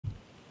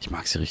Ich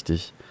mag sie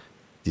richtig.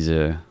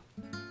 Diese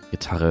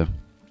Gitarre.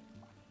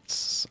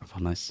 Das ist einfach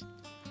nice.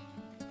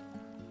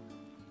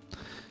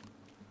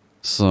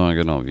 So,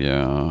 genau,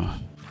 wir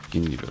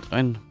gehen in die Welt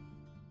rein.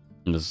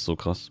 Und das ist so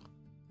krass.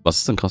 Was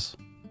ist denn krass?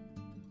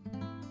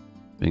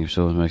 Being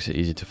sure it makes it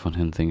easy to find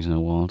hidden things in the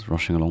world.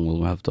 Rushing along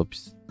will have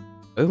tops.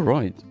 Oh,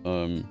 right.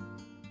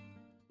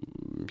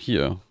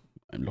 Hier.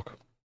 Ein Block.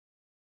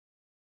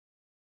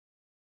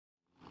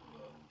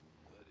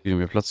 Wie du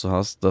mir Platz zu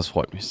hast, das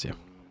freut mich sehr.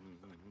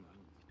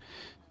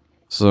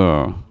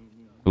 So.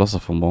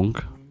 Philosopher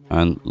Monk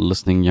and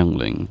Listening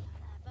Youngling.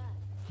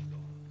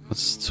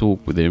 Let's talk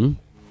with him.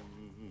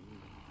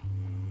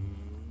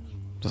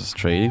 Das ist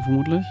Trading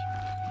vermutlich.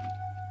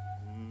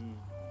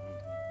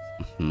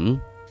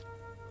 Mhm.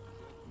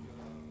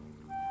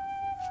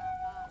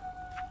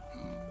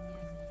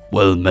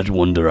 Well met,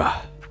 wanderer.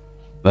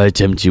 May I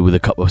tempt you with a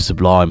cup of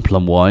sublime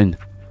plum wine?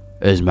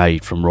 It is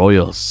made from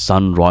royal,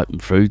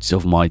 sun-ripened fruits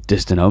of my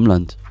distant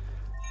homeland.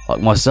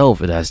 Like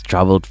myself, it has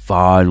travelled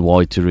far and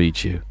wide to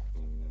reach you.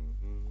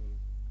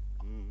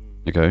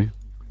 Okay.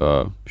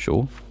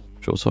 Sure.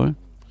 Sure, sorry.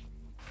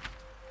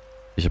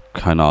 Ich habe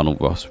keine Ahnung,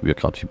 was wir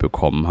gerade hier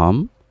bekommen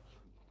haben.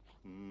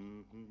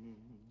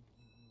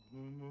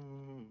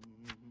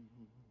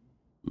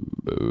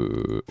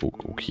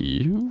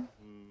 Okay.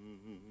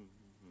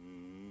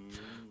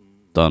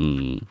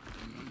 Dann...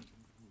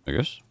 I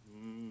guess.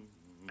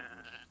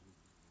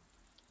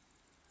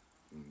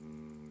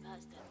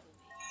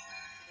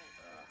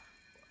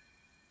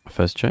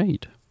 First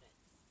Trade.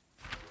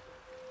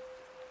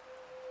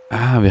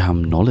 Ah, wir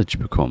haben Knowledge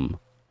bekommen.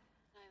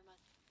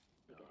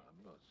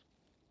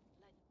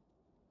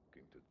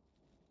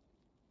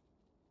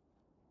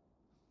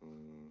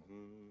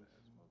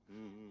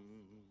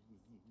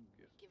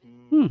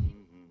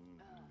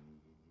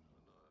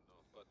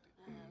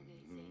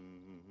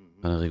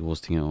 Batterie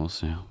groß Dinge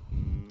aus, ja.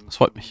 Das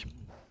freut mich.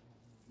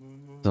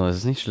 So, es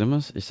ist nichts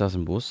Schlimmes. Ich saß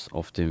im Bus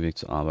auf dem Weg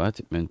zur Arbeit.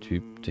 Gibt mir ein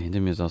Typ, der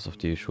hinter mir saß, auf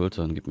die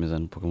Schulter und gibt mir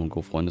seinen Pokémon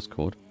Go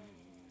Freundescode.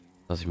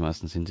 Das ich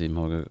meistens hinter ihm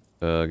habe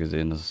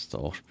gesehen, dass es da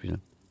auch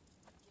spielen.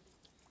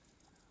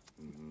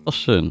 Ach,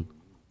 schön.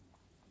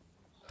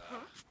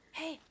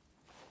 Hey.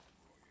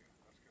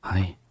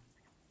 Hi.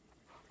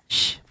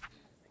 Shh.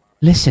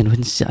 Listen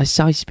when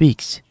Sai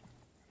speaks.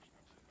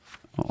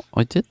 Oh,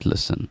 I did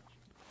listen.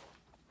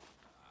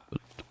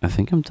 But I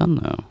think I'm done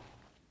now.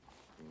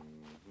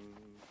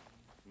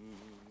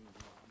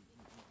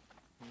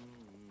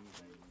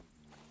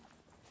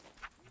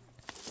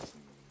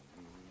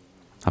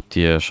 Habt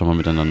ihr schon mal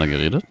miteinander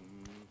geredet?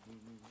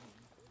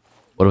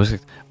 Oder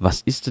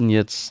was ist denn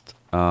jetzt,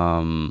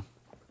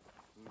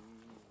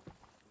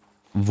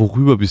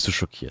 worüber bist du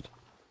schockiert?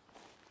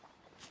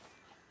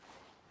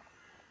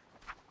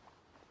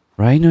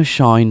 Rain or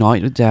shine,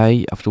 night or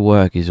day, after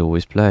work is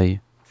always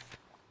play.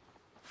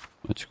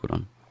 Hört sich gut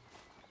an.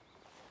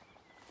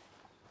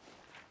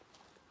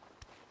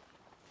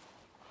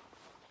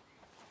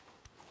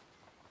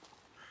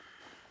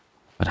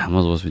 Warte, haben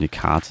wir sowas wie eine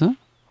Karte?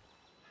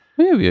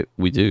 Ja, yeah,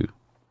 we do. Wir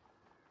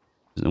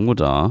sind irgendwo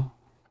da.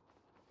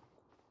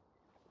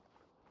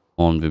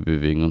 Und wir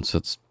bewegen uns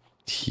jetzt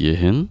hier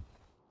hin.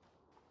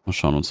 Mal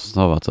schauen, was uns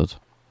da erwartet.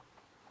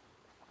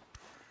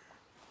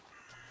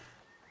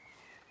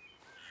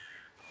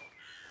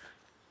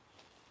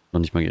 Noch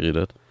nicht mal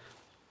geredet.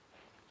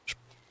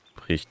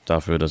 Spricht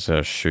dafür, dass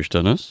er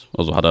schüchtern ist.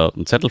 Also hat er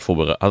einen Zettel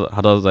vorbereitet.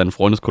 Hat er seinen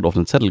Freundescode auf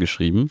einen Zettel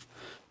geschrieben?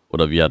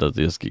 Oder wie hat er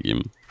dir das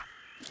gegeben?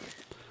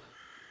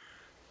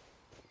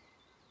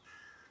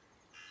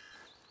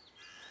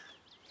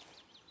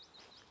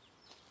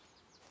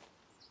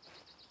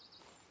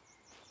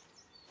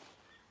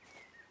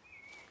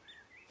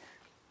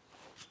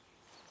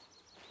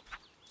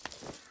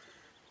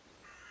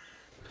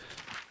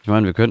 Ich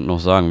meine, wir könnten auch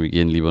sagen, wir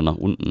gehen lieber nach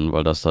unten,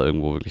 weil das da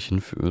irgendwo wirklich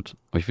hinführt.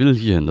 Aber ich will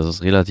hier hin, das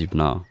ist relativ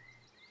nah.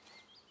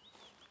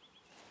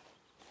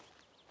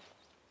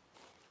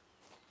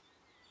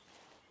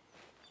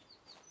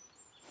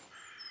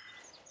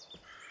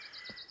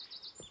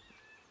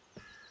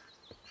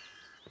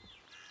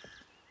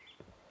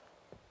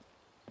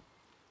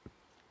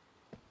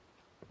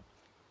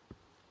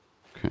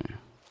 Okay.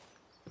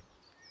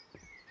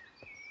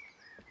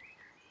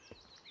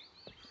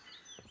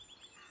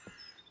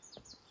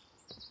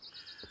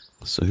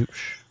 So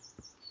hübsch.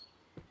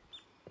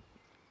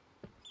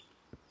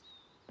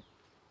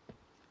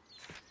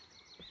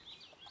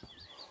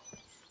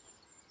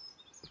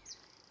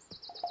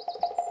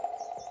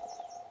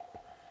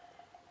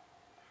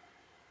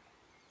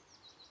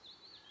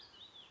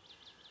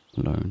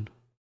 Alone.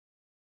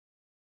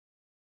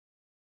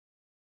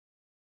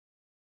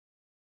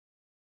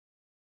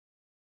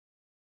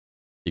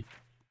 Ich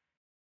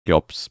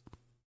glaub's.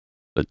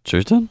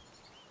 Schüchtern?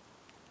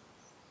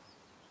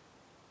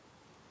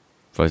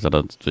 Vielleicht hat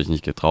er sich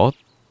nicht getraut,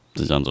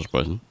 sich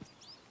anzusprechen.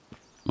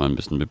 Mal ein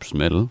bisschen hübsches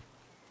Mädel.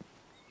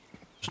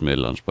 Hübsches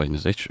Mädel ansprechen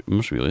ist echt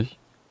immer schwierig.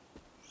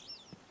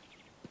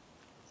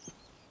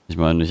 Ich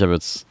meine, ich habe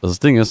jetzt... Das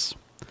Ding ist,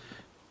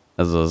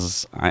 Also es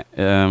ist,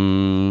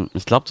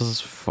 ich glaube, das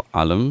ist vor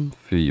allem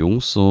für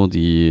Jungs so,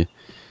 die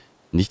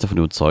nicht davon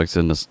überzeugt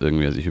sind, dass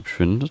irgendwer sie hübsch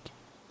findet.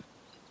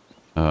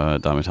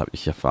 Damit habe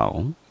ich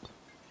Erfahrung.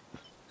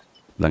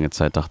 Lange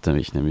Zeit dachte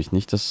ich nämlich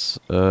nicht, dass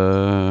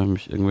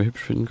mich irgendwer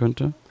hübsch finden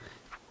könnte.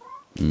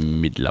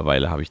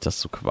 Mittlerweile habe ich das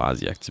so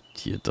quasi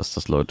akzeptiert, dass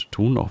das Leute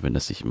tun, auch wenn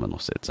das sich immer noch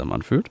seltsam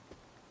anfühlt.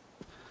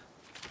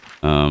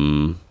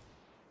 Genau.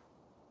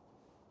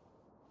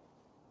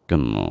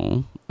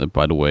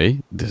 By the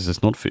way, this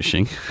is not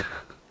fishing.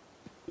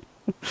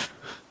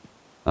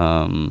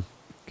 Genau,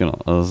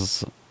 also das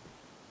ist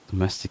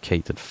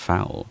domesticated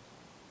fowl.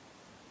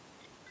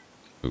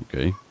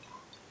 Okay.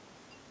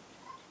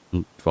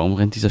 Und warum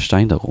rennt dieser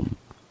Stein da rum?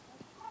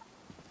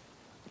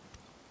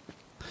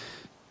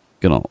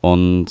 Genau,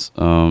 und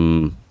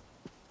wenn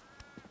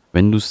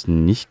du es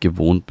nicht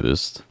gewohnt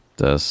bist,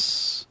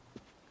 dass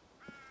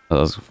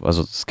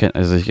also ich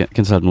kenne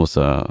es halt nur aus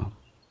der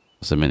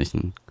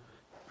männlichen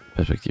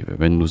Perspektive.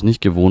 Wenn du es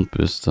nicht gewohnt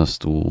bist, dass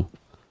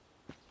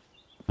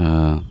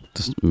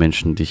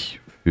Menschen dich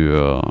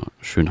für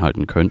schön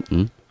halten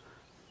könnten,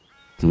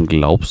 dann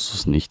glaubst du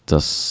es nicht,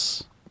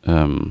 dass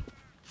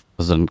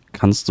also dann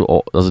kannst du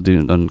auch,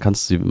 dann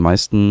kannst du die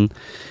meisten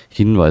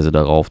Hinweise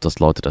darauf, dass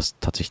Leute das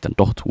tatsächlich dann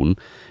doch tun,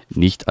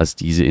 nicht als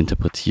diese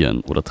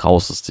interpretieren oder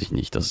traust es dich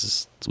nicht,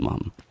 das zu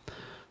machen.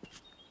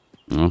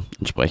 Ja,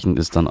 entsprechend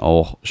ist dann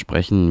auch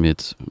Sprechen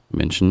mit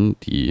Menschen,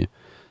 die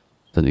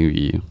dann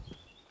irgendwie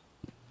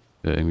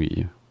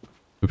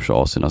hübscher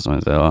aussehen als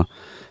man selber,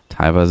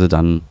 teilweise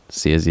dann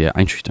sehr, sehr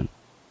einschüchtern.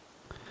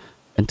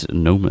 And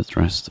no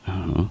rest.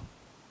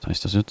 Was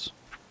heißt das jetzt?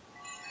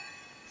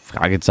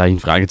 Fragezeichen,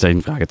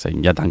 Fragezeichen,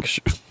 Fragezeichen. Ja, danke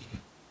schön.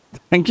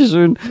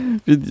 Dankeschön.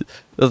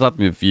 Das hat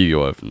mir viel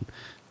geholfen.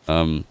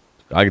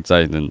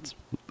 Fragezeichen sind,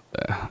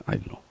 I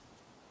don't know.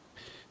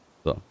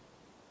 So.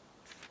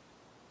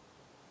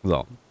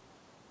 So.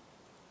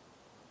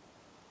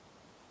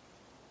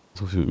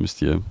 So viel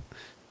müsst ihr.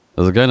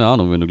 Also keine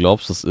Ahnung, wenn du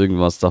glaubst, dass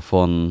irgendwas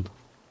davon...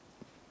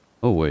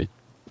 Oh, wait.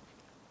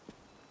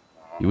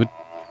 You would...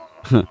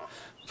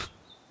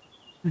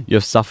 You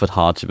have suffered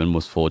hardship and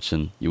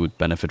misfortune. You would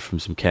benefit from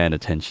some care and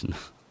attention.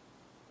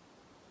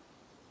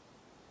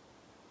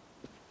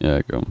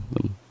 Ja, komm,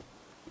 dann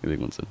legen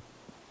wir uns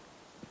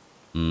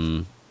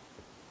hin.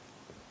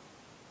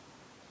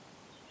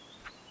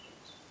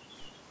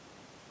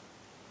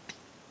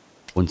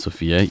 Und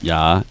Sophia,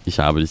 ja, ich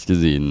habe dich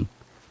gesehen.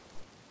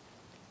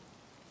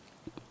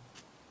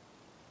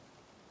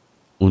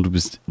 Und du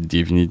bist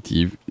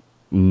definitiv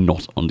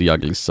not on the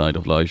ugly side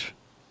of life.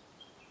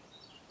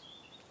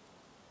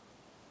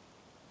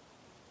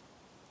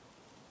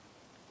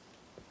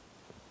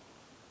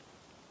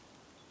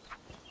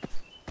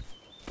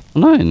 Oh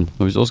nein,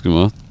 habe ich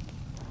ausgemacht.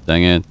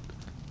 Dang it.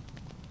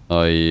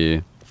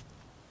 Ei.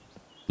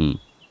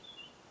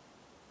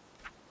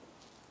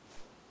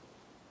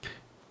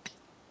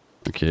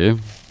 Okay.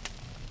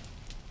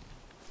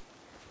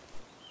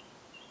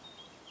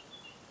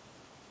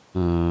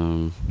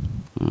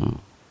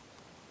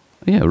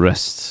 Ja,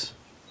 rest.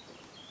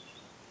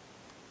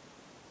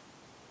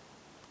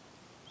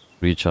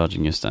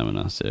 Recharging your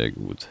stamina. Sehr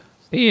gut.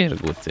 Sehr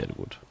gut, sehr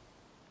gut.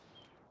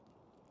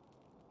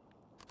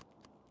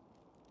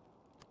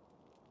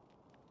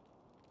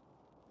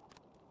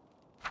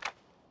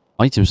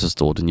 Items are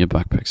stored in your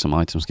backpack. Some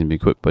items can be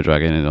equipped by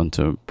dragging it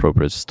onto an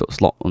appropriate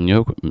slot on your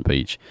equipment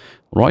page.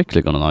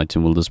 Right-click on an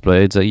item will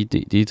display its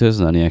details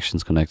and any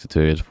actions connected to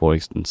it, for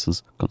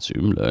instance,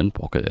 consume, learn,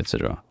 pocket,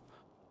 etc.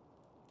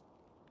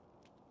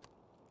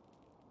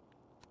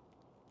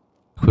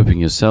 Equipping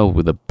yourself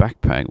with a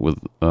backpack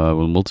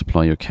will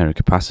multiply your carry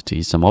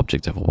capacity. Some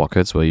objects have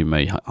pockets where you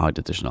may hide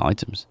additional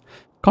items.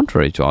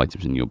 Contrary to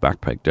items in your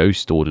backpack, those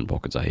stored in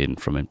pockets are hidden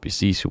from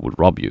NPCs who would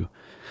rob you.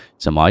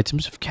 Some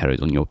items, if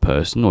carried on your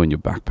person or in your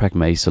backpack,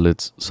 may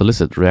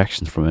solicit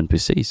reactions from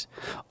NPCs.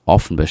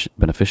 Often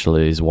beneficial,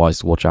 it is wise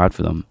to watch out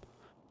for them.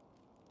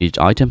 Each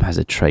item has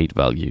a trade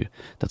value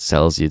that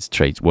tells you its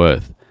trade's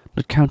worth,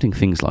 not counting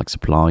things like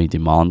supply,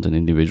 demand, and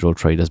individual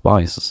traders'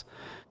 biases.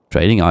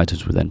 Trading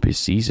items with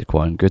NPCs,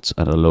 acquiring goods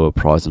at a lower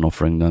price and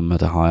offering them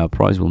at a higher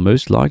price will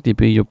most likely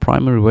be your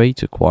primary way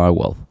to acquire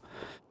wealth.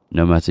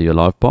 No matter your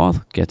life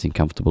path, getting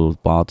comfortable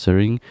with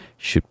bartering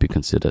should be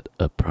considered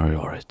a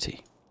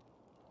priority.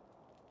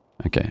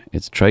 Okay,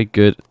 it's trade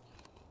good.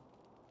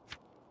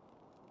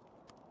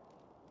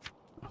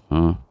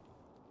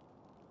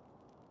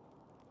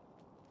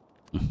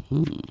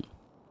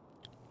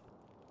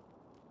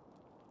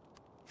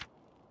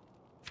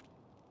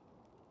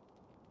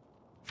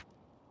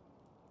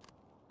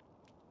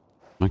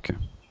 Okay.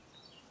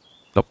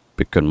 Ich glaube,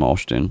 wir können mal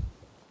aufstehen.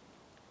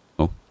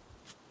 Oh.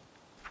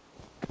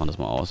 Machen das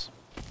mal aus.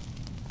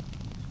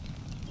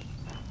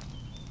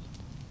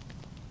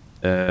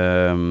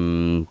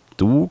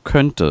 Du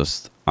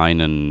könntest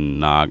einen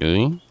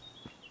Nagel...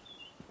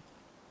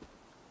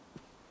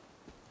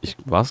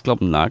 War es,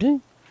 glaube ich, ein Nagel?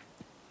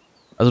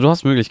 Also du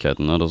hast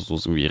Möglichkeiten, ne, dass du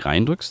es irgendwie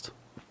reindrückst.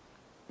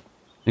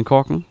 Den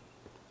Korken.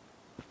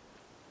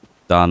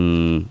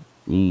 Dann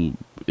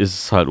ist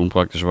es halt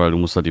unpraktisch, weil du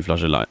musst halt die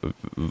Flasche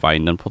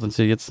Wein dann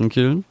potenziell jetzt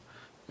killen.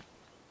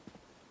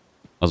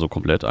 Also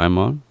komplett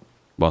einmal.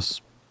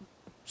 Was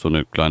so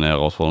eine kleine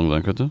Herausforderung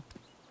sein könnte.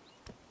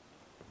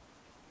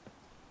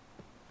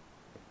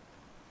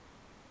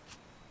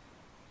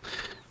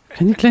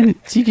 Kann die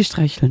kleine Ziege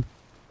streicheln?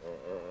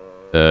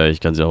 Ich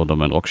kann sie auch unter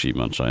meinen Rock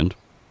schieben anscheinend.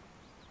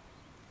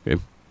 Okay.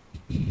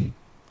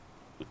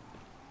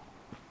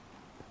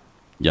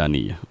 Ja,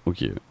 nie.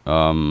 Okay.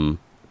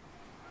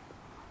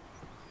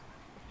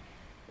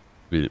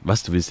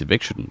 Was, du willst sie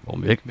wegschütten?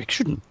 Warum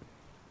wegschütten?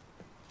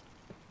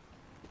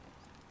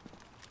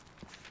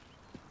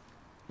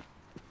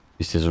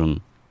 Ist der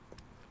schon...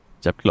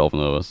 Ist der abgelaufen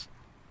oder was?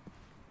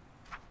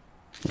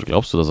 Oder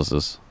glaubst du, dass das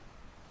ist?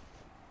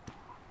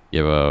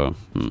 Ja, aber...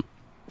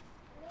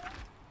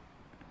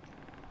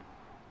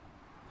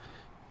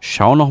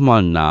 Schau noch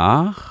mal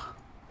nach,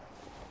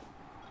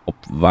 ob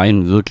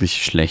Wein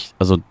wirklich schlecht...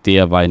 Also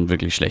der Wein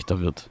wirklich schlechter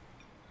wird.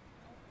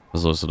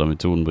 Was sollst du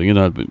damit tun? Bring ihn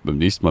halt beim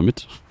nächsten Mal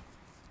mit.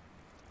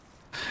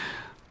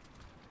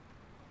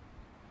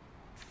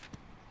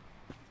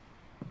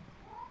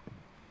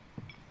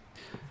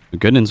 Wir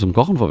können ihn zum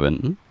Kochen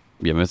verwenden.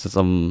 Wir haben jetzt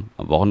am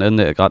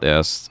Wochenende gerade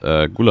erst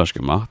Gulasch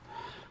gemacht.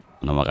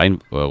 Und dann mal rein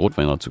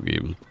Rotwein dazu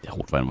geben. Der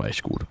Rotwein war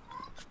echt gut.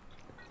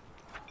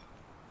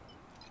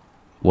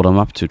 What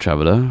I'm up to,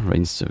 traveler.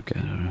 Rainstone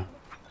gather.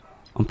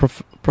 I'm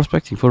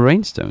prospecting for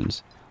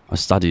rainstones. I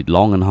studied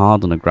long and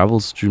hard on the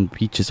gravel-strewn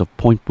beaches of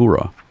Point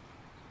Bura.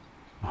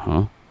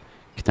 Uh-huh.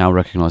 Can now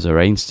recognize a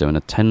rainstone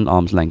at 10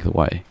 arms length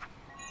away.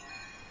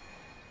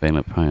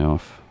 Payment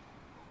payoff.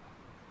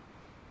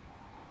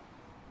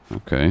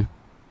 Okay.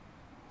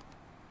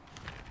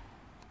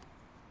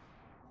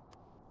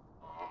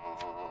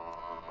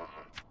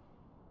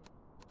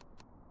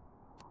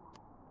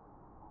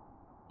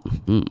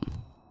 Mhm.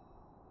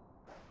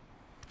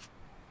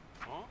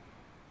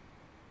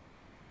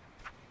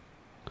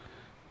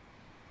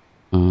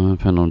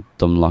 Depend on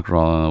dumb luck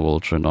rather than a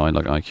well-trained eye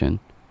like I can.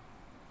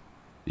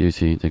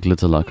 Beauty, they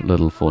glitter like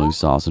little falling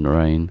stars in the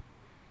rain.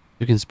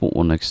 You can spot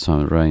one next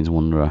time it rains,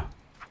 wanderer.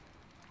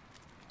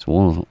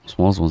 Small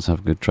ones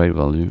have good trade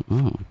value.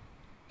 Oh,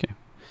 okay.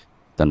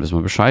 Dann wissen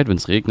wir Bescheid, wenn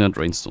es regnet,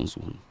 Rainstone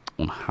suchen.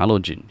 Und hallo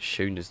Jin,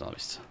 schön, dass du da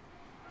bist.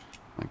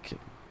 Okay.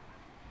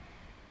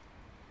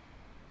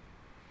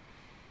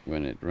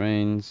 When it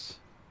rains,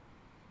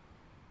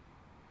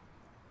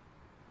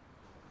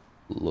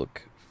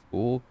 look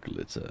for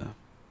glitter.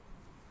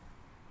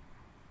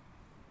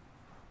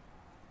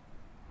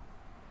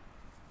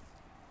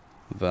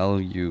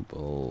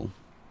 Valuable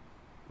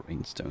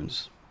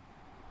Rainstones.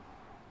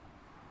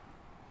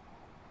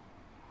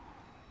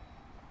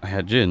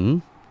 Herr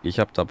Jin, ich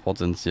habe da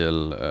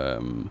potenziell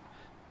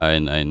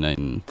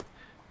ein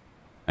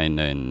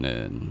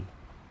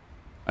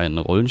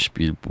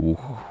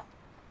Rollenspielbuch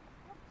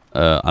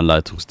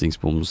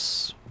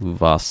Anleitungsdingsbums,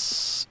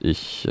 was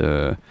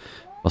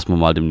man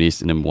mal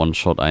demnächst in einem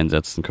One-Shot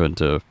einsetzen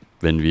könnte,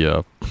 wenn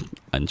wir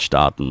einen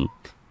starten.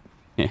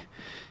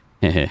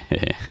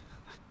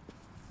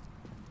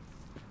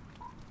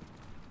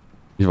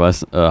 Ich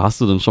weiß, hast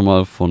du denn schon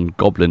mal von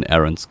Goblin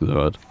Errands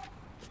gehört?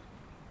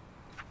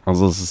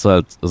 Also es ist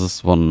halt, es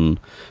ist von,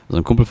 also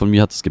ein Kumpel von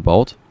mir hat es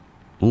gebaut.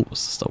 Oh,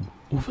 was ist das da oben?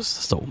 Oh, was ist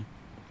das da oben?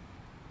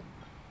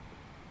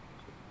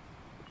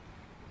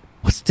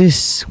 What's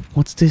this?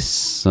 What's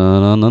this?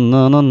 Genau,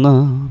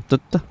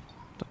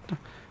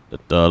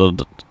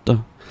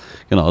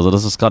 also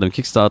das ist gerade im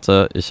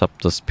Kickstarter. Ich habe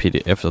das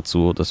PDF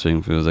dazu,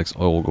 deswegen für 6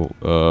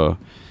 Euro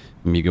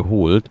mir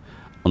geholt.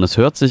 Und es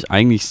hört sich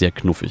eigentlich sehr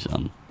knuffig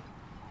an.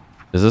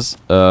 Es ist,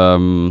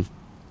 man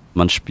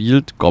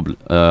spielt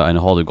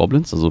eine Horde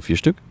Goblins, also 4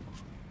 Stück.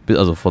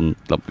 Also von,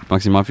 glaube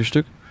maximal 4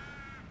 Stück.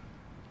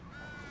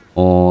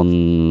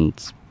 Und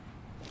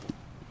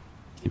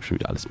ich nehme schon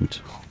wieder alles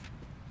mit.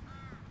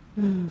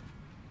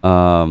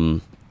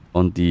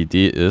 Und die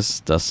Idee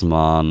ist, dass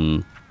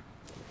man,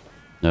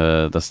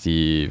 dass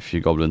die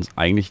 4 Goblins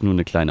eigentlich nur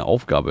eine kleine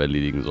Aufgabe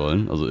erledigen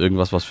sollen. Also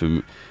irgendwas, was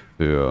für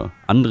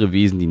andere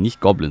Wesen, die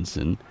nicht Goblins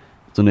sind,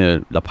 so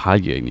eine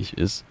Lappalie eigentlich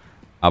ist.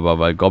 Aber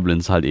weil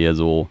Goblins halt eher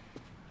so,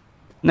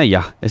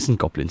 naja, es sind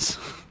Goblins.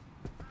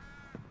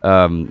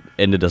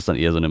 Endet das dann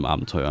eher so in einem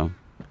Abenteuer.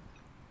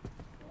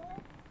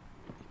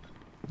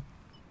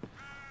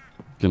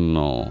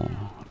 Genau.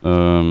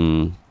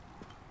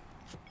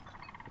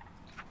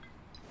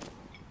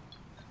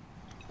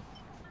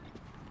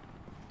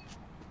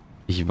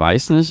 Ich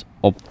weiß nicht,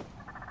 ob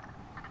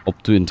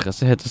du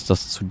Interesse hättest,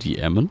 das zu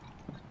DMen.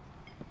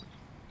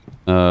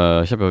 Ich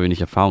habe ja wenig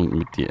Erfahrung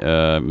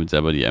mit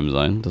selber DM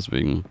sein,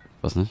 deswegen,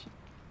 weiß nicht.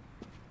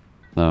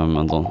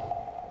 Ansonsten.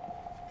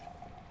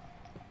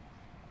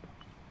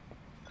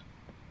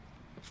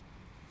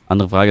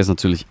 Andere Frage ist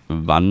natürlich,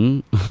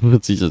 wann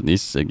wird sich das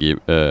nächstes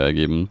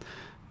ergeben,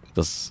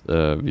 dass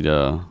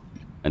wieder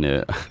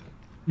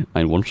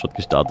ein One-Shot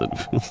gestartet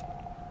wird.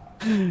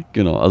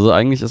 Genau, also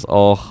eigentlich ist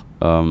auch,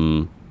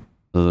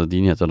 also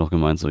Dini hat ja noch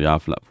gemeint, so ja,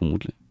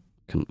 vermutlich.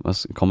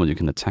 Was? Comment, you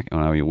can attack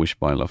whenever you wish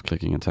by left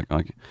clicking attack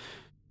icon.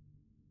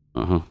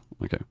 Aha,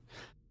 okay.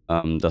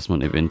 dass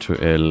man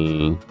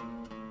eventuell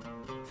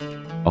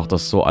auch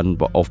das so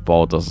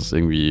aufbaut, dass es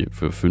irgendwie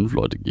für 5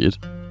 Leute geht.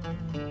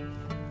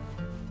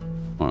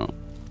 Oh.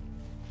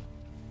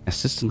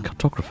 Assistant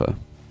Cartographer.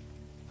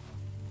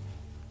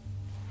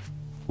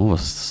 Oh,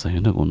 was ist das da im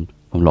Hintergrund?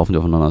 Warum laufen die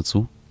aufeinander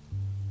zu?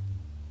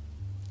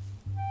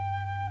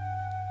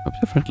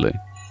 Appear friendly.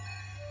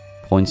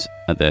 Points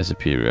at their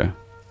superior.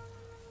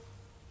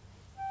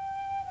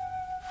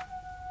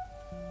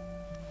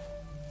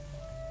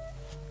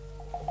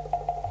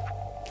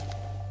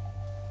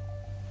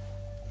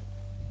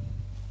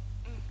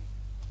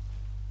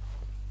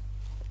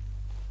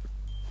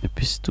 Wer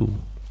bist du?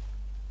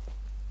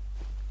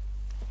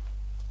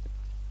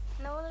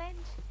 Knowledge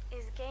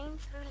is gained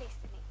through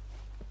listening.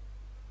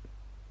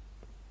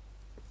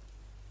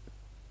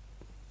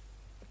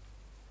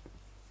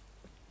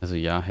 Also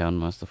ja,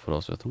 Herrenmeister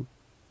Vorauswertung.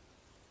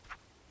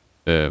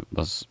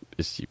 Was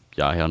ist die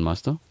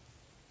Ja-Herrenmeister?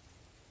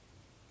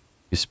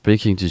 You're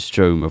speaking to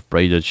Strom of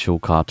Braided Shore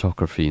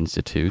Cartography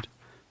Institute.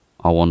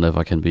 I wonder if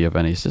I can be of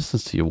any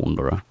assistance to you,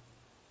 Wanderer.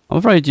 I'm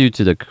afraid due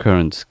to the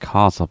current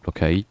carta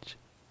blockade,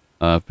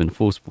 I've been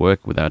forced to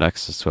work without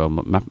access to our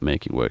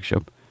map-making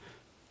workshop.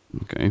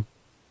 Okay.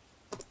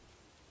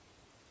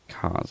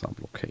 Carta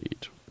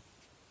blockade.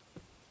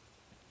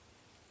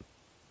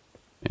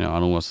 Keine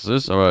Ahnung, was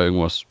das ist, aber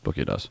irgendwas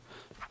blockiert das.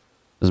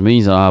 This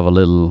means I have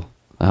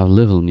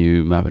little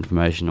new map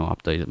information or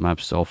updated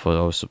maps to offer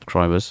our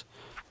subscribers.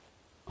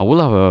 I will,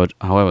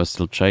 however,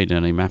 still trade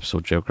any maps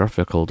or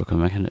geographical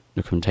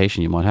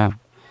documentation you might have.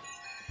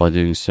 By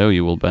doing so,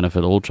 you will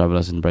benefit all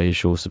travelers in British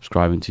Shore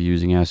subscribing to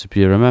using our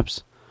superior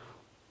maps.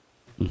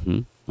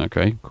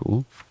 Okay,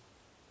 cool.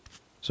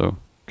 So,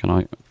 can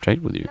I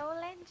trade with you?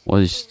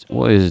 What is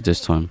it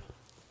this time?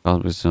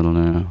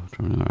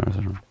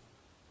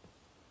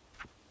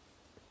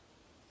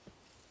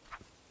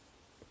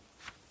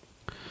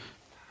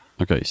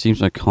 Okay,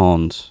 seems I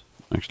can't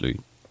actually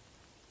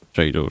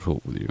trade or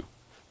talk with you.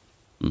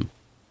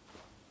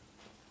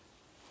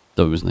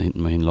 Da müssen wir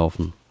hinten mal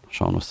hinlaufen.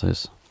 Schauen, was da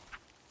ist.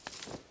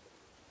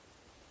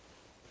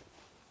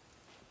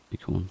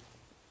 Ikon.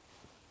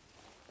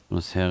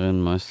 Das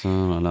Herrenmeister,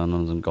 alle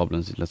anderen sind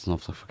Goblins, die den letzten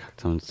Auftrag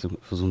verkackt haben, und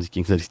versuchen sich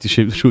gegenseitig die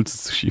Schuld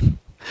zu schieben.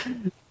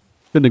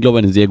 Könnte, glaube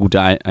ich, eine sehr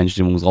gute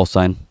Einstimmung raus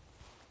sein.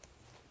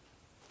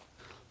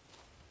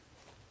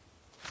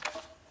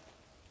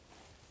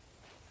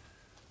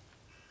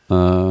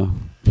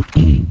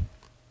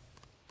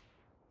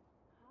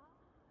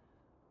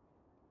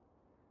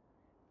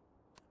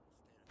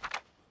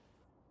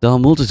 There are a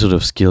multitude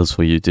of skills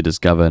for you to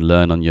discover and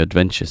learn on your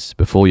adventures.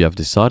 Before you have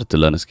decided to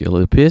learn a skill,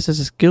 it appears as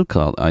a skill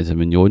card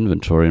item in your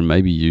inventory and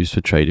may be used for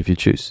trade if you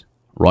choose.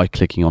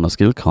 Right-clicking on a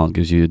skill card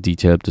gives you a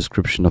detailed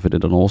description of it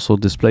and also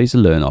displays a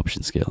learn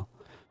option skill.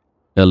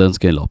 A learn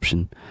skill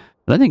option.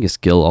 Learning a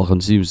skill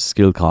consumes a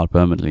skill card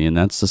permanently and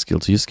adds the skill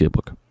to your skill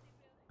book.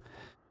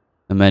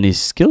 And many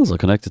skills are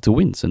connected to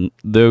winds, and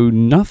though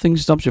nothing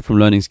stops you from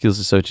learning skills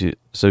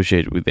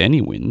associated with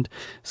any wind,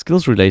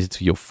 skills related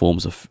to your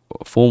form's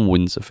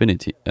wind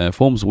affinity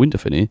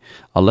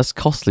are less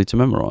costly to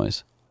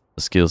memorize.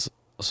 The skills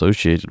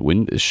associated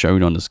wind is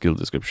shown on the skill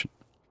description.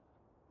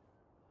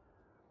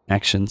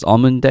 Actions are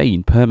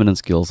mundane, permanent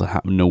skills that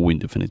have no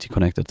wind affinity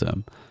connected to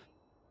them.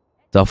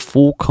 There are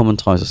 4 common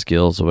types of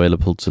skills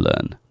available to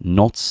learn: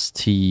 knots,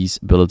 teas,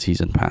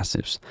 abilities, and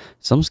passives.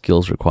 Some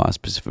skills require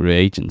specific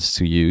reagents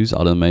to use,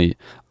 others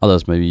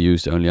may be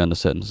used only under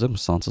certain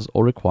circumstances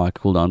or require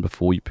cooldown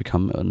before you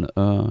become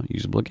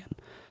usable again.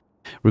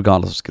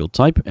 Regardless of skill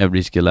type,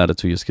 every skill added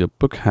to your skill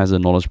book has a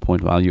knowledge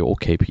point value or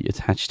KP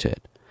attached to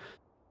it.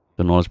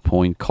 The knowledge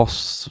point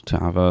costs to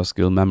have a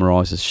skill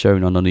memorized is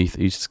shown underneath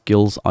each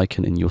skills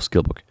icon in your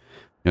skill book.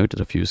 Note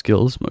that a few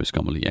skills, most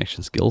commonly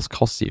action skills,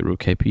 cost 0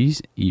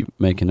 KPs,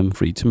 making them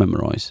free to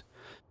memorize.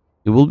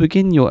 You will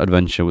begin your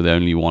adventure with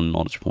only 1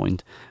 knowledge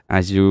point.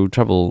 As you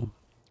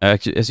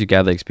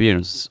gather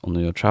experience on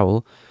your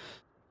travels,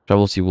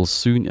 you will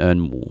soon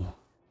earn more.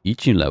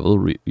 Each new level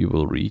you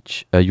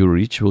reach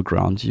will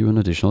grant you an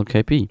additional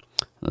KP.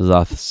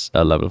 Thus,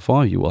 at level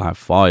 5 you will have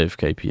 5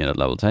 KP, and at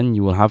level 10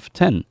 you will have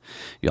 10.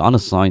 Your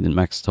unassigned and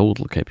max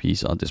total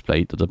KPs are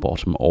displayed at the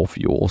bottom of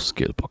your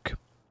skill book.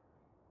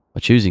 By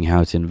choosing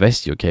how to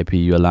invest your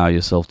KP, you allow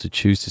yourself to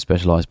choose to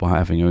specialize by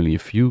having only a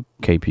few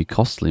KP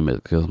costly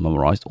skills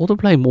memorized, or to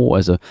play more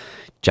as a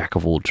jack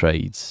of all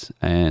trades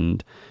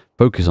and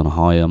focus on a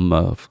higher number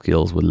of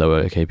skills with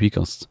lower KP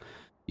costs.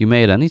 You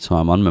may at any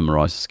time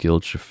unmemorize a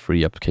skill to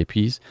free up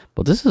KPs,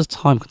 but this is a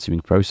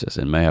time-consuming process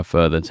and may have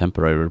further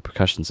temporary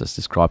repercussions as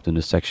described in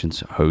the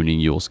sections honing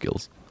your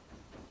skills.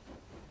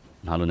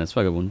 Hallo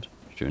Netzwerkverbund,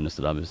 schön, dass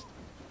du da bist.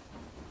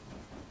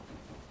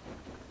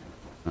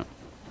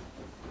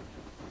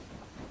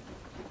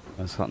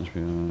 Das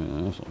Kartenspiel.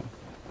 So.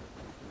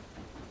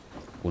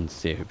 Und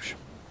sehr hübsch.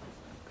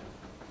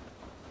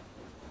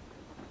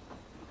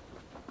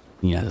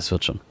 Ja, das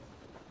wird schon.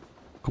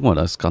 Guck mal,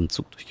 da ist gerade ein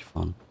Zug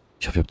durchgefahren.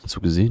 Ich hoffe, ihr habt den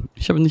Zug gesehen.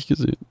 Ich habe ihn nicht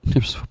gesehen. Ich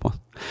habe es verpasst.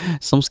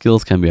 Some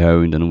skills can be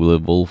honed and will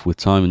evolve with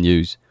time and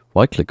use.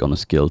 Right-click on a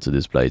skill to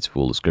display its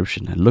full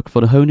description and look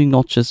for the honing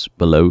notches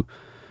below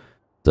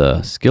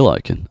the skill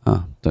icon.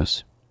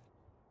 Those.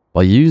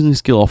 By using the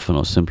skill often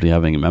or simply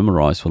having it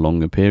memorized for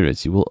longer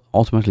periods, you will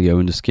automatically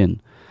own the skin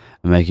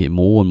and make it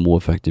more and more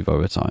effective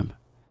over time.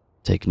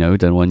 Take note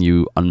that when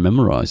you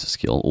unmemorize a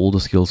skill, all the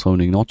skill's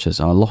honing notches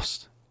are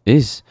lost.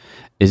 Is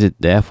it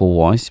therefore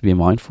wise to be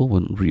mindful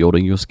when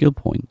reordering your skill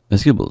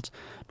build?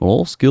 Not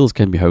all skills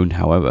can be honed,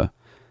 however.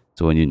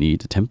 So when you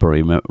need a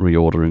temporary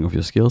reordering of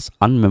your skills,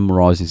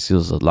 unmemorizing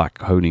skills that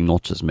lack honing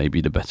notches may be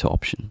the better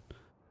option.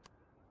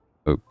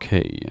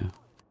 Okay.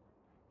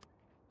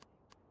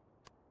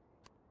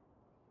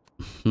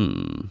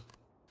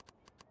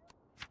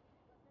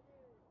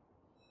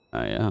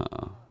 Ja.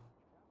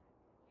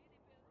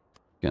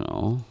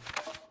 Genau.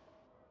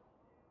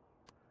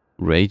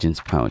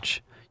 Reagents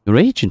pouch. Your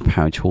reagent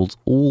pouch holds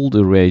all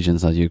the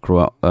reagents that you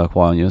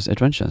acquire in your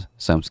adventures.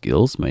 Some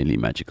skills, mainly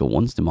magical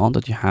ones, demand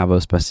that you have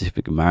a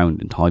specific amount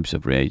and types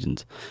of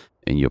reagents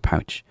in your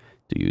pouch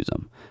to use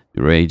them.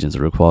 The reagents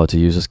are required to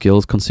use the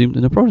skills consumed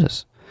in the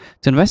process.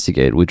 To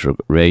investigate which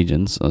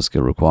reagents a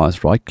skill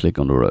requires, right-click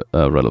on the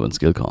relevant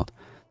skill card.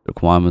 The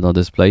requirements are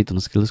displayed on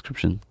the skill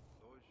description.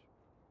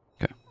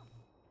 Okay.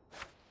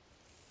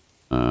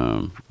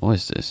 What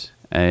is this?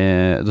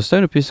 The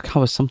stone appears to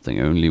cover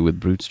something. Only with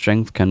brute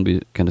strength can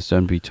the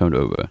stone be turned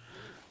over.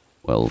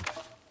 Well.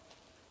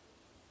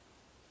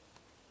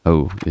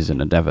 Oh, is an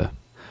endeavor.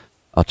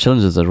 Are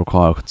challenges that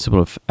require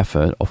considerable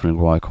effort, often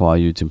require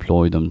you to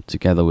employ them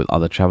together with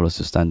other travelers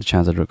to stand a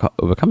chance at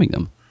overcoming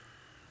them.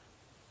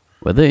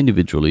 Whether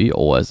individually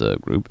or as a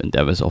group,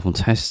 endeavors often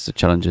test the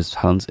challenges'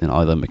 talents in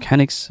either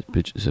mechanics,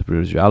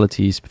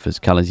 spirituality,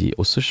 physicality,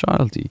 or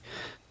sociality.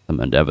 Some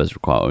endeavors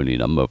require only a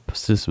number of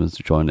participants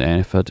to join the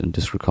effort and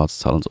disregard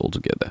talents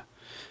altogether.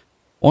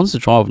 Once the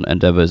trial of an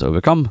endeavor is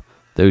overcome,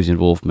 those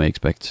involved may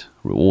expect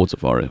rewards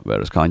of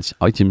various kinds,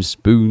 items,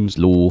 boons,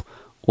 lore,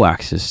 or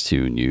access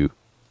to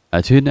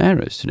hidden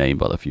areas, to name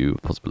but a few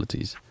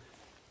possibilities.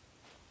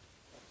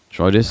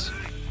 Try this.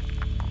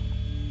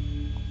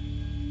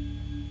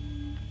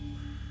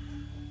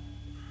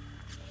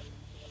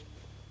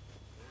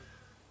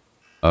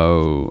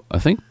 Oh, I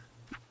think.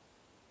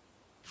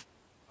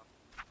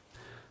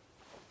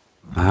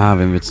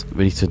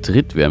 Wenn ich zu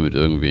dritt wäre mit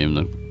irgendwem,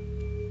 dann.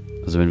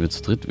 Also wenn wir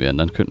zu dritt wären,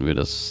 dann könnten wir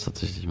das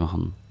tatsächlich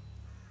machen.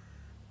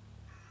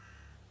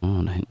 Oh,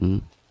 und da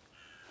hinten.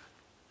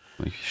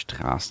 Welche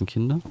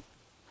Straßenkinder?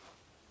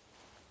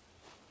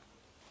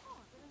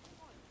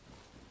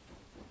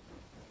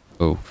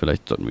 Oh,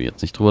 vielleicht sollten wir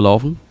jetzt nicht drüber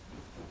laufen.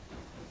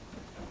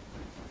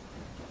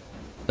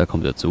 Da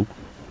kommt der Zug.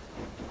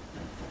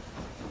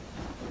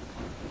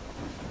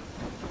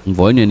 Und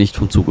wollen ja nicht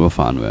vom Zug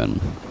überfahren werden.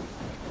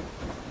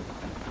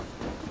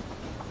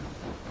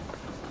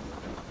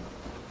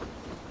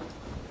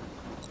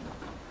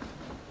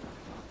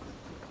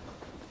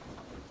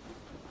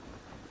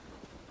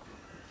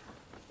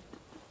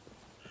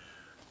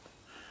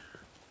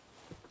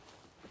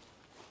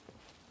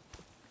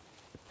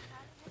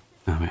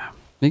 Aber ja.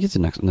 Wie geht's dir,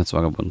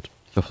 Netzvagabund?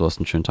 Ich hoffe, du hast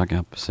einen schönen Tag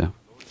gehabt bisher.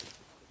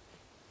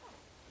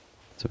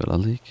 Isabella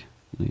League?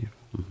 Nee.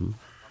 Mhm.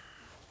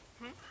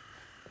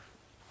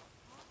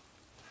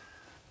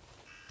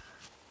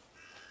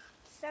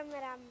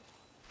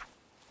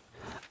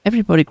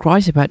 Everybody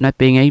cries about not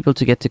being able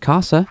to get to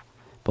Casa,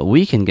 but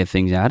we can get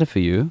things out of for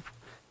you.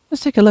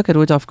 Let's take a look at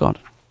what I've got.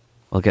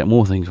 I'll get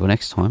more things for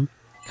next time.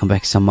 Come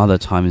back some other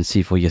time and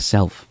see for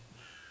yourself.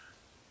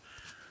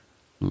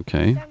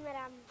 Okay.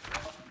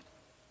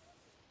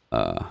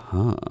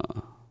 Aha.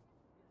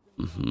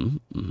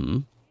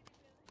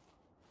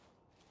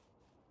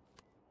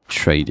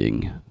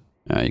 Trading.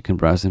 You can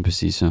browse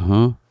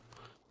NPCs,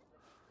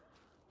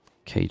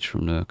 Cage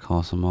from the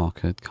Casa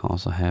Market,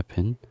 Casa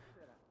Hairpin.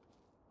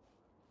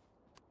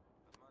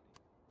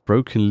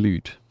 Broken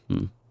loot.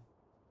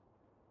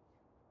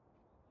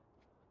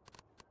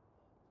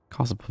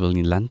 Casa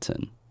Pavilion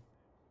Lantern.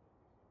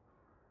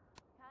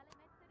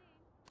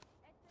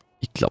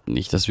 Ich glaube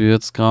nicht, dass wir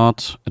jetzt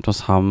gerade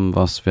etwas haben,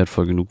 was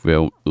wertvoll genug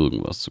wäre, um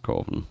irgendwas zu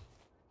kaufen.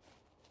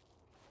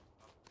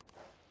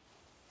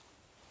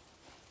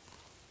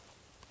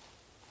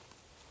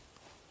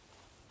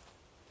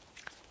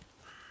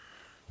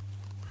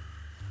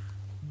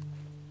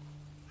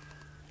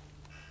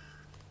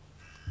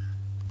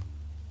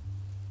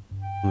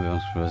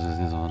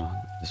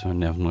 Das war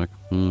Nerven.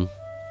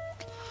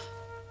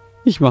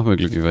 Ich mache mir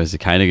glücklicherweise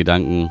keine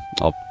Gedanken,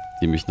 ob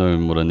die mich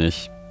nehmen oder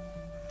nicht.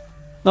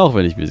 Auch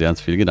wenn ich mir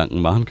ganz viel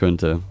Gedanken machen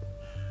könnte.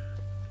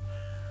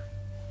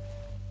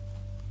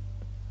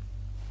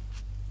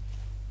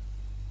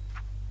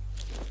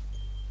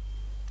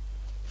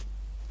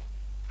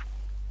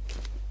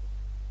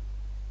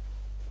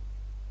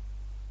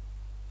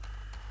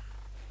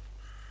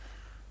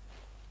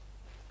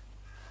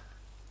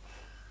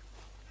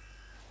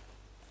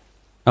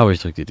 Aber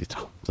ich drücke dir die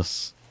Daumen,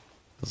 dass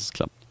es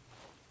klappt.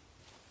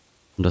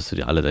 Und dass du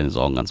dir alle deine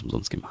Sorgen ganz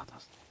umsonst gemacht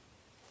hast.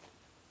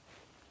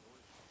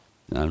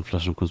 In allen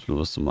Flaschen Kunstblut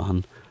was zu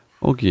machen.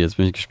 Okay, jetzt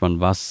bin ich gespannt,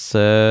 was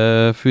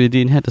für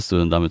Ideen hättest du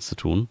denn damit zu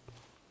tun?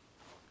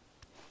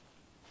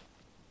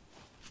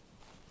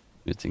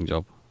 Witzigen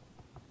Job.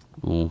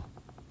 Oh.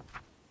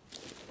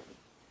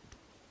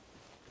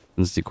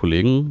 Sind es die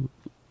Kollegen?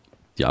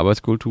 Die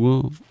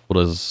Arbeitskultur?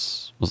 Oder ist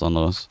es was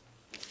anderes?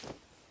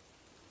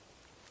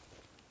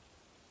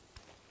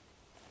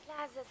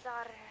 Classes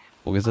are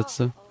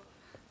Vorgesetzte? awful.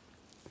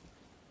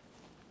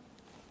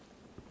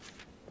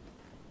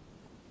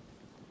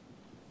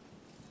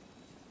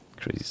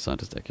 Crazy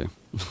Scientist-Ecke.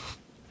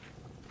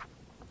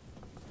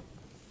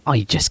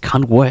 I just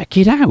can't work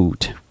it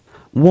out.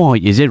 Why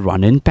is it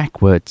running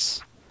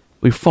backwards?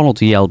 We followed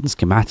the Elden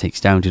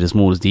schematics down to the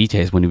smallest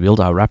details when we built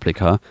our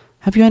replica.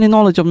 Have you any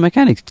knowledge of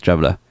mechanics,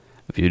 traveler?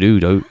 If you do,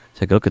 though,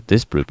 take a look at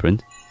this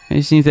blueprint. Can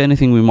you see if there's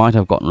anything we might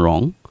have gotten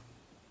wrong?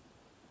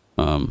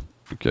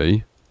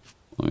 Okay.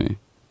 Okay.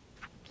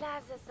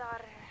 Classes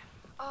are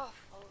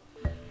awful.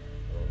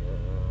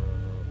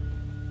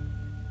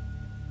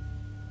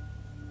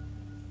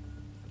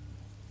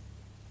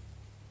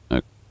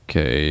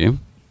 Okay.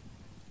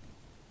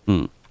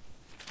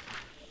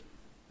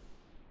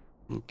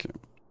 Okay.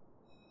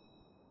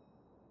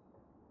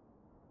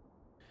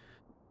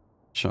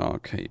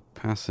 Okay,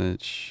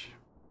 passage.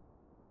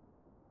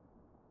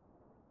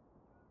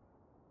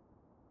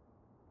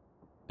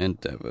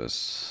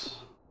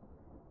 Endeavors.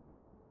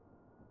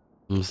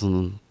 Das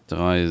sind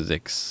 3,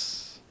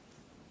 6.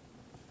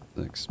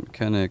 6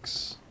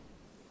 Mechanics.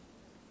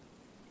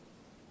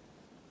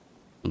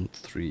 Und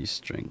 3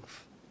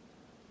 Strength.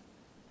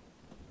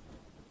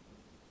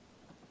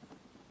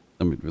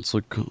 Damit wir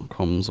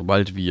zurückkommen,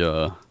 sobald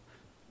wir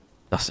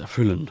das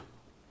erfüllen.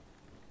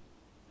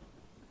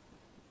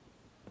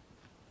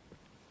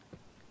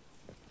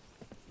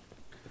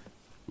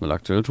 Weil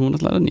aktuell tun wir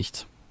das leider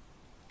nicht.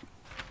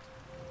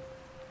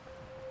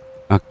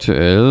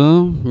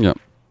 Aktuell, ja.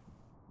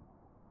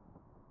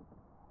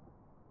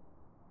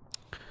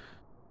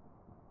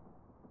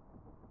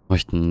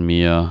 Bräuchten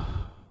mehr.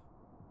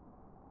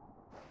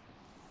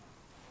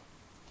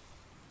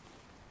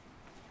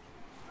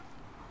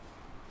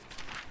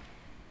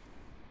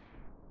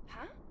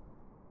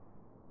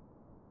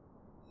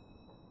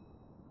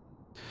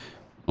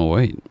 Oh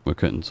wait, wir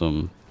könnten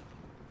zum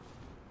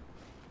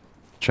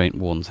Trained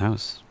Wardens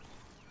Haus.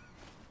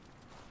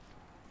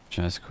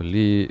 Scheiß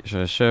Kollege,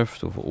 scheiß Chef,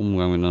 doofer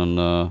Umgang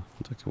miteinander.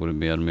 Da wurde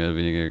mehr oder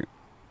weniger.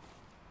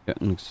 Wir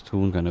hatten nichts zu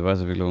tun, keine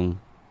Weiterentwicklung.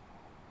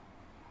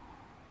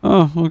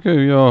 Ah,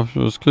 okay, ja,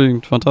 das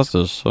klingt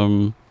fantastisch.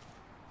 Fun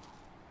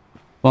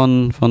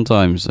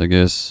times, I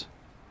guess.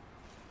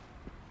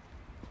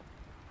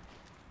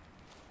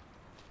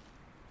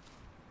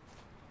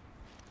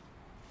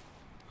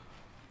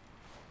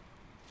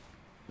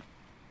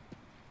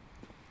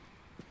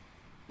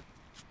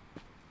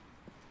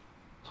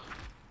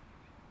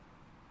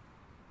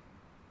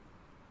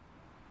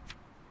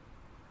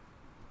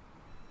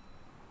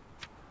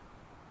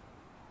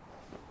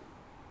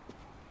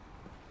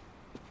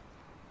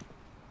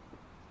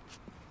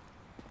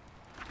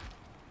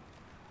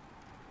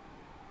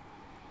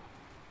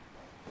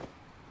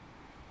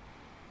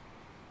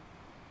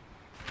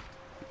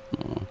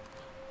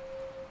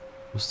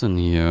 Was denn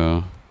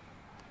hier?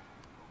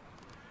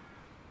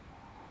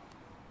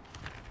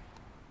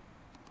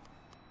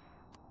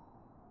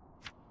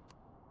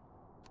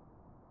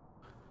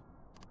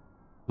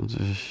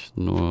 Ich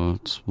nur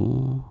 2.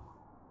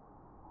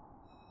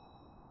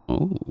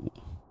 Oh.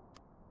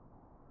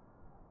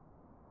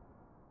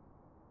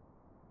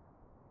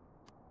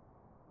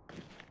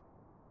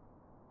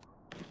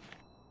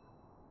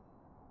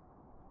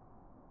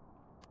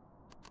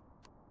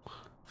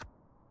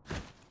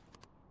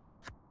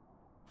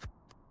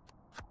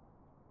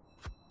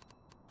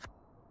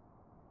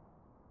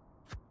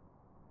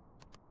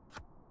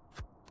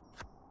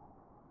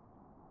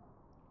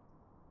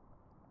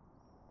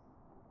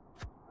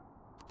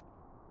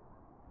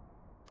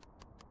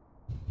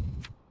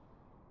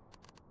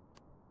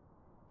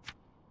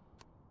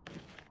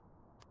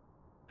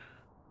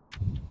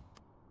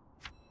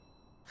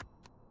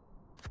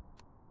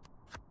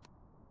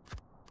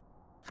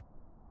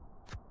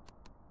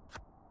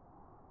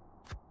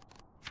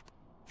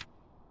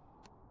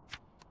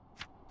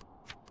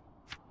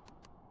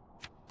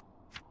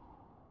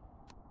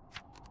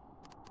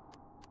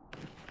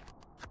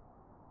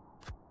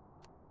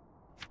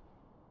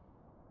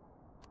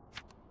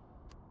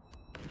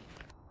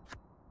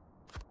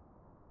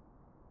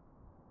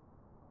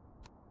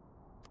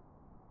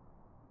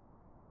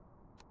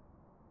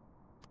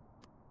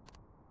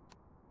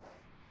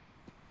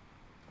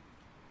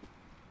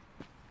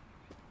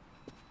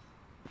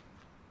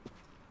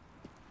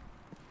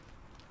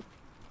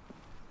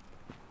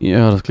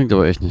 Ja, das klingt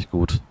aber echt nicht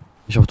gut.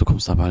 Ich hoffe, du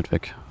kommst da bald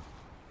weg.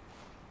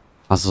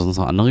 Hast du sonst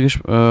noch andere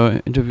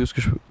Interviews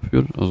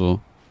geführt? Also,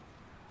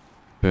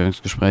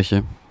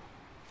 Bewerbungsgespräche?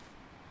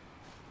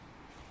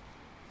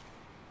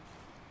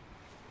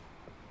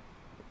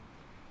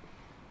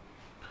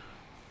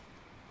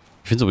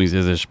 Ich finde es übrigens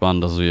sehr, sehr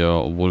spannend, dass wir,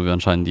 obwohl wir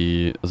anscheinend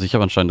also ich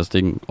habe anscheinend das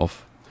Ding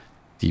auf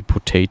die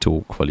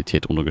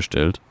Potato-Qualität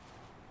untergestellt.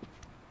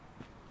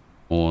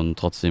 Und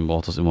trotzdem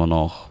braucht es immer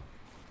noch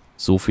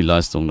so viel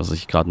Leistung, dass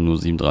ich gerade nur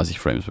 37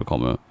 Frames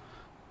bekomme.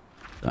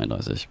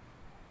 33.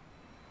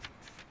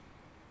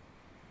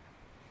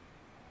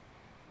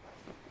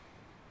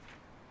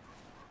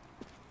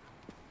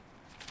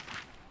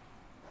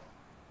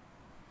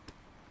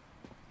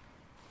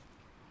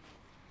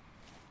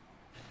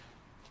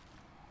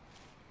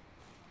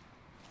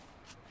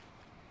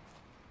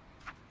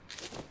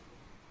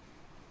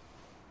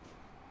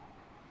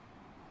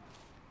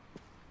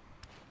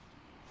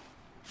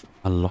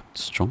 A locked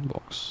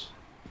strongbox.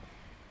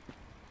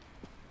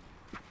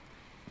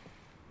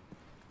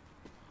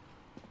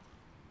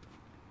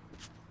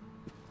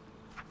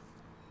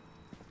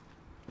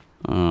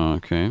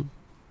 Okay.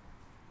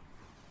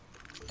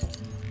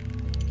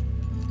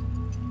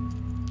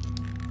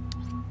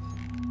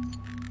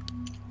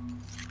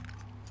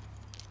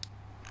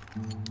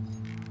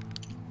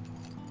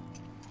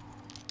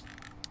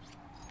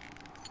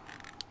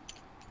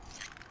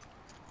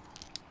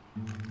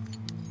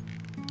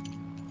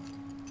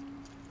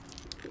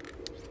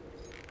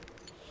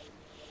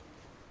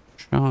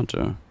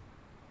 Schade.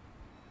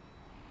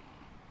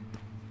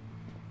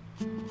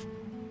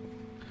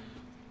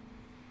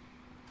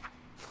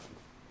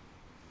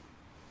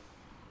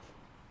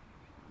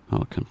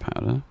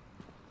 Falkenperle.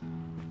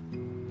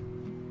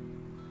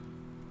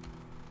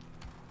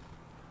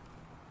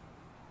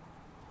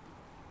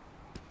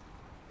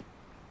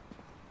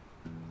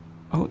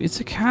 Oh, it's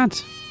a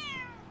cat.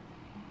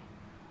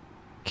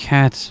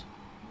 Cat.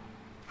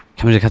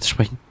 Kann man mit der Katze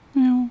sprechen?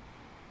 Ja.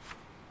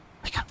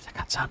 Ich kann mit der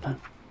Katze handeln.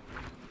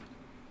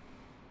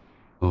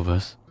 Oh,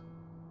 was?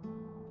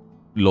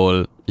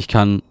 Lol. Ich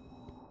kann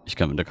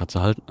mit der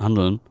Katze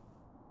handeln.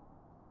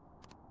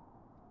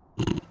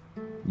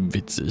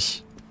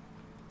 Witzig.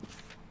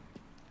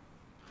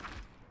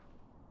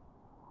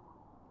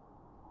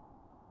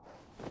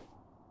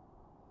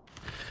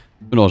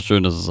 Finde auch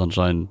schön, dass es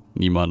anscheinend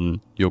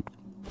niemanden juckt,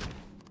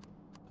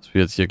 dass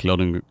wir jetzt hier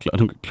Kleidung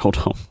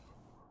geklaut haben.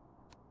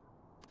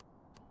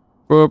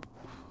 Burp.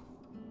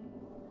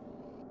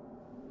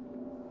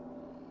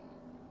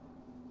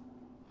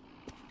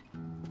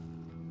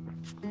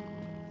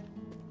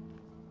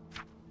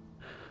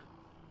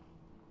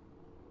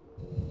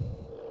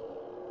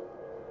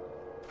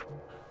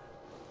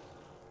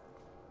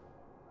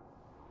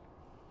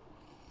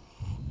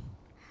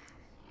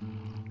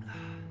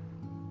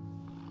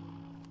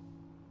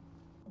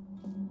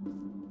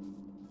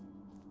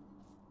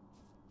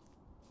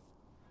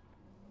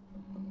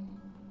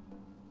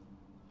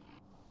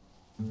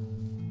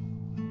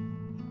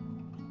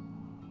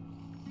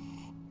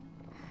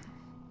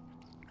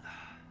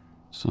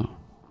 So.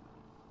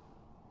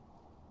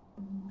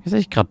 Jetzt hätte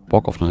ich gerade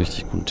Bock auf einen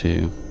richtig guten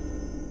Tee.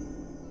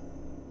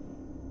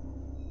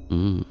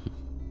 Mm.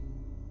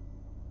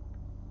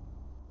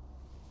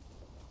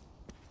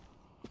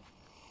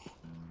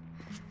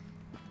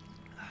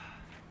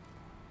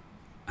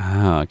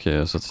 Ah, okay,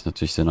 das hört sich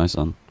natürlich sehr nice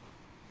an.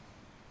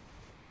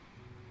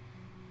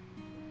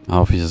 Ah,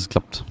 hoffe ich, dass es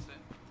klappt.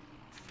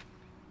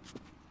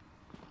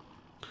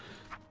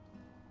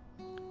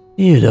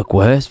 You look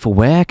worse for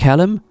wear,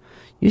 Callum.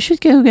 You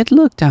should go get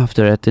looked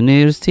after at the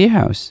nearest tea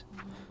house.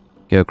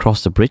 Go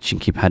across the bridge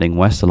and keep heading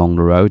west along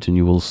the road and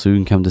you will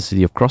soon come to the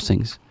City of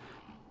Crossings.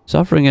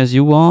 Suffering as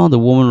you are, the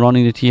woman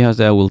running the tea house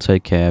there will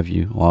take care of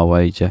you, I'll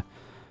wager.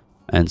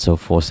 And so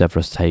for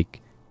Severus,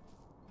 take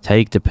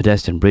the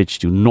pedestrian bridge,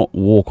 do not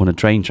walk on the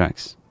train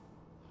tracks.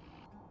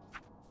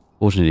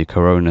 Fortunately,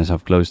 coroners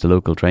have closed the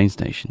local train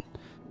station.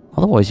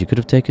 Otherwise, you could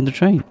have taken the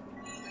train.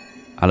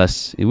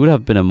 Alice, it would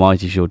have been a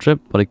mighty short trip,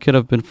 but it could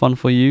have been fun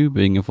for you,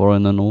 being a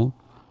foreigner and all.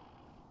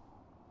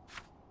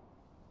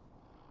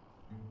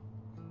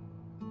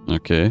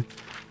 Okay.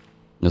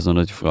 Das ist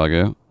noch die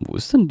Frage. Wo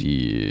ist denn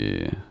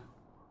die...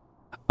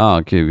 Ah,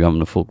 okay, wir haben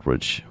eine Folk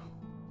Bridge.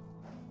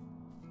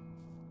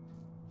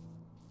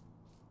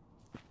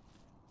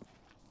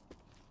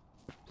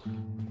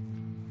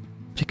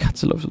 Die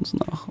Katze läuft uns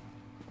nach.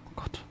 Oh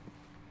Gott.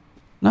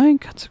 Nein,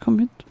 Katze, komm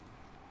mit.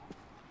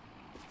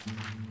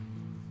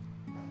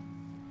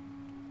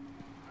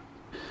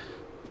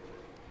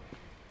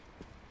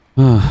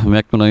 Ah,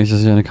 merkt man eigentlich,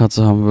 dass ich eine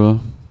Katze haben will?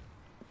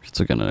 Ich hätte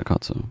so gerne eine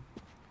Katze.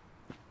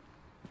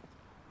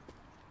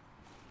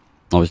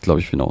 Aber ich glaube,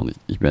 ich bin auch nicht...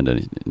 Ich bin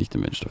nicht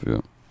der Mensch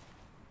dafür.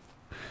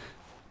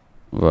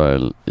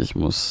 Weil ich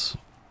muss...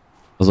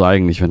 Also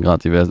eigentlich, wenn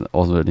gerade die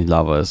Außenwelt nicht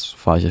Lava ist,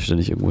 fahre ich ja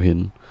ständig irgendwo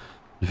hin.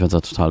 Ich fände es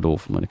halt total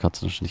doof, meine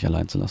Katze dann ständig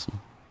allein zu lassen.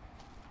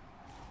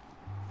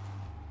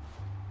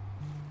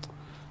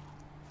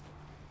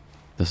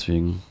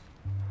 Deswegen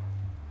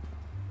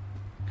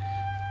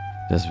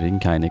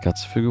keine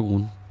Katze für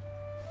Gerun.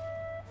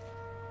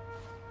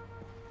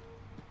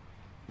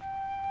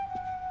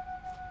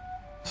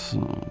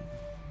 So.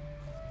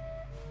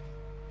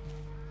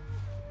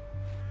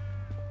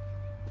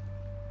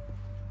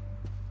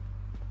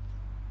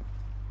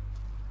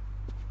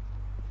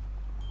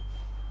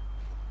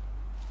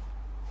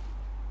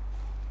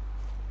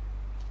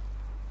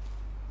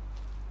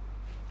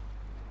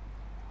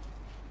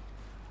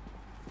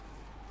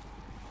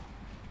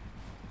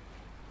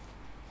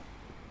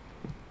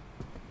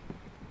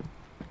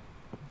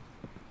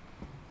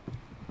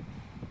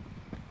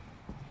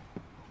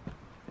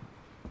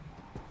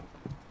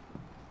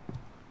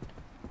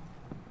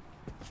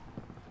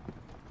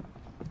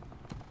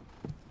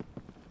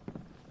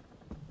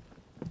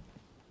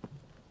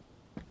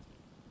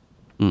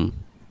 Hm.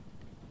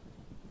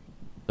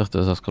 Ich dachte,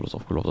 das ist gerade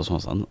aufgelaufen, dass man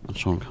was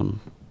anschauen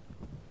kann.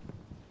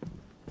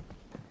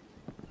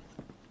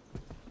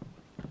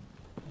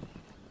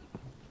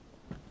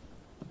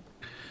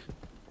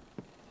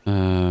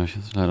 Ich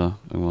jetzt leider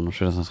irgendwann noch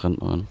später als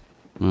Rentnerin.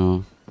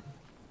 Ja.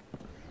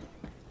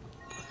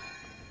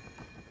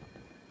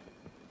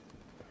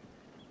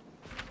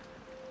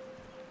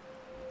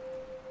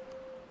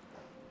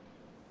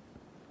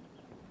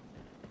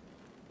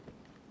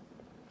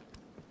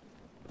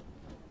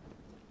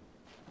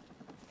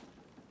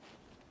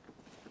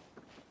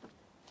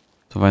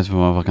 Du weißt, wenn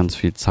man einfach ganz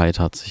viel Zeit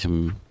hat, sich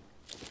um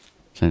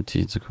kleine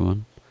Tiere zu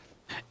kümmern.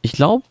 Ich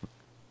glaube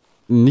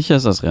nicht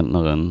erst als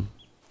Rentnerin.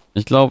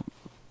 Ich glaube,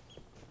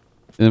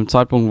 in dem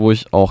Zeitpunkt, wo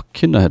ich auch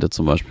Kinder hätte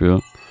zum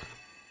Beispiel,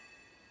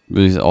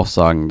 würde ich auch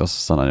sagen, dass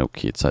es dann eine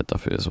okay Zeit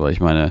dafür ist. Weil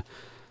ich meine,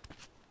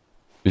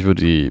 ich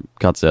würde die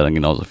Katze ja dann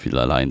genauso viel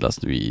allein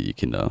lassen wie die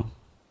Kinder.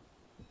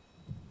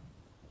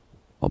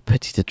 Oh,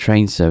 pity the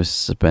train service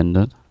is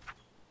suspended.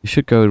 You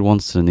should go at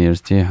once to the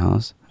nearest deer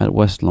house. Head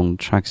west along the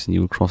tracks and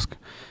you will cross.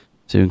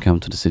 Soon come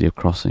to the city of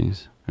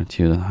crossings.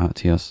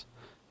 Tears.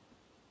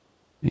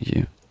 Thank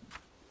you.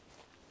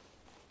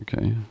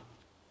 Okay.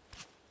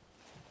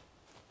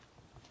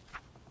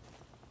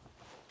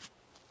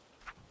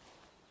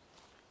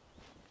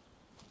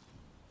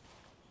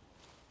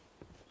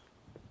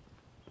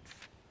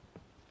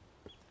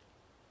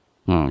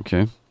 Ah,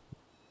 okay.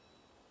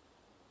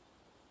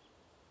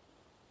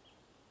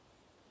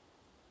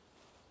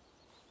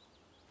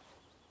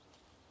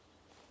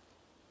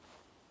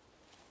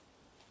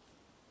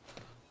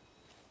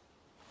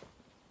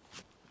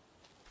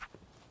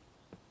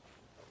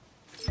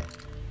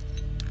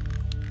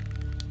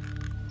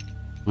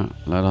 Ja,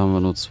 leider haben wir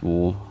nur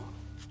 2.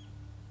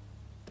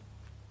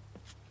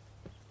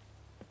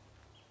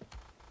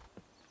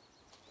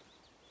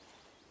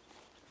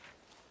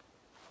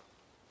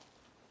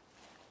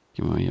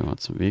 Gehen wir hier mal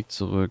zum Weg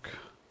zurück.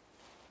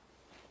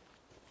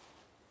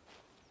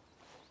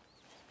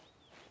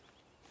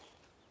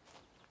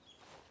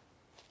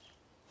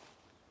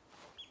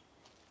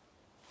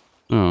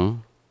 Ja,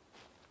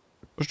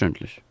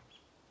 verständlich.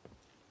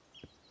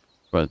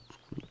 Weil,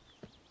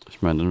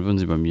 ich meine, dann würden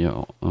sie bei mir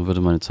auch, dann würde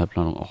meine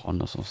Zeitplanung auch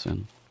anders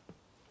aussehen.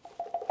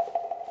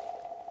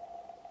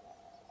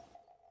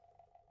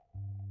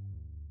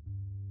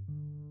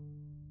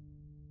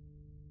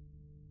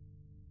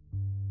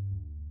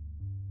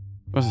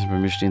 Ich weiß nicht, bei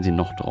mir stehen sie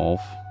noch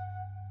drauf.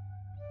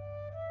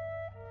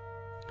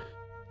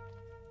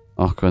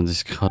 Auch wenn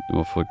sich gerade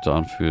überfolgter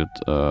anfühlt,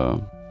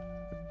 drüber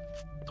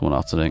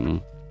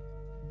nachzudenken.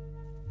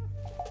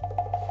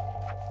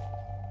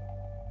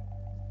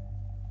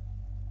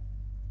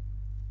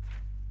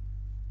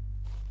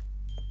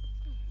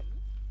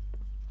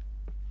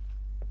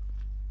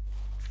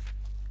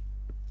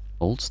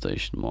 Old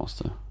Station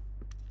Master.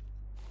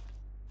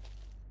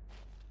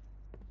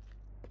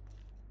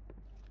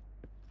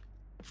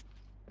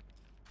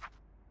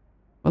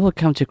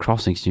 Welcome to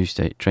Crossings New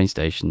Train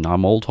Station.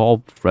 I'm Old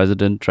Hob,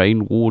 resident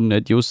train warden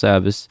at your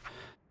service.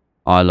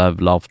 I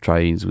loved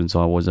trains since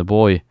I was a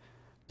boy.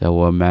 There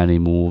were many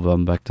more of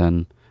them back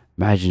then.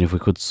 Imagine if we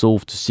could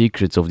solve the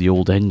secrets of the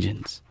old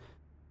engines.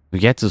 We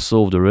get to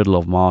solve the riddle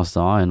of Master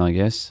Iron, I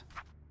guess.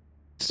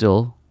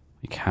 Still,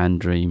 we can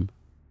dream.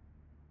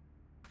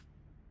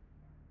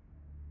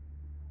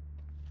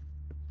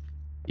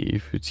 Hier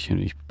fühlt sich ja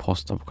nicht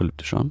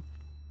postapokalyptisch an.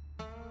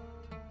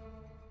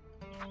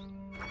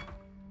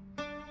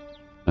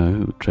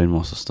 Oh,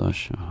 Trainmaster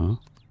Stash, aha.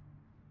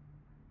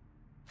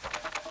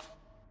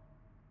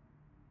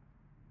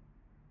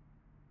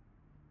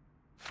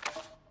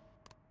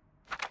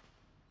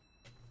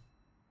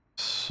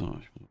 So,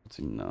 ich muss kurz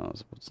die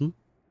Nase putzen.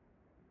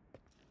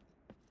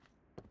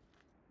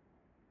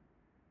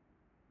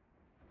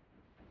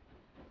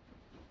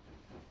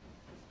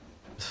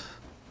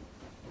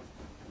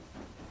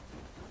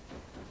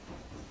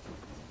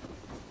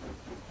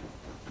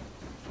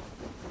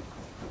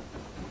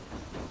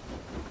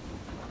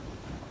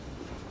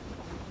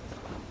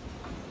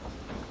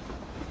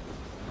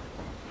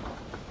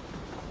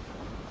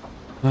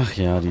 Ach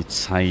ja, die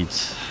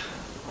Zeit.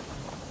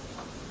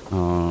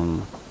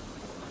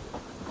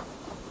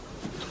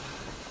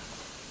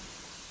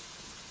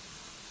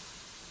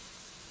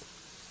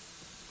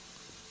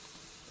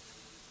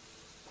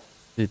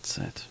 Die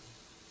Zeit.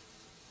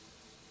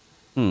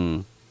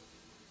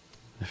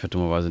 Ich fährt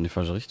dummerweise in die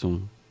falsche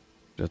Richtung.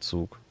 Der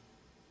Zug.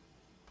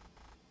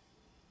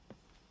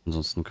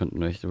 Ansonsten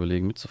könnten wir echt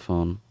überlegen,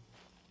 mitzufahren.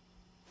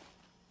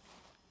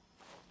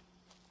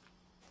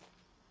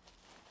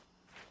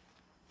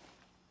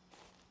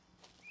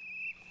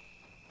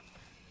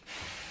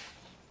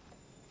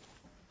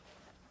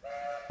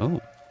 Oh.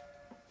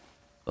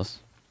 Was?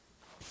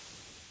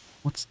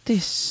 What's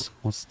this?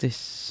 What's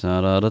this?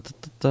 Da, da, da,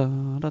 da,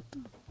 da,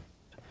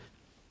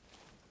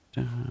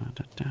 da,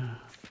 da, da.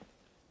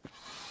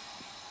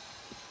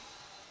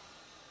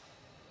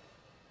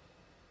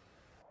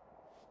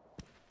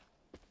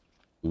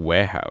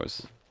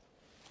 Warehouse.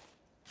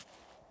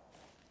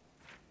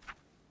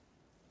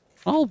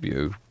 I'll help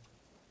you.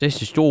 This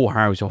is the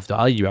storehouse of the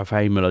Ira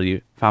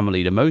family,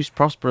 the most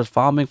prosperous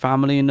farming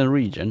family in the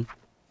region.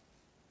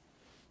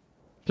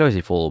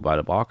 Closely followed by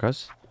the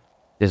Barkers.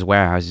 This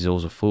warehouse is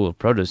also full of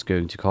produce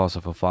going to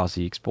Casa for far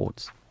sea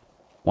exports.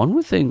 One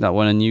would think that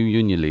when a new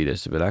union leader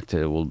is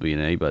elected, it will be a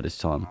neighbor this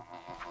time.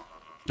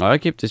 I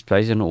keep this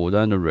place in order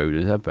and the road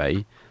is at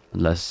bay.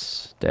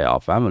 Unless they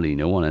are family,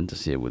 no one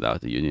enters here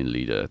without the union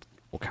leader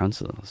or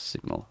council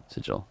sigil.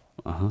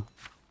 But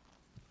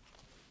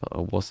I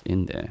was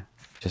in there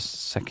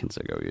just seconds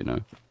ago, you know.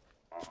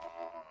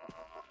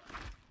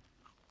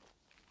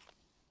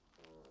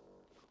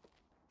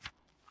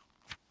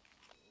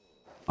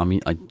 I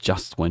mean, I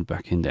just went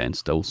back in there and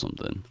stole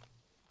something.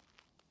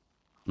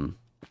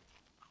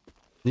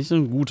 Nicht so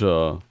ein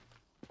guter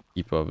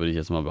Keeper, würde ich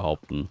jetzt mal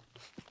behaupten.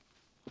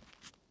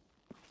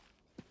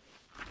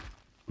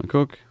 Mal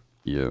guck.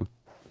 Hier.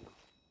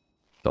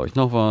 Glaube ich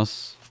noch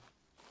was.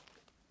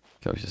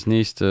 Glaube ich das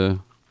nächste.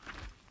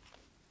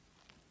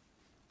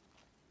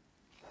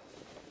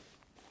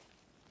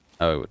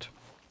 Aber gut.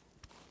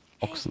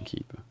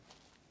 Ochsenkeeper.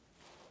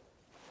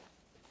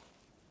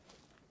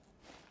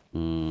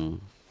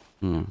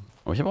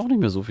 Aber ich habe auch nicht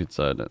mehr so viel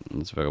Zeit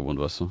ins Vagabund,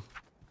 weißt du.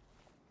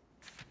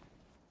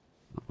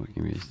 Aber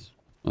irgendwie ist...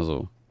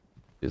 Also,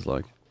 ist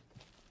like.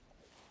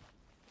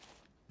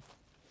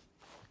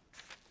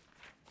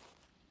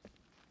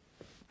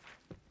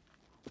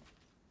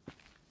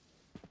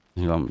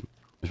 Ja,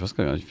 ich weiß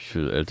gar nicht, wie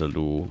viel älter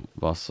du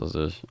warst als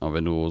ich. Aber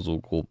wenn du so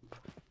grob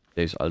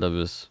Daves Alter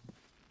bist,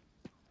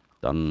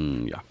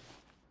 dann ja.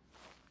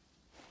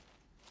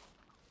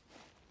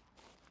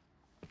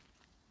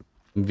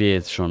 Wäre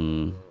jetzt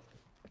schon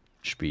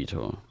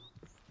später.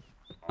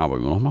 Aber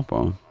immer noch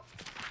machbar.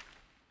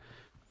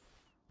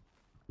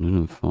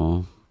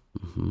 Nineveh.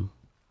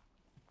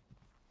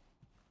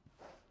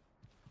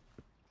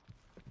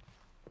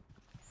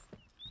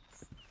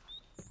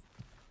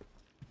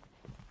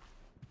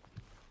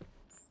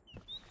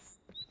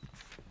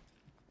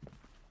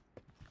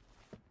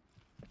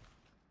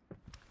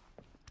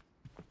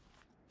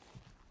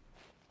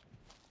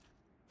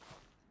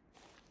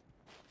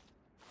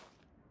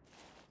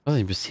 Weiß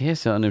nicht, bisher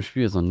ist ja an dem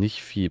Spiel jetzt noch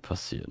nicht viel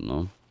passiert,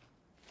 ne?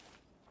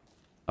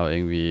 Aber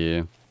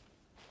irgendwie...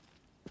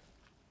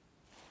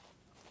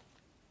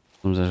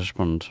 Sehr, sehr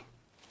spannend.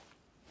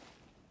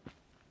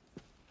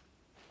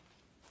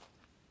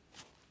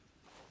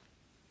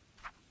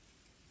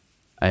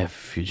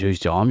 If you choose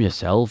to arm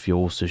yourself, you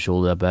also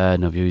shoulder the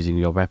burden of using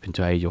your weapon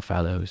to aid your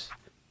fellows.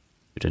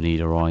 If the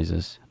need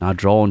arises. Now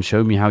draw and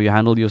show me how you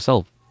handle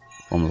yourself.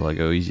 Promise I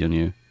go easy on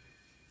you.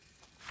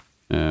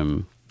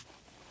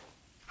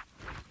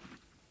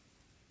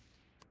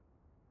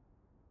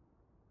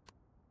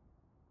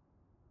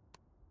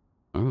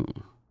 Oh.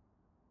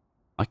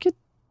 I could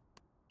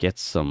get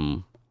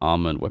some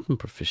armor and weapon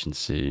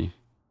proficiency.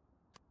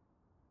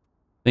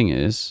 Thing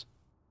is,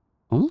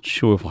 I'm not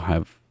sure if I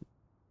have...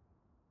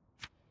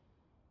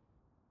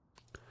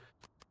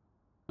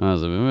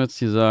 Also, wenn wir jetzt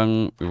hier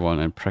sagen, wir wollen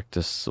ein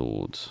Practice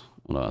Sword.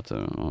 Oder warte,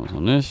 machen wir es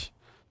noch nicht.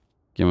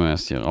 Gehen wir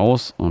erst hier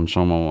raus und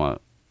schauen wir mal.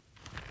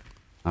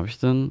 Habe ich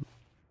denn?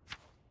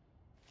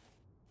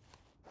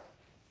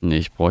 Ne,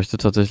 ich bräuchte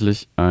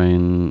tatsächlich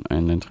ein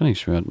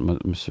Trainingsschwert,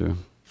 Monsieur.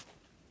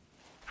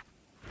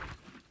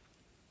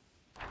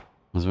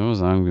 Also wenn wir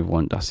sagen, wir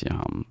wollen das hier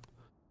haben.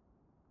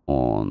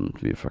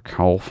 Und wir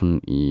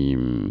verkaufen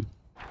ihm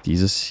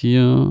dieses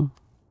hier.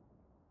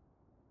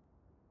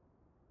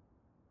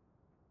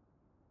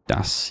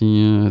 Das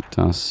hier,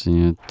 das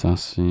hier,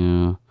 das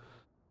hier.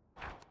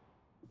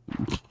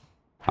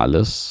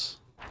 Alles.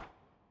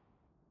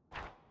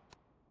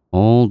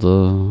 All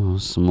the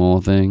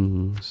small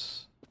things.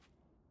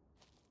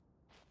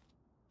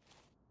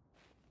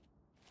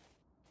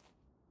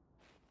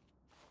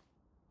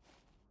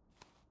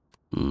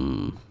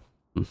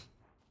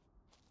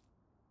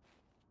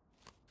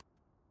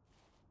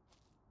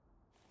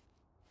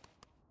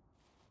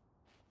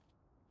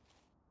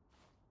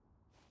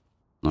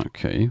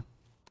 Okay.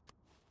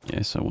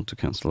 Yes, I want to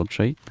cancel a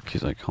trade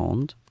because I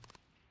can't.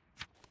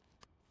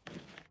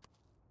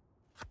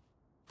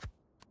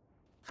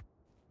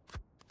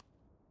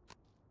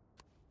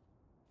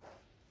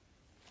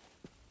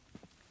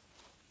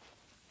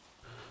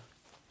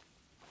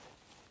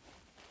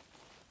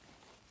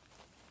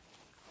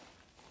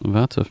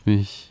 Warte auf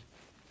mich.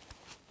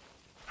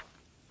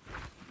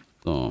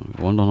 So,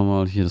 wir wollen doch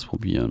nochmal hier das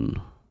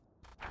probieren.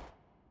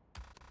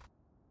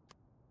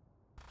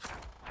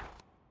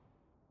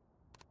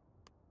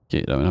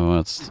 Okay, damit haben wir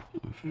jetzt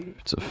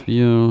zu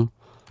viel.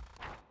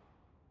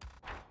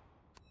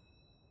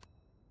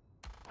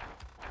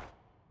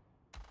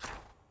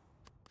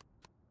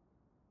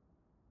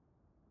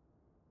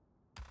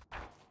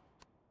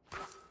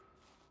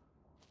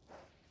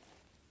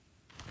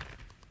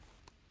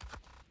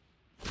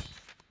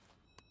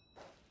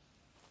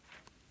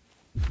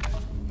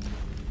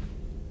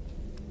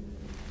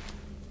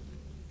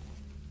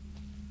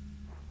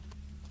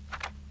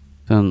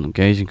 Then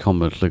engage in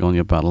combat, click on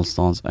your battle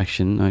stance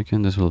action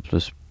icon. This will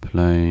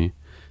display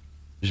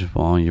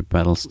While your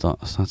battle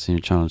starts in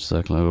your challenge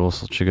circle, it will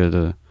also trigger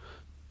the...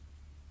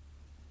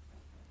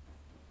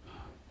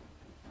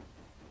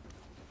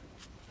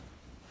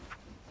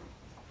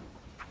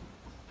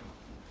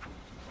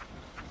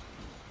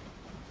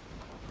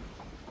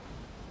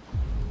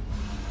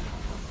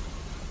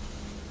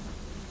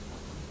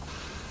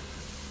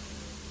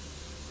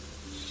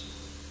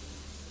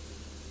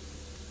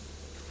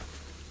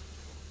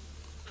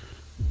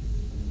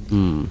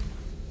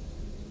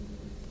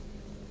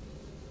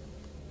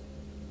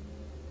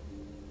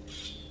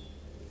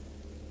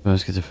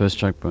 First get the first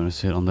strike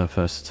bonus hit on their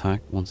first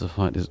attack. Once the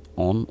fight is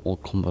on, all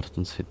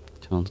combatants hit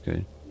chance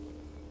gauge.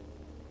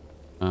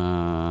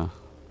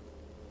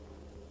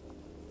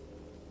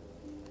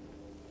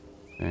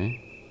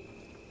 Okay.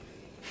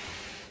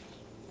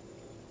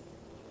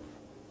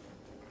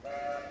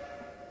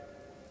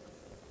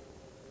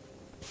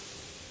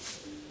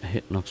 A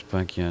hit knocks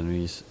back your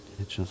enemies.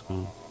 Hit chance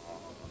gone.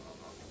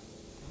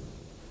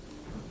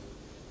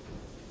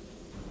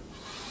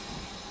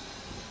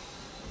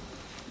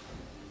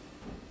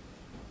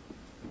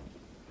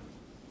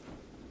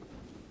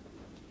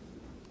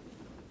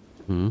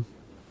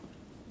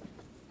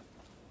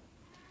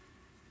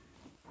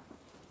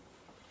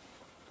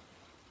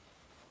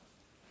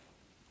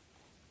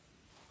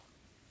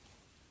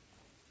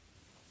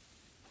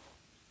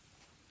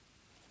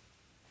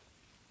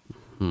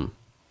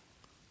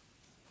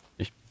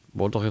 Ich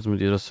wollte doch jetzt mit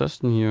dir das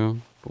testen hier,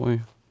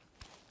 boy.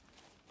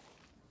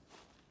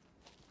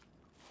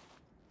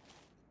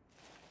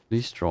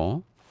 These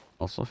straw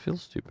also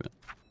feels stupid.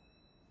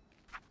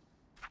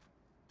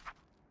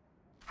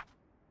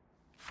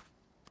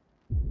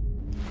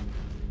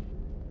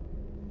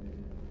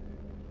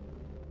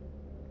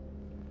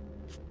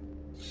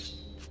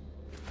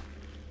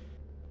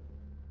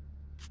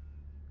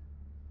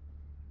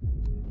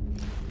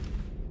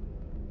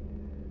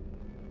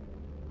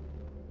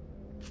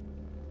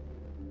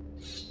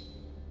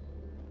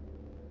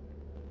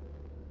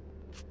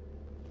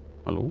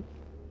 Hallo?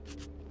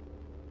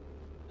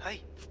 Hi.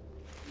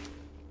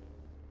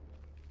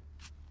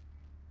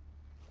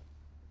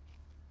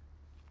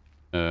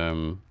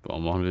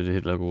 Warum machen wir die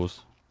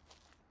Hitlergruß?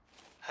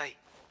 Hi.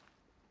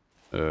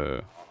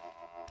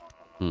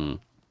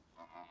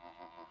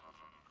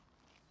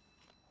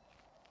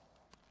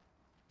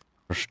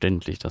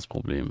 Verständlich das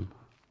Problem.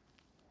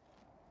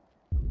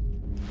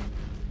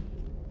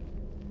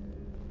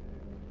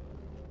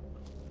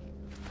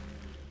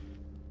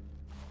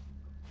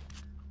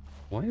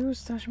 Why are you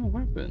stashing my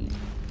weapon?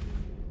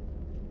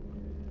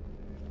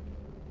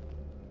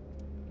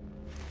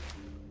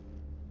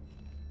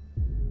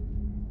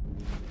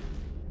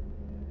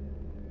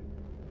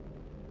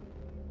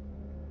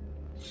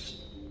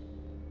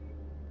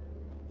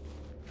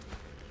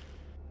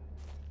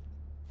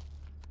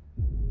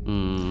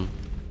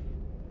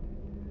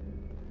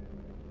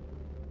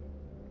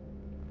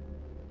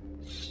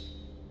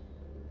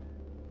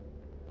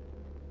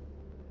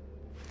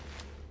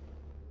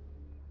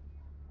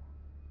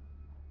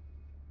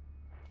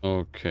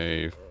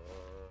 Okay.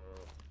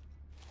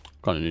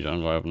 Kann ich nicht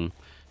angreifen.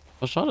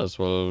 Was schade ist,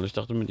 weil ich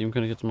dachte, mit ihm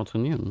könnte ich jetzt mal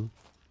trainieren.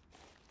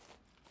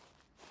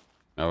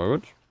 Aber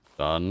gut,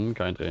 dann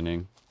kein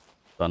Training.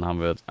 Dann haben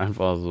wir jetzt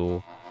einfach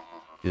so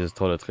dieses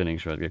tolle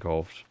Trainingsschwert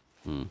gekauft.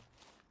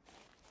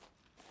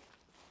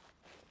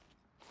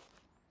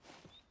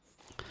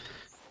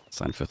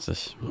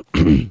 42.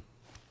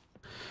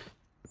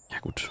 Ja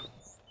gut.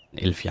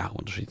 11 Jahre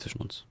Unterschied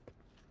zwischen uns.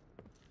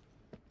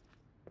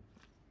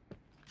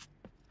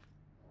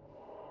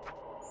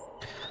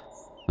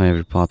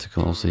 Every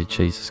particle also he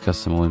chases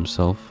Castamo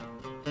himself.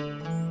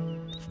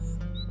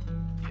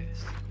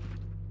 Yes.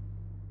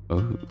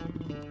 Oh,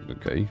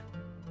 okay.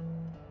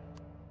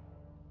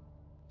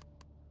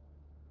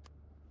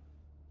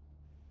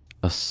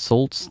 A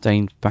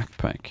salt-stained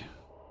backpack.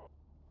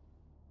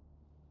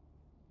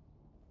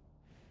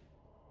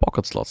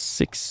 Pocket slot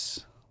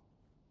 6.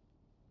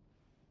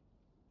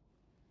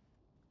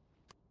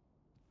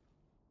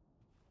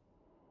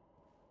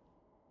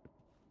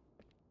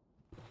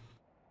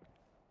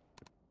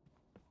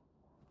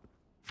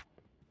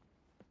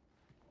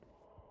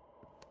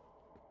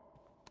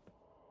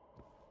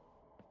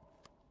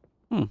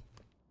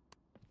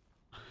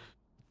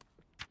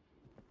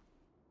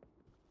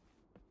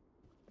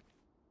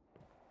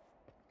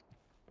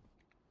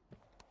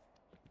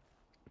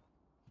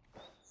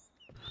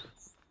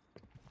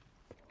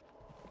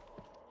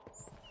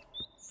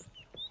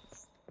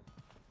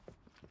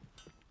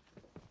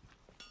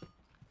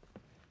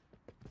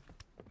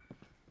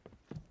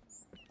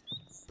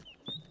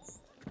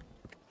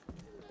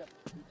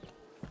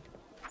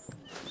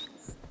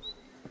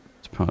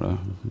 Powder.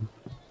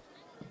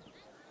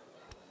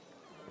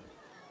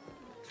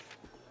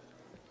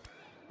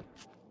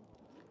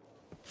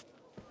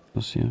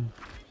 Was hier?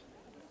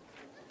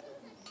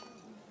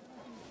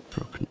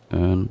 Broken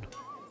urn.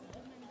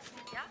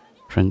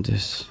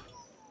 Apprentice.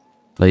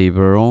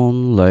 Labor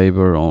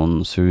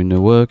on. Soon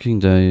the working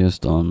day is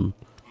done.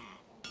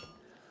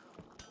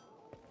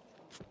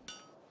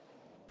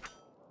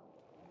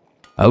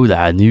 Oh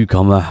there,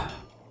 newcomer.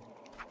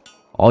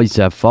 I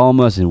serve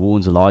farmers and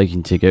warns alike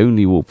and take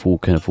only what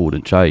folk can afford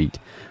and trade.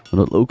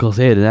 When the locals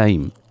hear the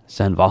name,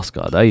 San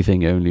Vasca, they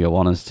think only of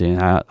honesty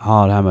and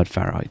hard-hammered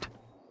ferrite.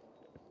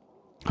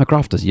 A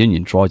crafters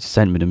union tried to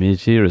send me the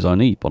materials I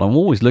need, but I'm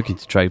always looking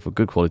to trade for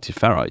good quality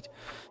ferrite.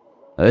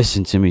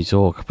 Listen to me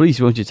talk. Please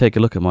won't you take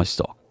a look at my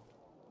stock?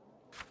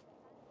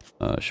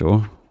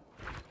 Sure.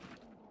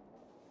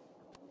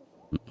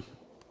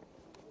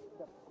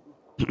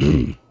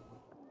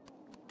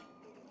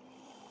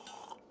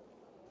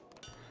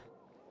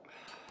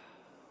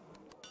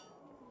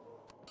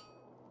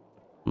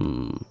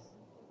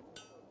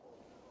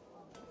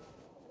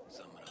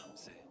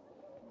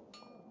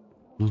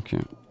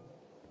 Okay.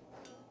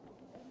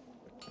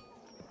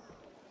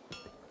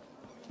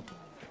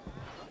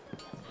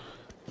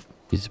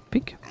 He's a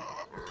pig.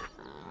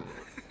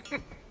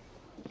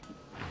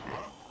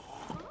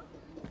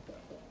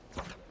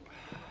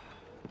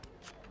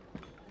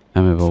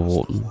 Amiable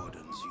Wharton.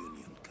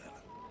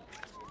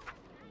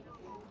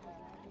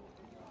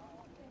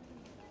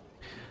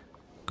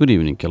 Good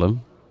evening,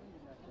 Callum.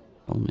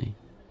 Tell me.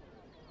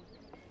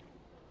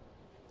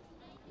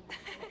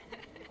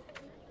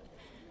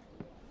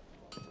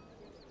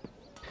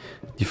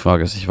 Die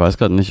Frage ist, ich weiß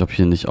gerade nicht, ob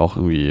hier nicht auch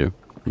irgendwie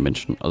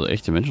Menschen, also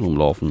echte Menschen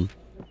rumlaufen.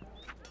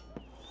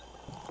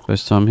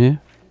 First time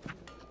here?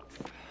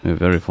 We're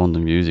very fond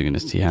of music in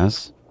this tea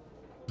house.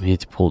 I'm here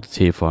to pull the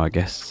tea for our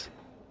guests.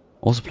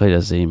 Also play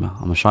the Zima.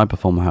 I'm a shy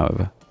performer,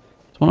 however.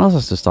 Someone else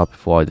has to start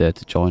before I dare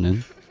to join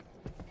in.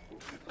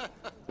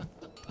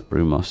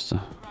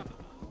 Brewmaster.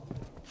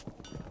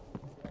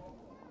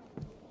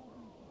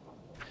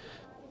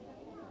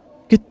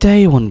 Good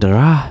day,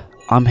 Wanderer.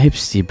 I'm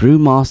Hipsty,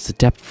 Brewmaster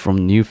Depth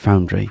from New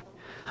Foundry.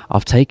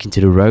 I've taken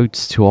to the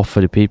roads to offer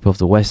the people of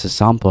the West a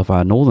sample of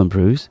our northern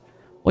brews.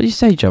 What do you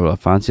say, traveller?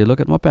 Fancy a look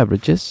at my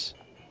beverages?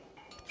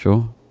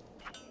 Sure.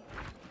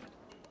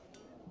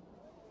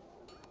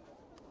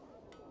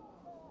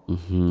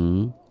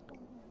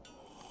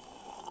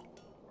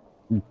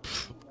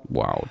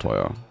 Wow,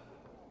 teuer.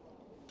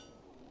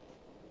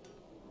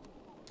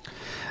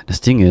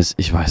 Das Ding ist,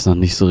 ich weiß noch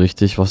nicht so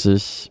richtig, was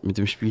ich mit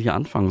dem Spiel hier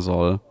anfangen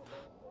soll.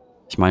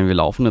 Ich meine, wir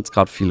laufen jetzt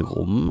gerade viel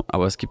rum,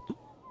 aber es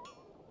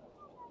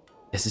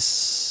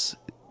ist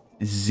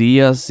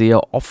sehr,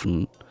 sehr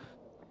offen.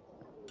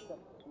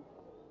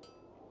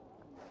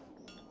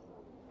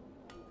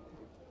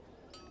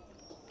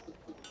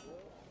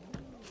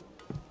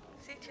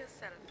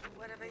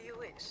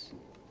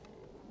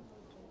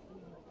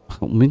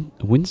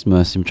 Wind's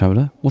mercy,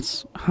 traveller.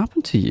 What's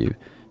happened to you?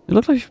 You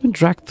look like you've been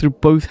dragged through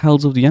both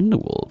hells of the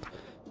underworld.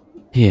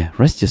 Here,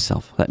 rest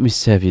yourself. Let me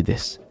serve you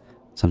this.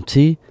 Some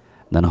tea,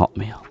 and then a hot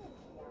meal.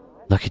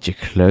 Look at your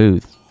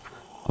clothes.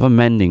 I've a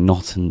mending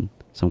knot and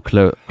some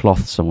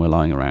cloth somewhere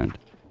lying around.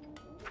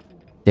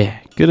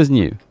 There, good as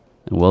new.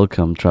 And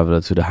welcome,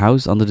 traveller, to the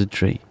house under the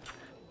tree.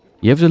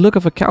 You have the look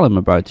of a Callum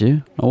about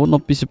you. I would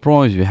not be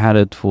surprised if you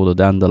headed for the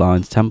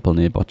Dandelion's temple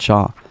near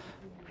Bachar.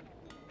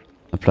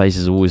 The place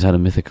has always had a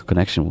mythical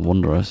connection with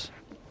wanderers.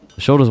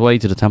 The shortest way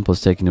to the temple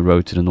is taking the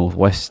road to the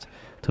northwest,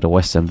 to the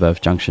Western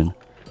Verve Junction.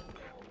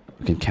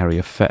 You can carry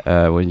a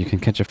you can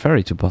catch a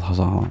ferry to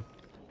Batzahar.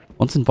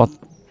 Once in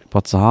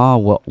Batzahar,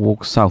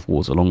 walk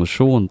southwards along the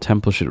shore, and the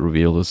temple should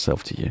reveal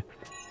itself to you.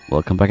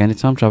 Welcome back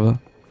anytime, traveller.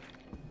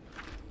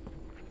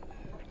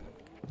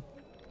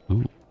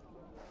 Ooh.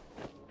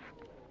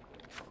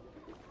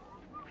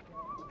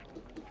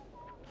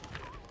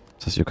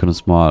 Das heißt, wir können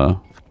uns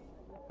mal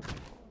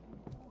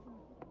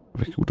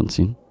wirklich gut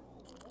anziehen.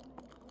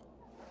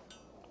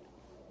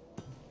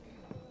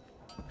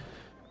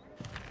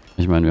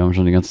 Ich meine, wir haben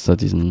schon die ganze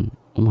Zeit diesen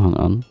Umhang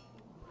an.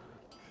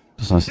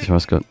 Das heißt, ich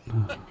weiß gar nicht.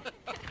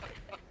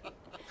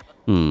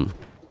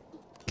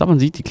 Ich glaube, man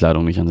sieht die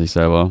Kleidung nicht an sich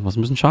selber, was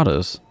ein bisschen schade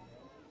ist.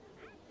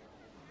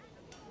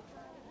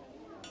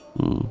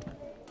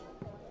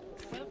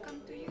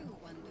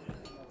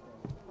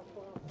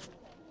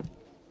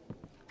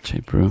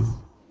 J-Brew.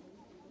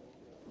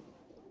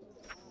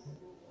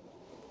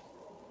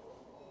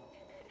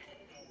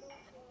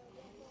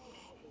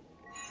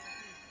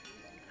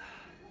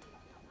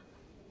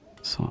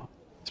 So,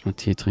 jetzt mal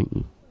Tee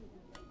trinken.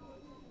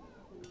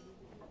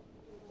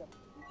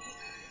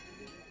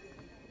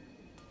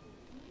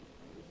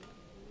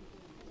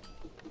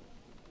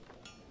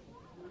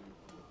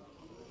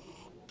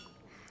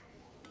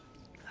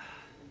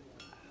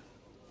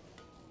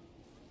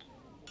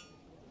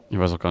 Ich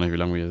weiß auch gar nicht, wie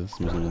lange wir jetzt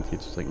müssen, um den Tee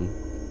zu trinken.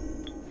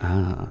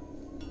 Ah,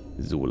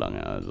 so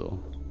lange also.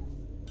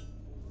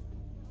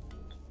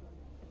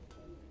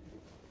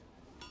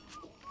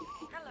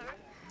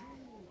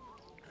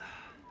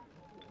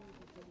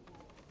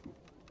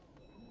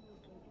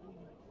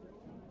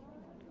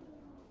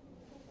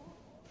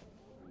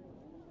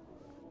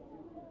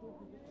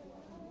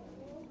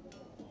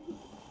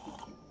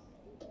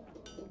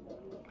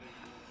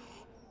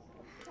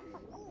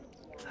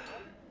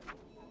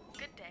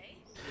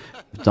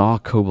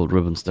 Dark cobalt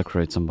ribbons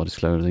decorate somebody's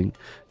clothing.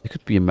 They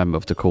could be a member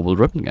of the Cobalt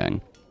Ribbon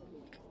Gang.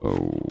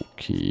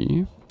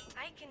 Okay.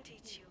 I can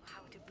teach you.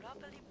 how to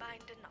properly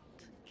bind the knot,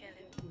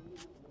 Callum.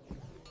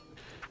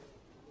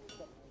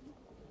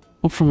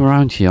 Not from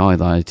around here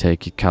either, I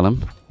take it,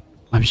 Callum.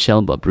 I'm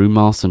Shelba,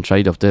 brewmaster and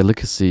trader of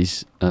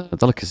delicacies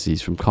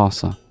from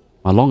Casa.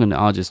 My long and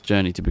arduous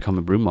journey to become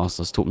a brewmaster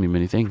has taught me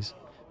many things.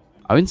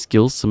 I own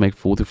skills to make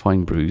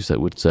fortifying brews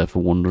that would serve a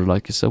wanderer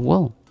like yourself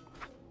well.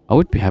 I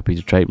would be happy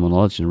to trade my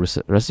knowledge and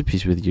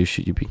recipes with you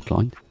should you be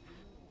inclined.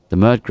 The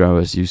merd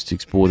growers used to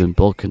export in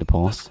bulk in the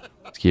past.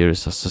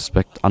 Skiers, I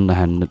suspect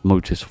underhanded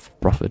motives of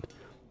profit.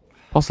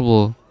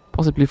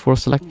 Possibly for a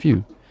select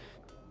few.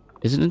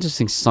 It's an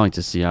interesting sight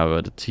to see how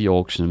the tea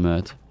auction in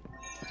merd.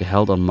 They're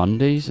held on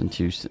Mondays and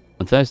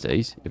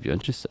Thursdays, if you're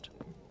interested.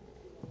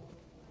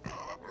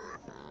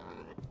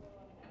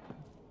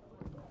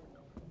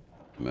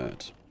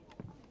 Merd.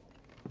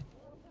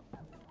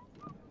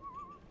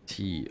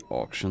 Tea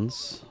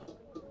auctions.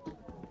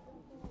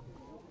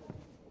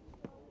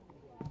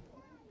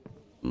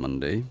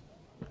 Monday.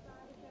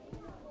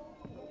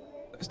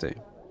 Thursday.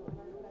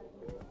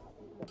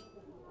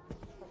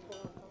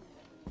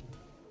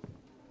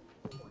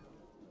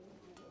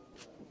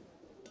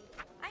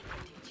 I can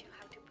teach you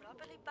how to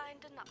properly bind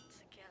the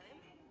knots,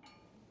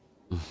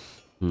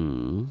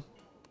 Callum.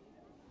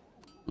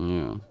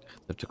 Ja,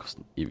 Rezepte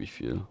kosten ewig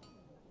viel.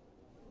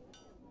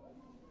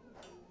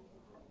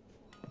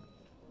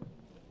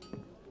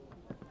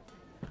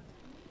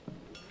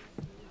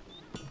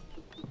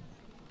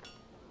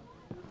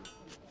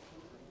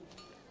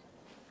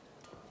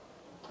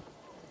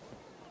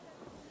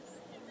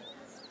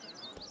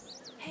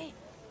 Hey,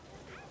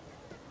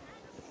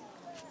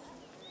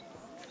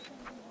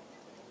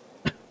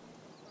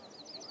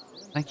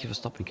 Thank you for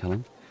stopping,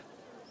 Callum.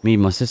 Me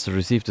and my sister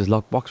received this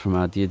locked box from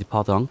our dear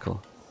departed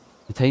uncle.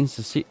 It contains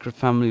the secret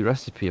family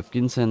recipe of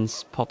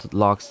Ginsen's potted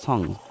lark's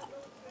tongue.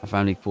 Our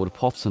family bought the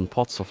pots and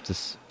pots of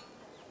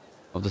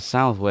the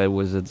south where it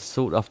was a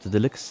sought after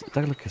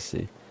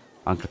delicacy.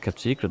 Uncle kept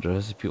secret the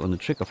recipe on the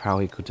trick of how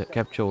he could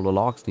capture all the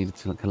larks needed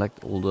to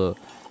collect all the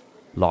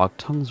lark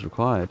tongues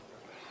required.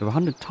 Over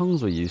 100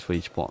 tongues were used for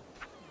each pot.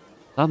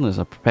 Southerners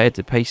are prepared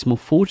to pay small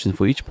fortunes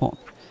for each pot.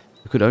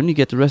 We could only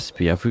get the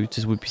recipe, our food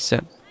would be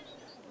set.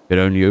 We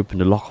could only open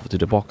the lock to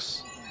the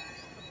box.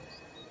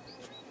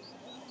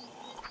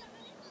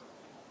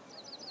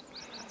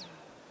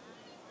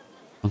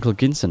 Uncle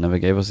Ginsen never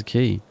gave us a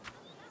key.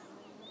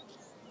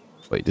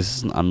 Wait, this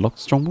is an unlocked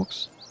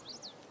strongbox?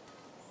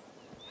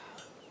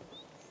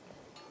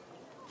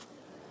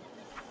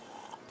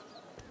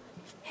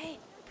 hey,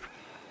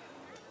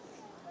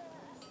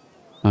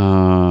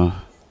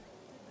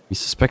 We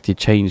suspect he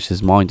changed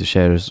his mind to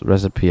share his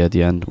recipe at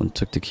the end when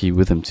took the key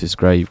with him to his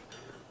grave.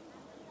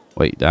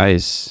 Wait, that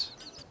is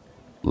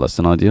less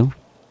than ideal.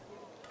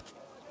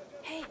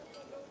 hey.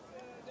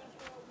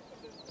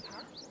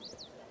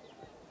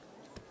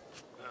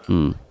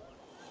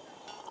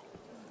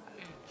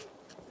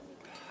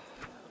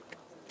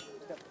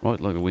 Right,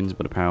 like the winds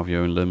by the power of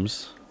your own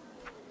limbs.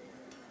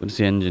 What is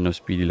the engine of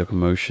speedy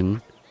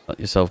locomotion? Let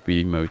yourself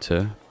be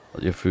motor.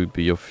 Let your food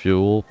be your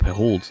fuel.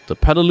 Behold, the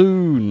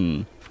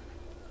pedaloon!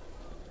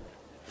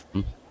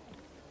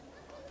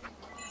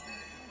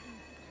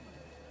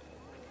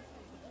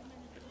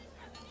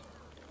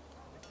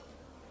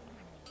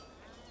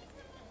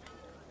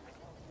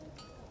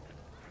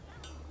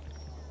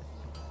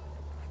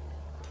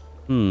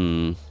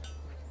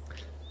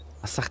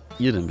 Was sagt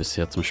ihr denn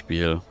bisher zum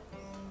Spiel?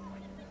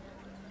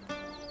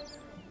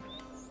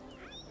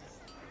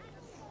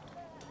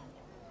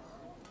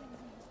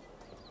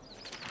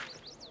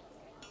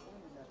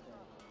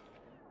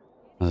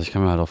 Also ich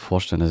kann mir halt auch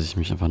vorstellen, dass ich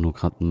mich einfach nur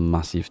gerade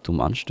massiv dumm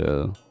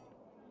anstelle.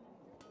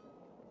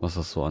 Was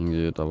das so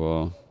angeht,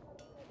 aber...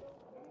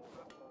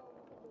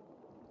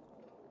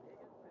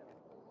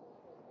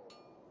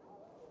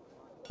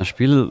 Das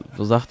Spiel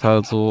sagt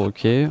halt so,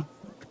 okay,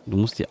 du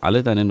musst dir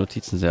alle deine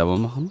Notizen selber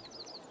machen.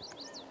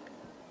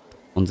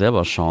 Und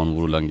selber schauen,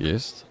 wo du lang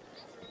gehst.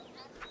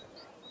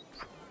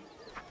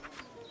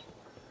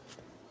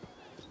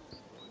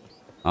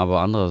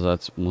 Aber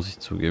andererseits muss ich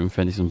zugeben,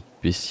 fände ich so ein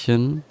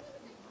bisschen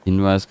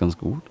Hinweis ganz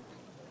gut.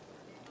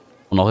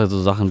 Und auch jetzt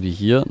so Sachen wie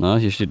hier, ne?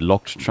 Hier steht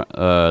Locked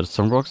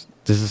Strongbox.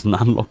 Das ist ein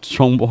Unlocked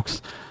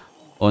Strongbox.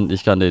 Und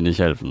ich kann denen nicht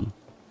helfen.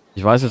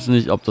 Ich weiß jetzt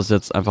nicht, ob das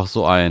jetzt einfach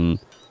so ein...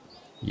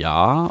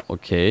 Ja,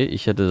 okay,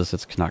 ich hätte das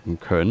jetzt knacken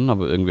können,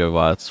 aber irgendwer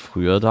war jetzt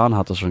früher da und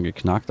hat das schon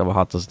geknackt, aber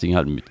hat das Ding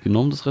halt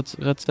mitgenommen, das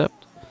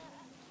Rezept.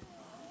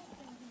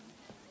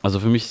 Also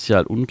für mich ist ja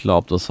halt unklar,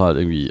 ob das halt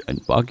irgendwie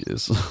ein Bug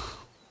ist.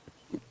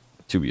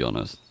 To be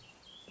honest.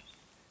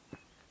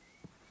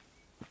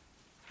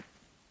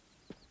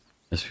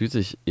 Es fühlt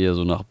sich eher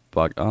so nach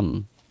Bug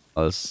an,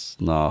 als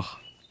nach...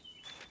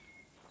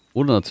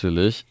 Oder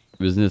natürlich,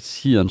 wir sind jetzt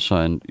hier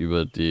anscheinend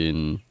über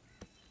die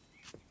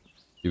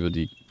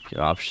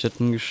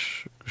Grabstätten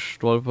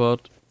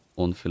gestolpert.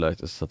 Und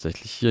vielleicht ist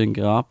tatsächlich hier ein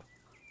Grab.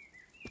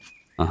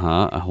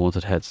 Aha, a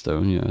haunted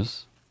headstone,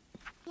 yes.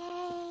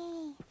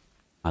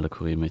 Alle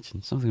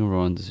Koreamädchen. Something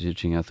wrong is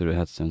reaching out through the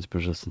headstone.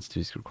 Special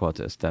sensitivities required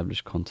to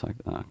establish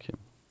contact. Ah, okay.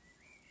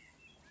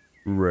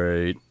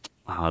 Right.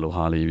 Hallo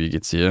Harley, wie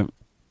geht's dir?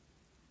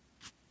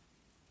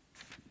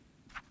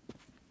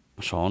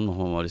 Schauen, machen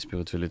wir mal die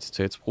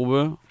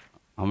Spiritualitätsprobe.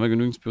 Haben wir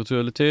genügend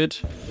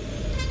Spiritualität?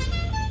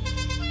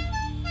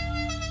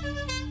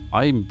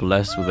 I'm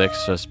blessed with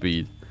extra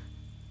speed.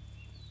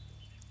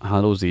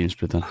 Hallo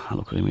Seelensplittern.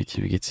 Hallo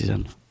Mädchen, wie geht's dir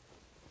denn?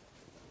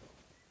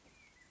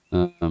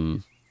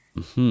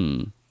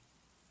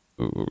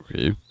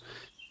 Okay.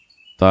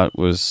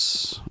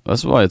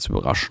 Das war jetzt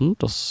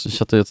überraschend.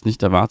 Ich hatte jetzt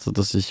nicht erwartet,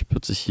 dass ich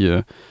plötzlich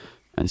hier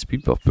einen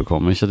Speedbuff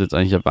bekomme. Ich hatte jetzt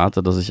eigentlich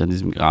erwartet, dass ich an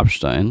diesem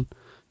Grabstein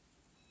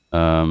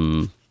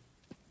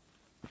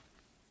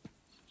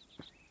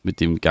mit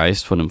dem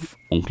Geist von einem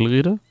Onkel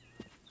rede,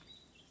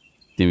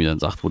 dem mir dann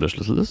sagt, wo der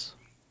Schlüssel ist.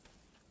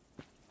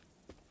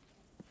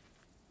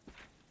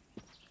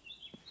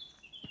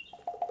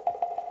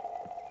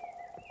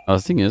 Aber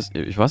das Ding ist,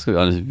 ich weiß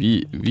gar nicht,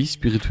 wie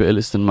spirituell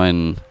ist denn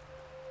mein...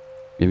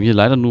 Wir haben hier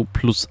leider nur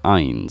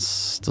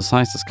 +1. Das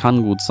heißt, es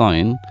kann gut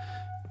sein,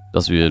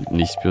 dass wir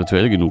nicht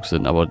spirituell genug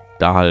sind, aber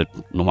da halt...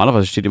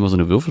 Normalerweise steht immer so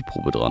eine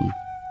Würfelprobe dran.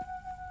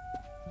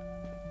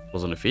 Oder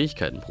so eine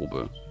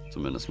Fähigkeitenprobe,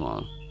 zumindest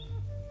mal.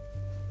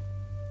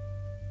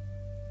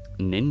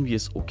 Nennen wir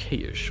es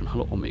okayisch. Und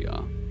hallo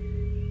Omega.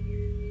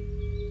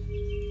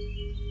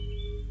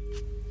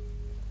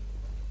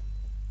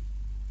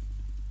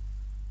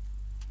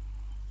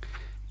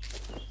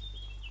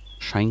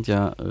 Scheint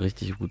ja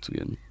richtig gut zu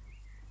gehen.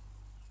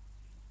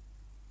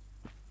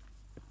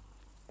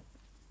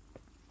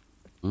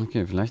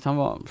 Okay, vielleicht haben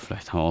wir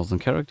auch so einen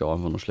Charakter auch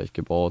einfach nur schlecht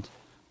gebaut.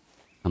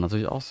 Kann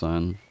natürlich auch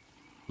sein.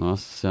 Na,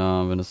 es ist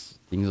ja, wenn das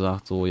Ding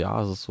sagt, so,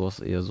 ja, es ist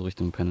sowas eher so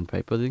Richtung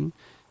Pen-and-Paper-Ding.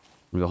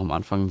 Und wir auch am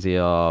Anfang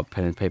sehr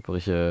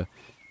Pen-and-Paperige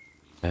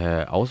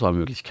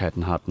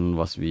Auswahlmöglichkeiten hatten,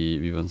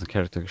 wie wir unseren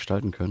Charakter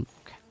gestalten können.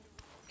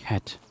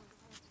 Cat.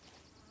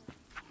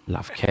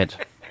 Love Cat.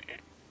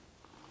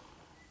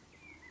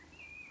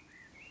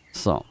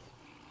 So.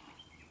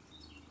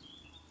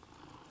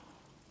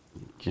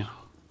 Ja.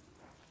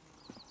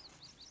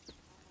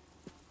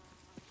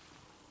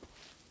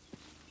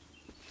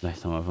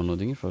 Vielleicht haben wir einfach nur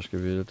Dinge falsch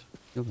gewählt.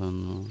 Ja,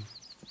 dann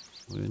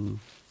reden.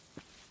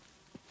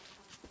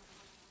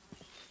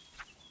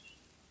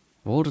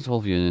 Roll the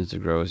 12 units to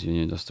grow as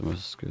union customers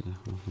is good.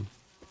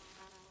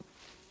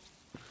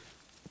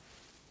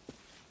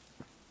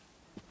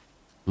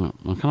 Ja,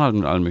 man kann halt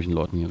mit allen möglichen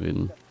Leuten hier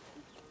reden.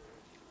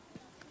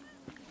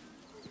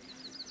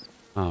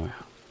 Ah ja.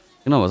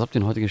 Genau, was habt ihr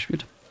denn heute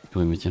gespielt,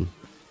 Mädchen?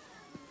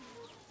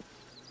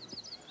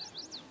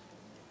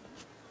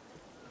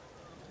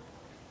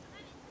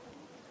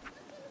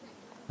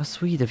 How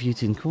sweet of you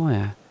to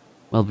inquire.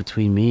 Well,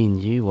 between me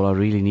and you, all I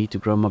really need to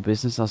grow my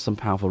business are some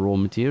powerful raw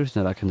materials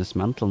that I can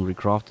dismantle and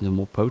recraft into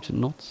more potent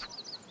knots.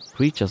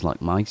 Creatures like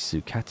mice,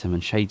 Zucatum,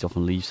 and shades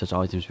often leave such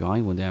items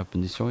behind when they have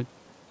been destroyed.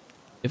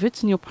 If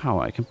it's in your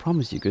power, I can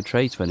promise you good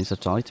trades for any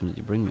such item that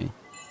you bring me.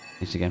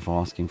 Thanks again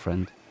for asking,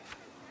 friend.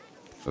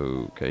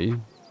 Okay.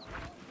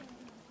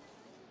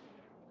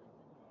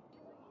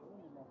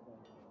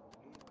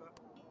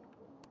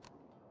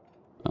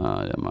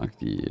 Ah, der mag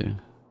die...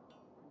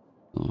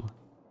 So.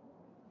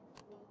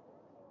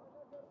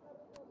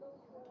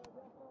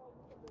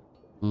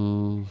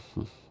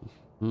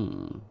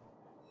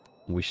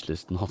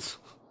 Wishlist not.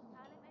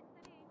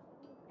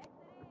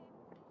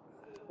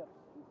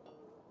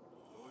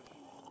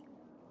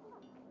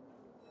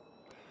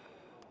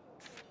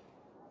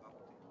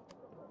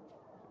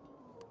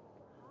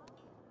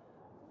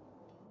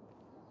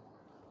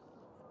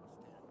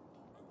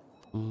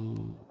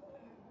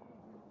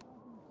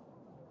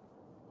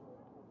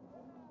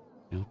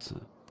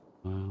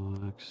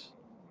 Fireworks.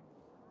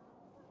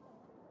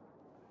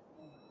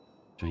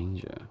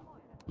 Stranger.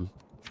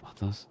 What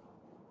does?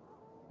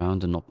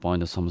 Found and not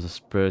bind summons a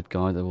spirit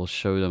guide that will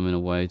show them in a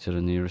way to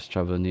the nearest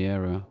traveler in the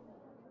area.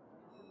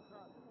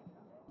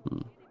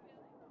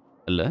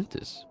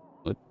 Atlantis?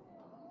 What?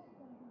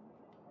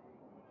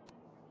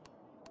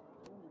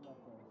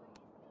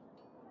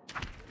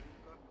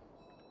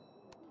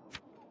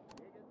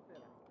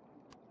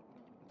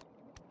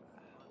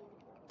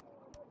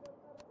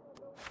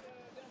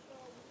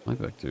 I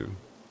back to.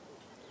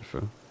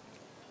 Sure.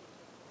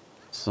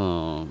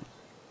 So.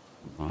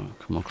 Können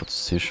wir mal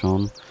kurz hier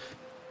schauen.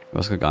 Ich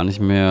weiß gar nicht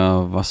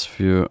mehr, was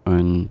für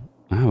ein...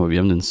 Ah, aber wir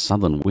haben den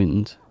Southern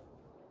Wind.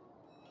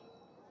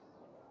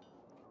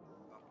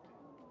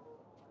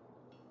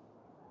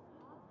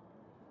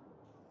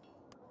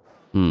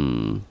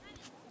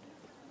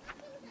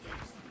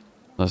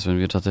 Das heißt, wenn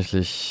wir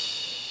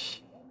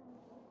tatsächlich...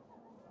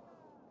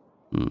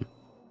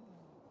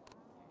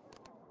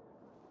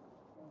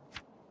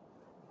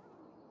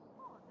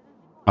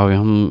 Aber wir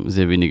haben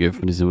sehr wenige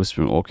von diesen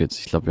Whispering Orchids.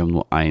 Ich glaube, wir haben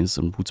nur 1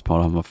 und Boots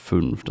Power haben wir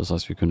 5. Das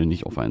heißt, wir können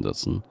nicht auf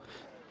einsetzen.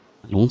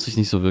 Lohnt sich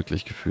nicht so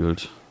wirklich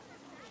gefühlt.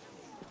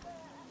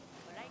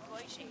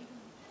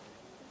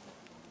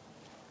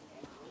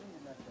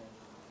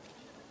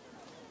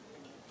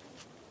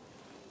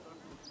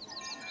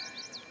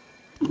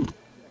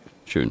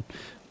 Schön.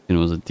 Wenn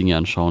wir unsere Dinge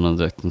anschauen, dann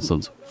sagt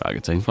uns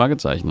Fragezeichen,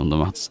 Fragezeichen. Und dann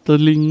macht es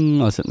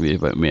Dling, als hätten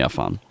wir mehr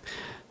erfahren.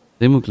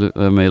 They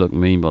may look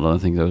mean, but I don't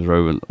think those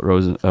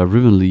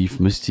ribbon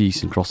leaf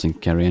misties and crossing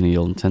carry any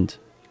ill intent.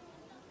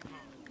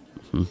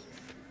 Hm.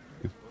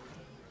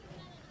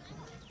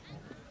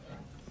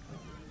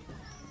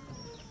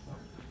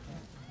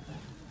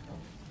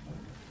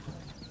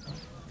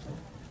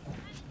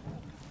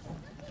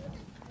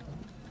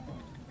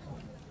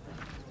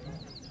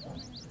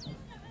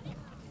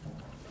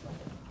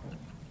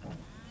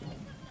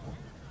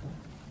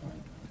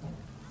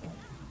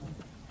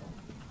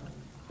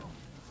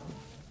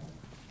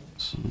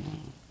 So.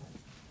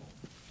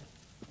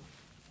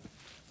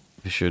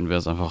 Wie schön wäre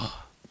es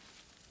einfach,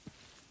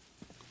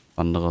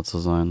 Wanderer zu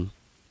sein.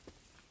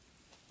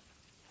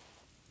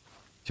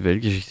 Die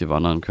Weltgeschichte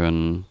wandern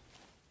können,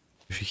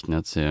 Geschichten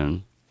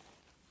erzählen.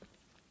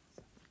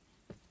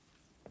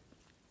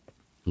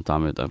 Und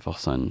damit einfach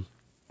sein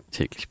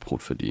täglich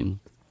Brot verdienen.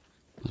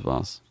 Das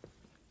war's.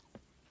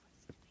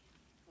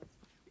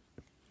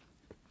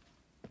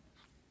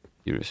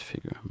 Serious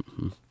Figure.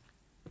 Mhm.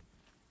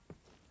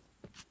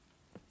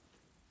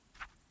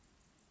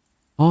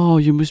 Oh,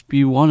 you must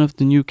be one of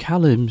the new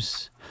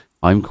Callums.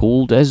 I'm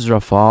called Ezra,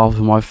 far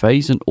from my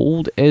face and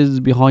old Ez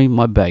behind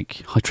my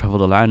back. I travel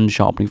the land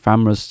sharpening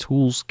famous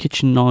tools,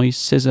 kitchen knives,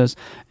 scissors,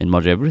 and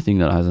much everything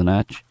that has an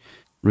edge.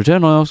 In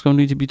return, I ask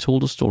only to be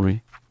told a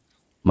story.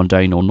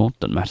 Mundane or not,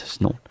 that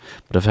matters not.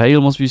 But a tale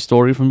must be a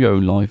story from your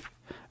own life.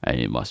 And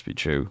it must be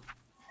true.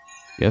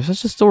 You have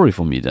such a story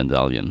for me,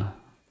 Dandelion.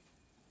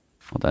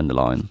 Or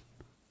Dandelion.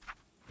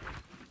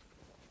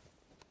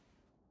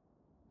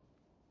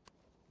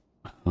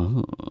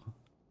 Oh.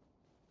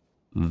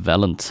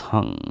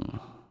 Valentine.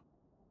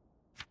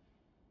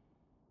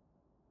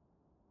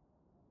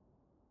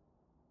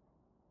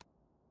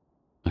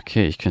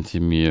 Okay, ich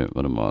könnte mir...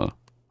 Warte mal.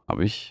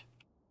 Habe ich...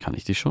 Kann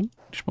ich die schon?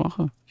 Die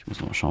Sprache? Ich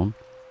muss noch mal schauen.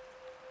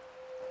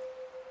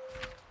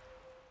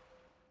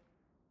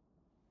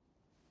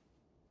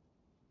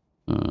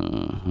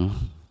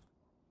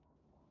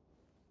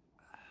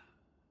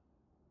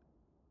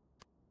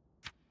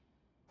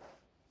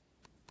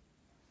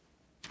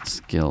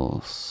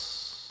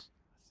 Skills.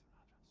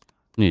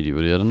 Nee, die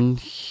würde ja dann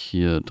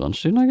hier dran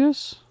stehen, I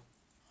guess.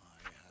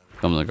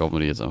 Komm, dann kaufen wir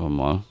die jetzt einfach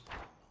mal.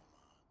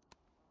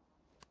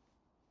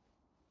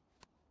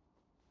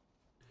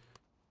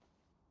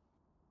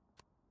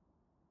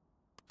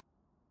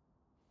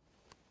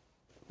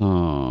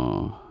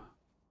 So.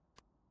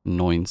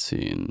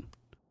 19.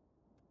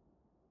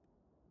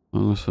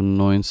 Irgendwas für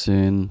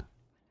 19.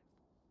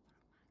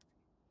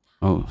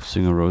 Oh,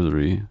 Sing a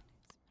Rosary.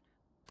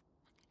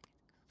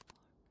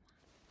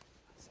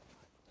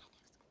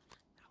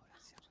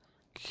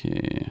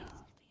 Okay.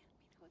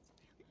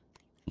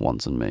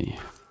 Once in May.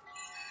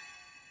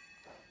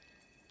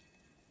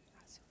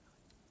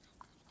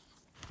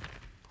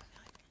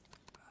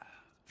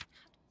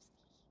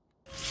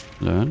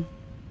 Learn.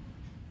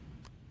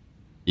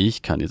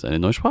 Ich kann jetzt eine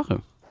neue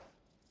Sprache.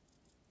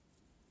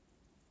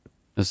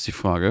 Das ist die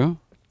Frage.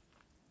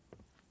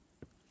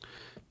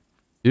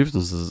 Hilft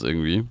uns das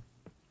irgendwie?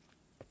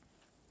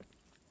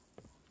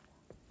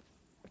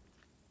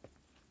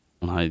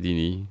 Und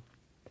Heidini.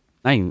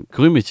 Nein,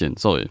 Grünmädchen,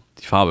 sorry.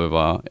 Die Farbe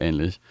war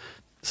ähnlich.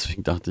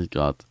 Deswegen dachte ich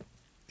gerade,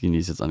 Dini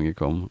ist jetzt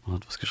angekommen und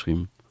hat was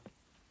geschrieben.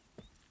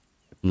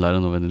 Und leider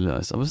nur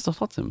Vanilleeis. Aber es ist doch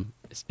trotzdem.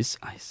 Es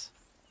ist Eis.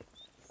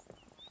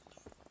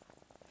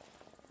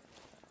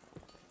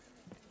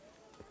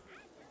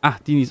 Ah,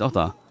 Dini ist auch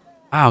da.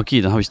 Ah,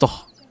 okay, dann habe ich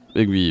doch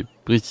irgendwie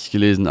richtig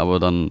gelesen, aber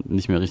dann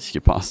nicht mehr richtig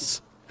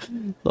gepasst.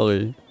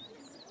 Sorry.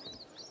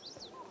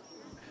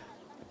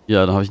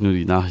 Ja, da habe ich nur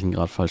die Nachrichten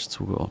gerade falsch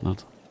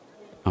zugeordnet.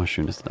 Aber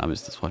schön, dass du da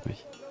bist, das freut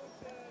mich.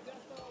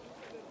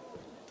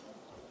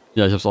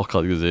 Ja, ich habe es auch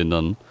gerade gesehen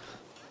dann.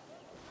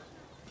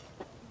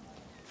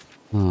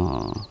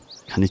 Ah,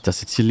 kann ich das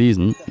jetzt hier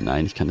lesen?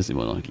 Nein, ich kann es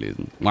immer noch nicht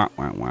lesen.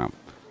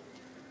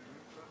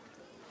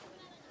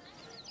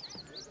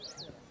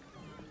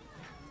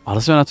 Aber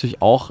das wäre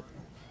natürlich auch...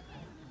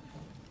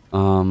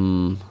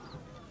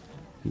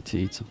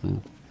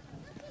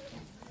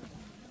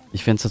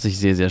 ich fände es tatsächlich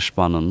sehr, sehr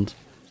spannend,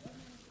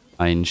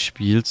 ein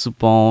Spiel zu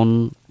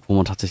bauen, wo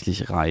man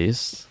tatsächlich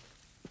reist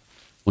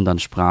und dann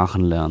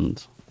Sprachen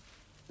lernt.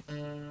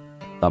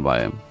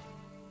 Dabei.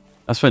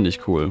 Das fände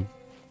ich cool.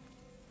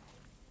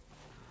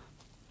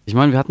 Ich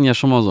meine, wir hatten ja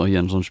schon mal so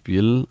hier so ein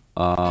Spiel.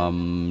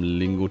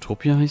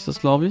 Lingotopia hieß das,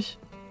 glaube ich.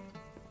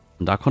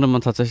 Und da konnte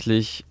man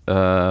tatsächlich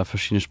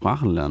verschiedene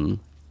Sprachen lernen.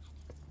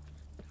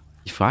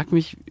 Ich frage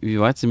mich, wie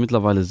weit sie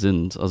mittlerweile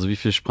sind. Also wie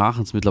viele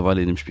Sprachen es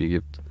mittlerweile in dem Spiel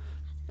gibt.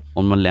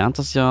 Und man lernt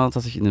das ja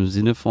tatsächlich in dem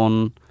Sinne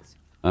von,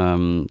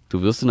 du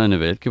wirst in eine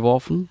Welt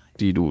geworfen,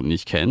 die du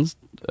nicht kennst.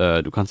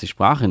 Du kannst die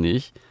Sprache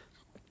nicht.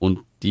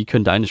 Und die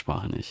können deine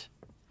Sprache nicht.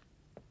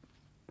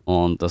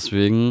 Und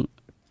deswegen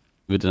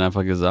wird dann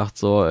einfach gesagt,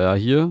 so, ja,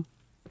 hier.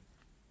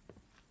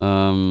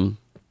 Also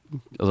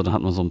dann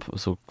hat man so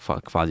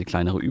quasi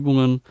kleinere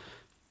Übungen.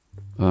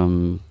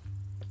 Und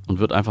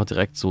wird einfach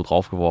direkt so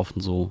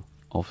draufgeworfen, so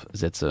auf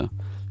Sätze.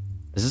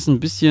 Es ist ein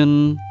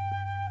bisschen,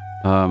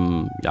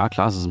 ja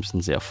klar, es ist ein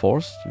bisschen sehr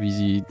forced, wie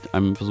sie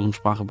einem versuchen,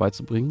 Sprache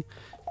beizubringen.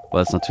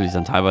 weil es natürlich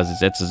dann teilweise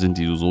Sätze sind,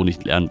 die du so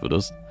nicht lernen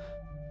würdest.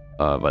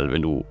 Weil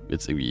wenn du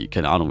jetzt irgendwie,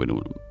 keine Ahnung, wenn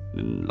du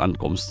in ein Land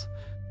kommst,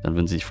 dann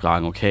würden sie sich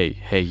fragen, okay,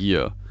 hey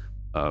hier,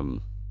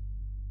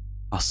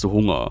 hast du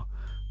Hunger?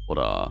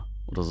 Oder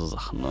so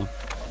Sachen, ne?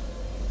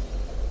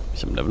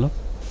 Ich habe ein Level Up.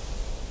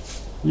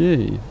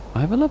 Yay, I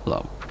have a level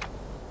up.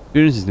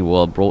 Experiences in the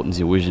world broadens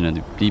your vision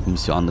and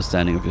deepens your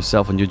understanding of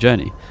yourself and your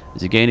journey.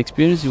 As you gain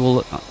experience, you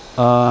will,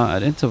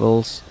 at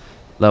intervals,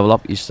 level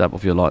up each step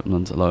of your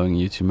enlightenment, allowing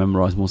you to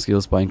memorize more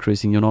skills by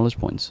increasing your knowledge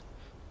points.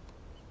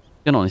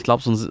 Genau, und ich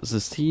glaube, so ein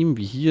System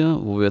wie hier,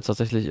 wo wir jetzt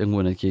tatsächlich irgendwo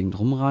in der Gegend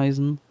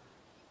rumreisen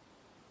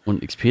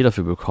und XP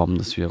dafür bekommen,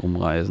 dass wir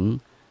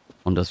rumreisen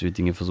und dass wir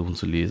Dinge versuchen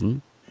zu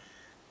lesen,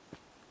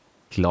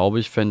 glaube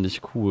ich, fände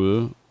ich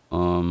cool.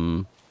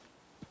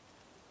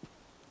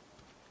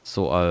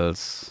 So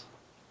als...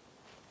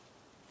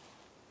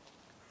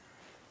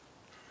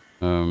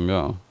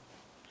 ja.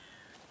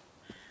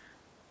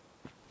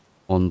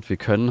 Und wir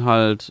können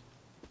halt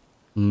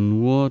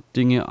nur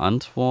Dinge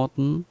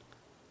antworten,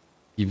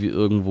 die wir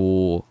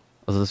irgendwo...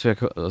 Also das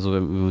wäre... Also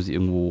wenn wir sie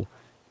irgendwo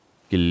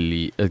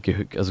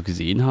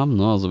gesehen haben,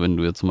 ne? Also wenn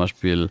du jetzt zum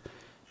Beispiel...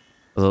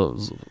 Also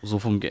so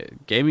vom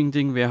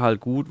Gaming-Ding wäre halt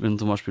gut, wenn du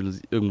zum Beispiel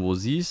irgendwo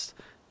siehst,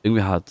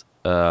 irgendwer hat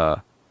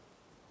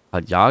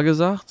halt Ja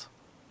gesagt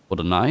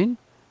oder Nein,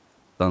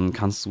 dann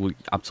kannst du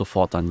ab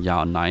sofort dann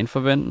Ja und Nein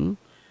verwenden,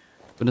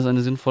 wenn das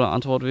eine sinnvolle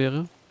Antwort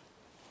wäre.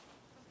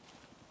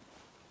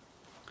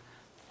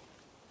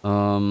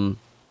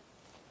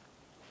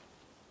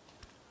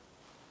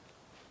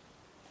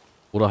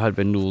 Oder halt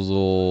wenn du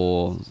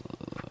so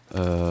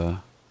also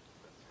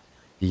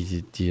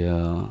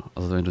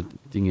wenn du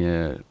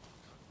Dinge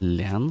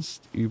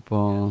lernst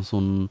über so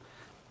ein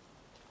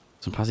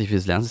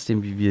passives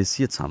Lernsystem, wie wir es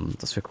jetzt haben.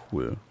 Das wäre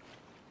cool.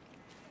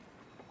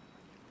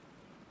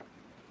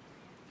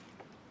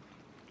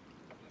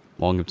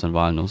 Morgen gibt es ein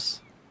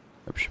Walnuss.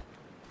 Hübsch.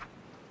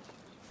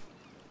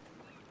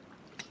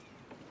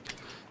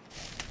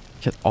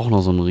 Ich hätte auch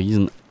noch so einen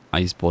riesen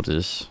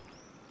Eisbottich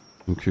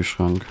im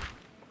Kühlschrank.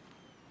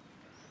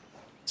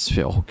 Das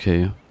wäre auch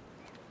okay.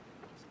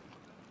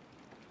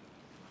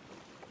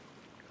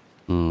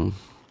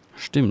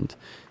 Stimmt.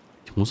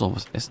 Ich muss auch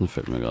was essen,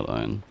 fällt mir gerade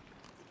ein.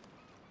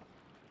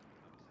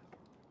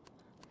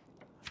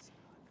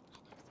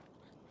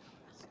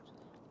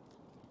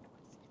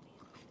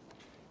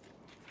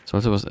 Ich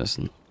sollte was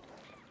essen.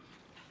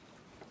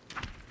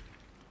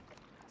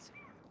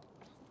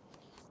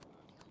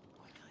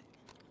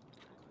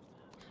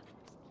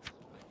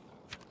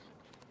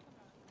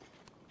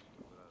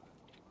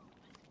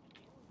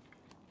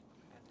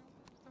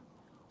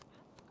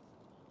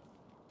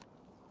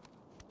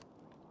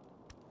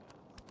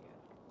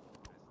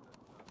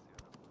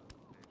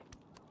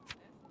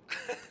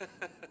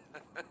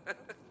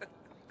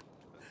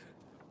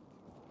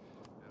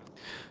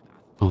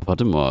 Oh,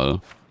 warte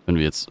mal. Wenn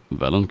wir jetzt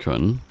wählen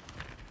können.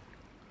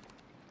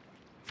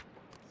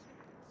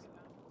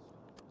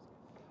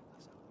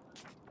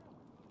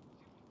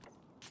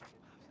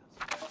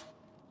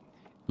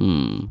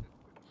 Kann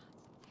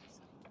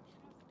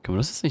man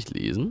das jetzt nicht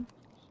lesen?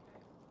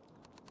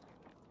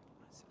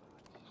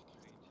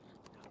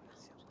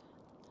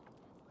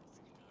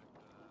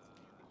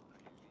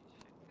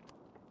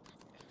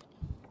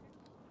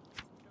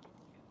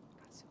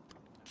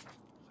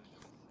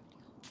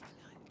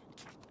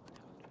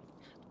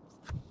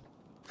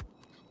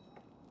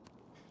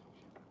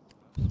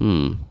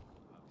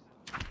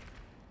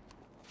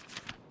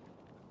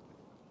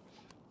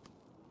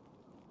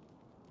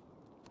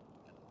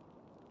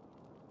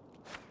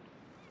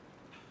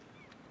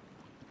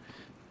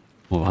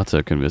 Oh,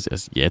 warte, können wir es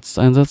erst jetzt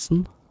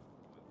einsetzen?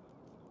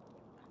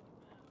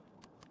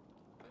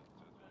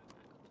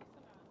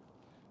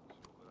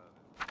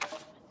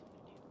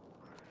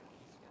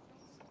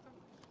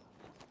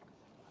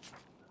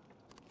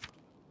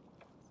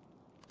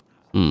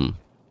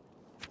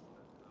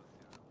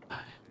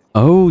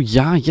 Oh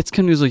ja, jetzt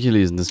können wir solche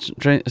lesen.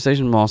 The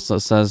station master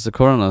says the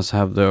coroners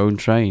have their own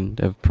train.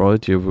 They have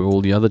priority over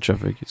all the other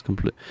traffic. It's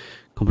complete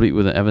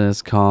with an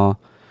evidence car,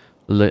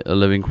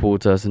 living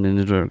quarters and an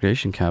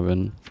interrogation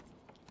cabin.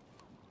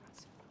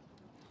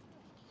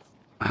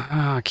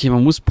 Ah, okay,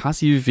 man muss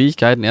passive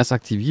Fähigkeiten erst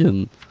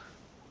aktivieren.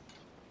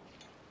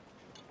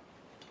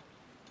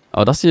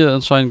 Aber das hier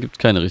anscheinend gibt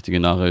keine richtige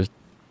Nachricht.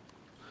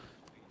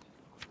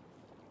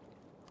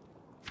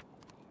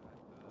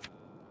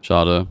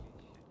 Schade.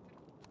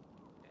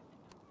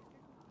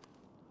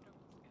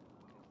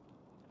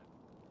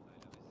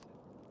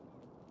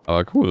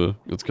 Aber cool.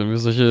 Jetzt können wir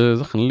solche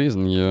Sachen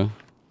lesen hier.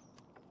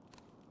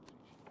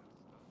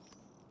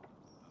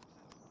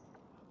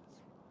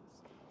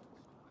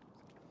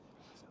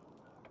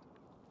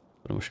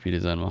 Oder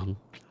Spieldesign machen.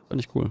 Fand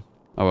ich cool.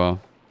 Aber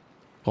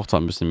braucht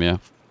halt ein bisschen mehr.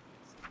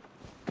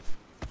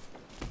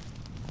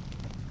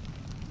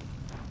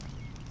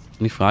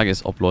 Und die Frage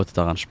ist, ob Leute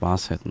daran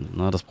Spaß hätten.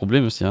 Na, das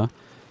Problem ist ja,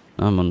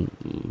 na, man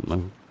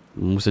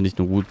muss ja nicht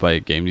nur gut bei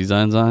Game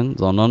Design sein,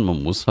 sondern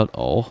man muss halt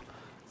auch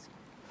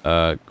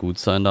gut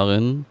sein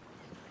darin,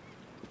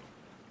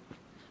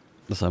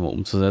 das einmal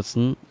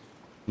umzusetzen,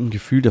 ein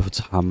Gefühl dafür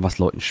zu haben, was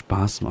Leuten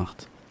Spaß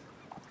macht.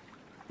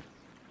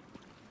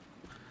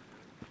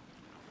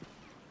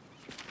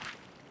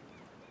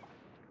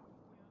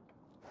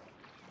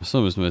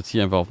 Achso, müssen wir jetzt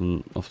hier einfach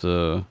auf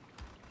der...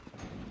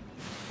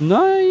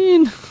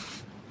 Nein!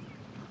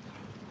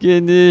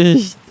 Geh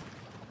nicht!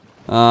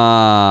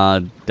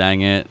 Ah,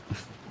 dang it.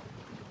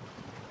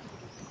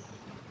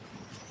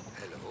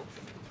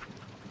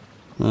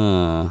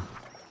 Ah.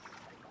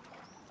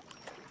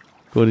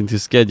 According to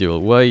schedule.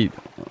 Wait.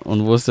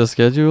 Und wo ist der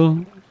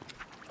Schedule?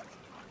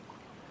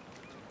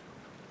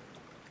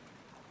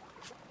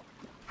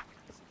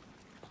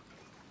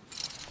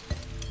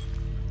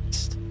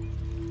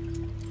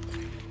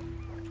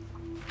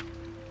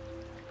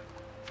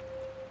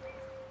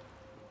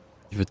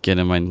 Ich würde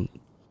gerne mein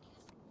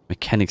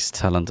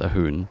Mechanics-Talent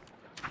erhöhen.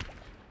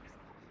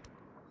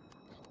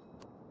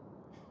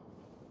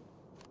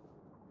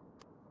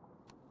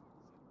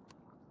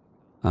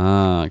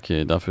 Ah,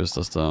 okay, dafür ist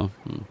das da.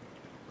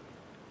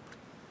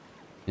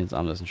 Jetzt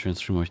Abend ist ein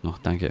schönes Stream euch noch.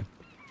 Danke.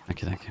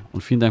 Danke, danke.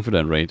 Und vielen Dank für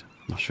dein Raid.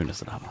 Noch schön, dass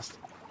du da warst.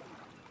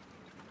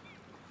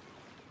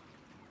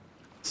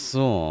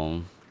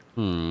 So.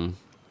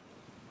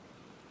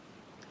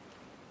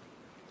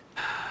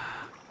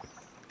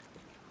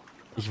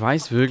 Ich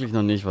weiß wirklich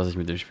noch nicht, was ich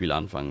mit dem Spiel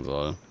anfangen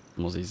soll.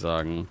 Muss ich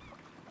sagen.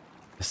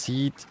 Es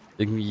sieht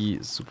irgendwie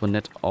super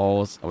nett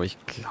aus, aber ich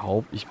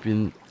glaube, ich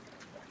bin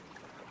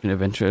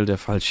eventuell der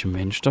falsche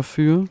Mensch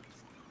dafür.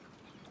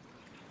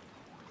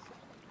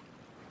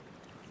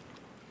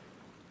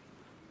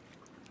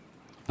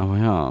 Aber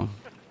ja.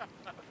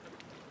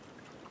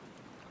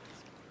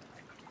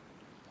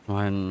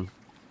 Warte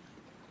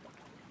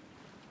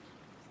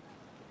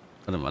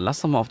mal,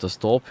 lass doch mal auf der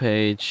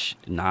Store-Page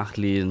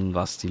nachlesen,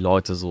 was die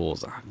Leute so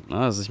sagen. Ne?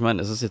 Also ich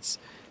meine, es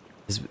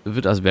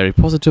wird als very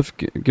positive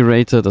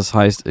geratet. Das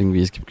heißt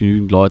irgendwie, es gibt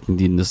genügend Leuten,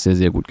 denen das sehr,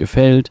 sehr gut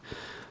gefällt.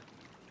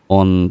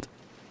 Und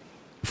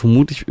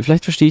vermutlich,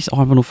 vielleicht verstehe ich es auch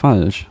einfach nur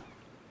falsch.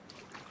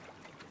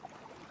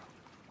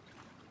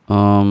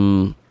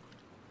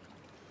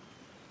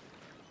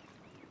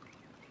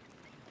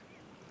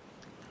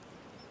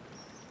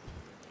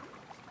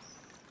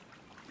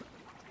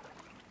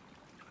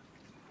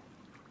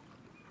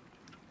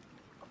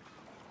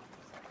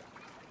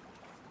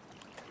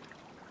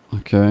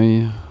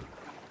 Okay.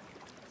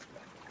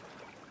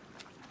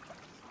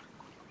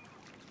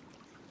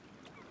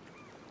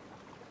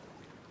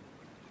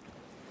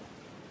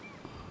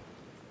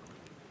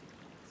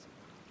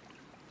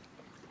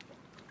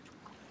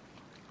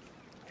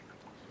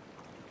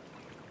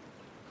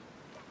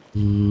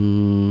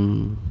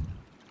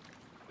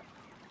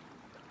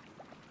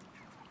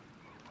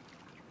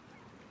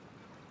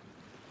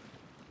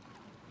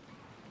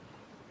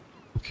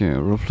 Okay,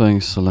 role-playing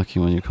is so lucky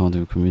when you can't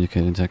even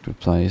communicate and interact with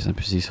players.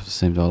 NPCs have the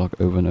same dialogue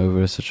over and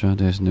over, etc.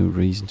 There's no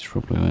reason to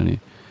roleplay any.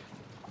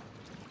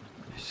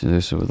 To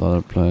do so with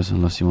other players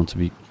unless you want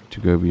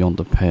to go beyond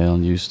the pale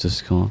and use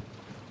Discord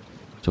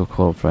to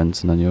call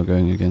friends, and then you're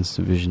going against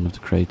the vision of the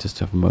creators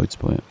to have modes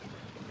by it.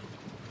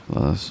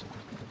 Others.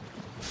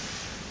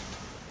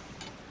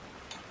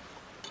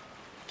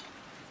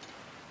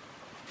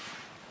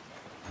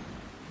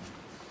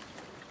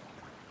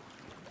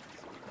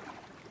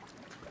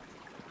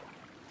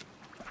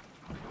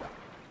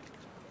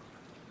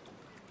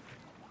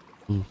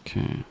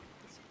 Okay.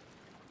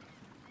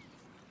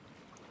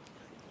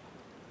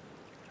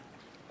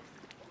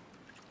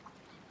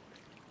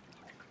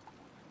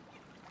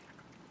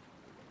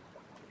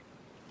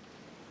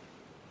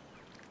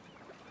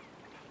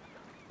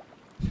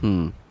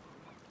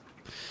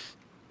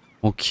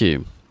 Okay.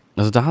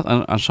 Also da hat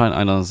anscheinend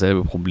einer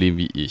dasselbe Problem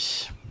wie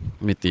ich.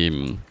 Mit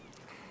dem,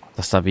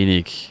 dass da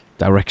wenig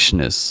Direction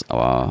ist,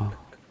 aber...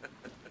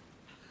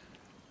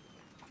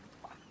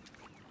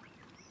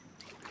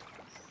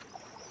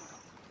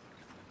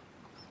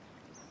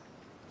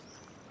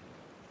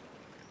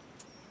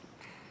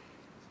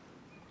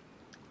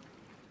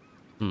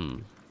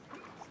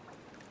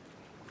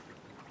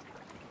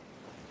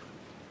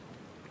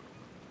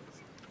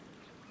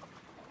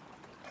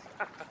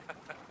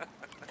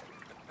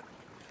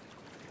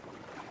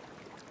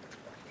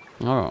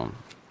 Ja,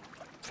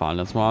 fahren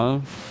jetzt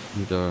mal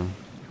mit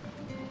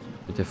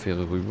der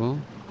Fähre rüber.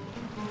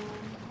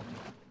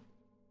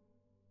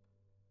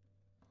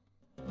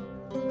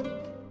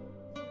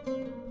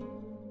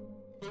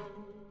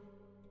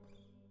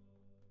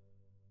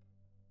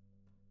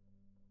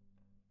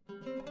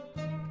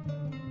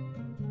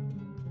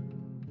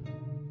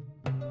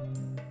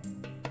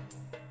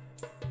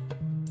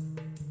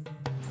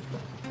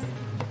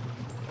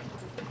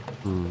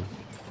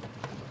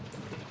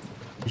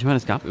 Ich meine,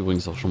 es gab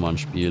übrigens auch schon mal ein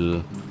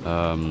Spiel,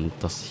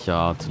 das sich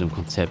ja zu dem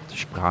Konzept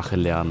Sprache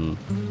lernen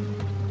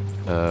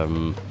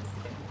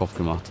Kopf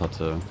gemacht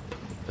hatte.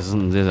 Das ist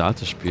ein sehr, sehr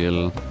altes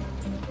Spiel.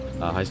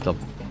 Heißt, glaube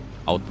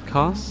ich,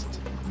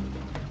 Outcast?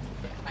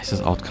 Heißt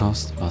das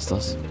Outcast? Was ist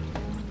das?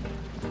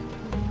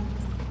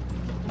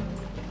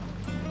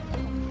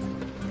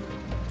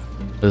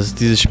 Das ist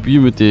dieses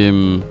Spiel mit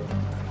dem...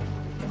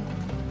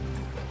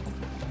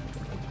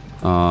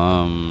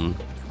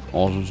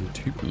 orangen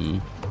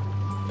Typen.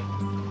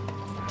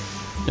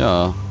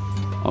 Ja,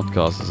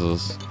 Outcast ist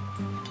es.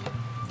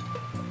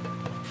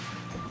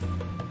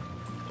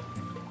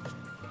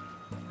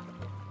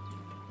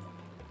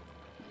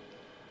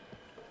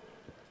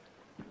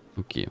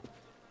 Okay.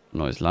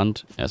 Neues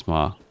Land.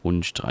 Erstmal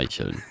Hund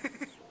streicheln.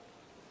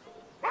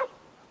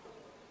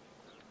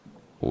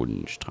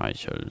 Hund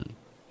streicheln.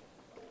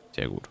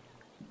 Sehr gut.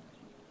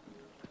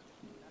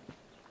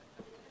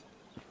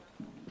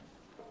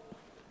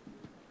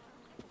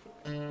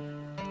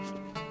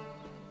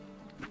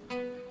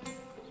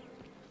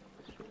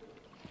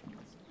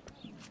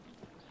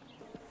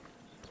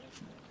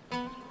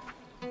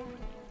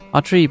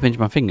 A tree pinched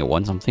my finger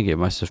once. I'm thinking it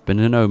must have been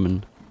an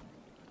omen.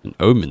 An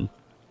omen?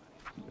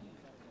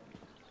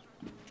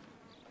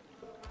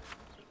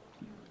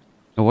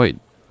 Oh wait,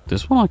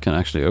 this one I can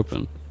actually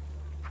open.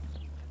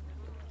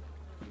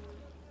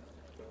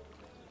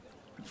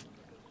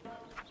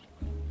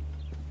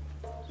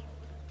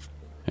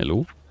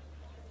 Hello?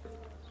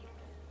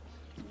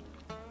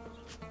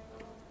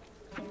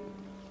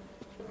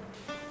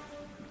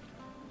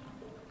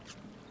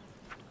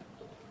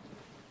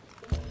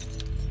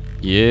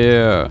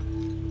 Yeah.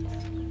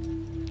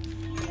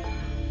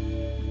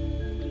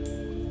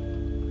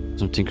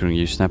 Some tinkering.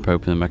 You snap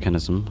open the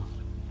mechanism.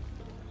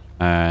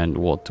 And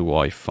what do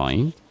I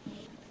find?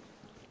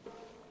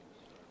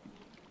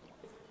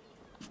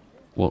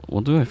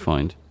 What do I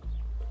find?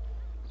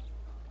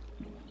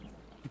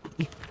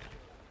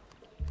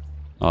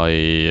 I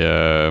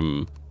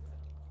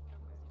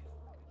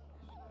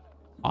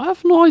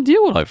have no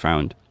idea what I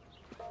found.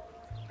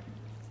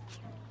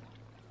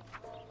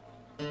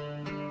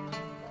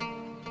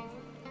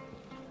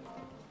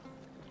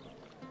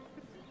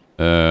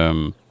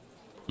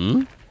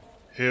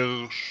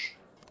 Hirsch.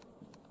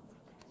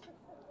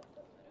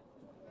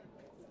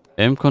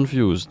 I'm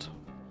confused.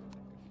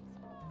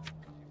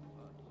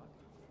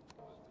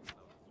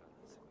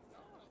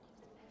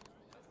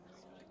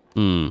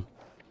 Oh,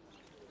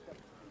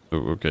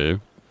 okay.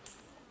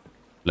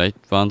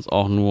 Vielleicht waren es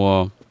auch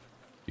nur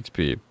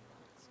XP.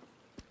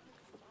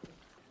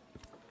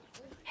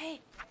 Hey,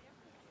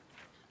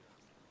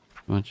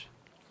 Much.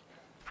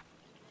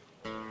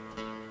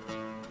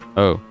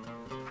 Oh.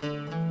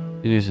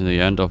 This in the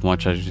end of my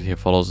tragedy here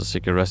follows a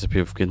secret recipe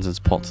of Ginson's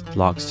potted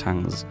lark's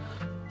tangs.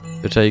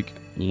 You take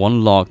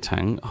 1 lark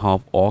tang,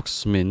 half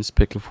ox mince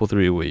pickle for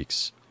 3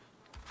 weeks.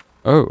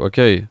 Oh,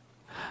 okay.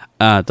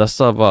 Ah, das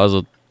da war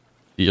also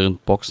deren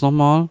Box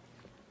nochmal.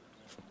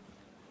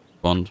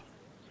 Und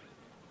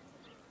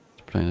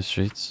Play the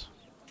Streets.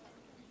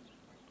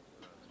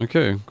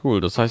 Okay,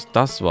 cool. Das heißt,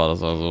 das war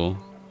das also.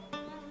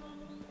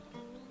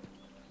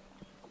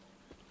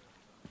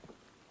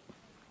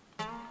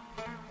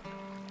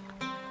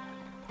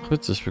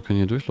 Witzig, wir können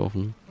hier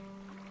durchlaufen.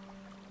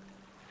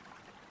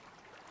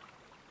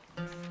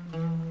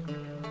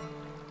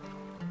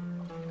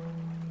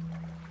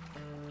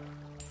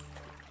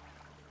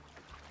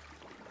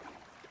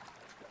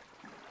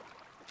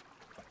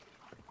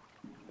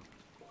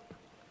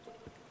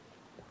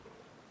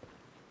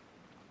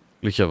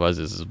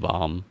 Glücklicherweise ist es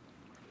warm.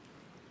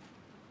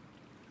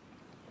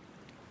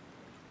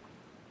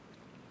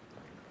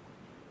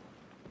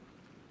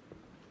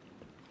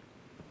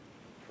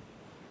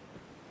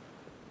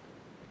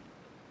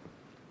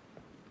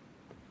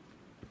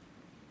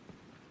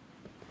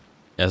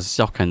 Ja, es ist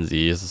ja auch kein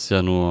See, es ist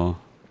ja nur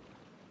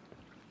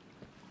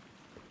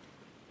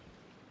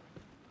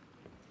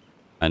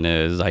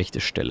eine seichte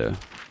Stelle.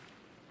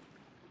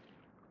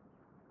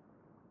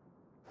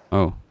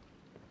 Oh.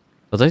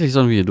 Tatsächlich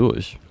sollen wir hier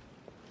durch.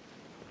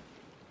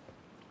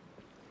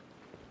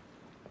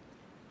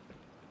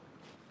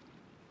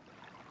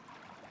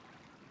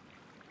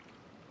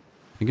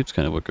 Hier gibt es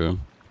keine Brücke.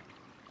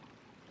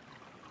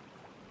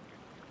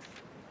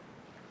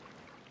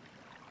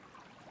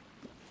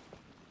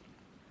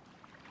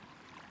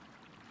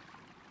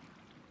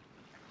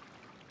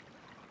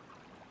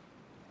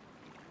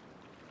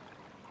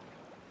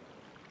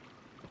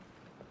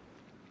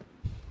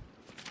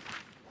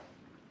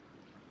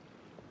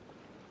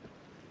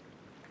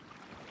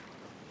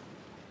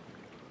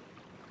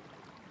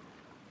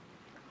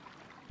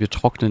 Wir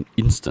trocknen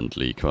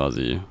instantly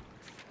quasi.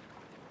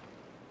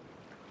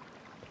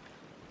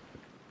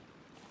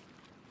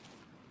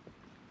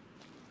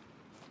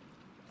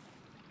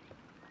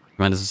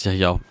 Ich meine, das ist ja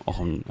hier auch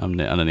an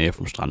der Nähe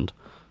vom Strand.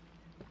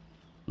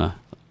 Na,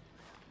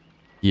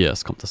 hier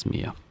erst kommt das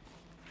Meer.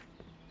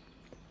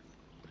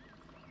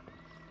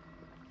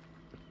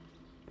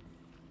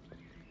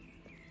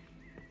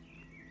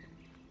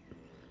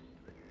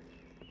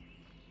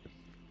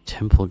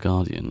 Temple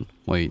Guardian.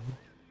 Wait.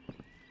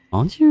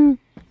 Aren't you?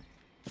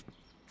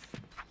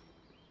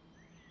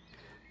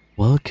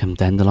 Welcome,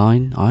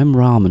 Dandelion. I'm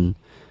Ramen,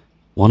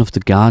 one of the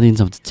guardians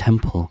of the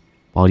temple.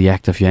 By the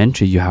act of your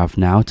entry, you have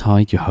now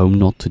tied your home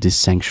knot to this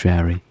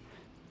sanctuary.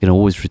 You can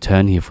always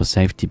return here for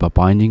safety by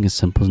binding a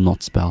simple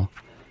knot spell.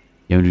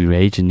 The only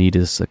rage in need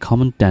is a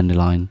common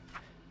dandelion.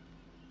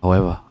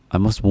 However, I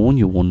must warn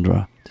you,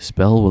 wanderer, the The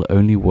spell will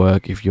only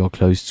work if you're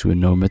close to a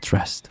nomad's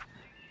rest.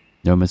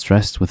 Nomad's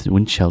rest with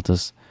wind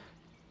shelters.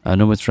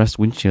 Nomad's rest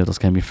wind shelters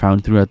can be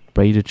found throughout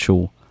Braided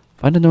Shore.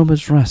 Find a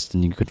nomad's rest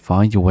and you could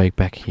find your way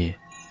back here.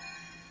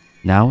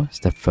 Now,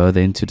 step further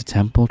into the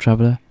temple,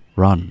 traveler.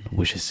 Ron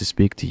wishes to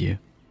speak to you.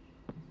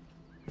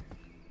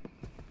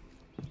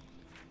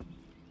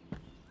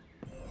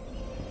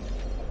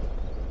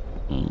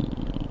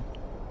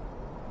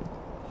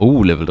 Oh,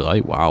 Level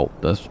 3. Wow,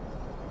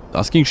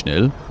 das ging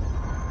schnell.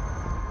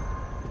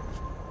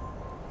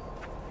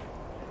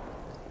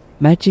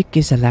 Magic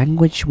is a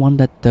language one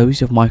that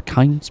those of my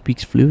kind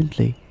speaks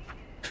fluently.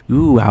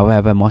 You,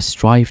 however, must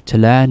strive to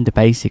learn the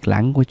basic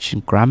language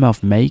and grammar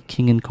of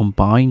making and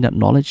combine that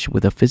knowledge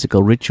with the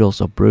physical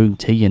rituals of brewing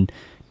tea and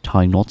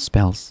tying knot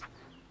spells.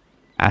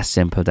 A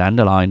simple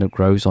dandelion that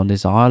grows on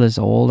this isle is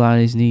all that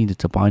is needed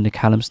to bind a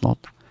callum's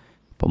knot,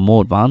 but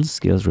more advanced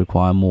skills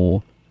require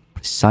more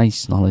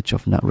precise knowledge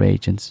of nut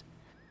reagents.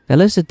 There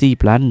lives a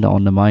deep lander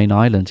on the main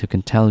island who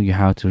can tell you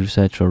how to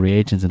search for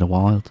reagents in the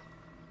wild.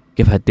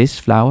 Give her this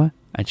flower,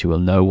 and she will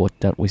know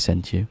that we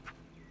sent you.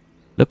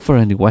 Look for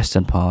her in the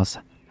western pass.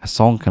 Her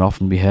song can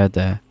often be heard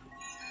there.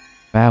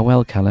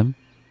 Farewell, Callum.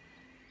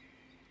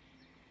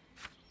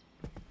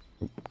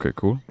 Okay,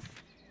 cool.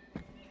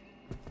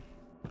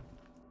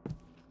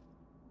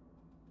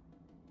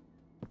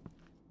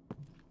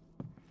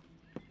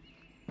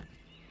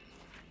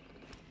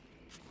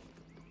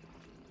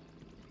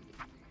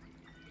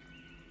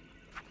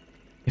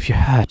 If you're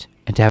hurt,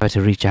 endeavor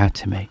to reach out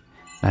to me.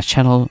 I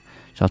shall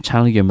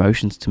channel your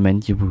emotions to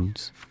mend your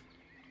wounds.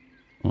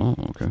 Oh,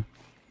 okay.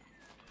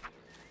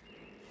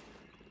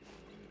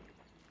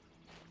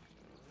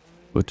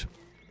 Gut.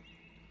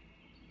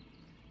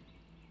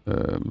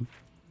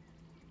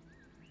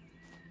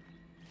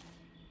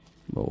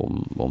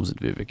 Warum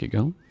sind wir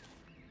weggegangen?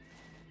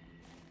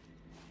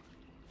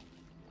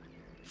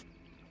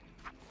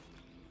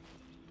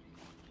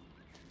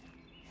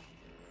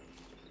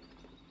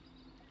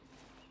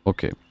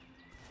 Okay.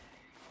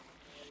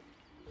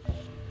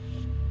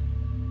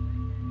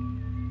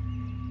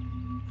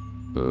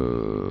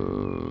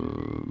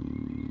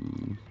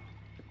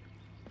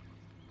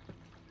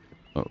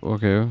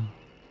 Okay.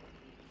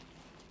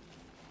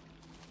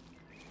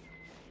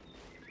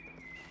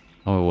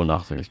 Haben wir wohl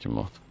nachträglich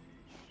gemacht.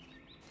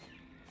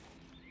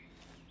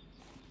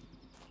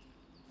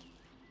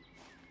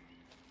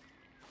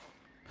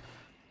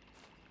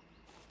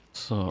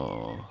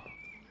 So.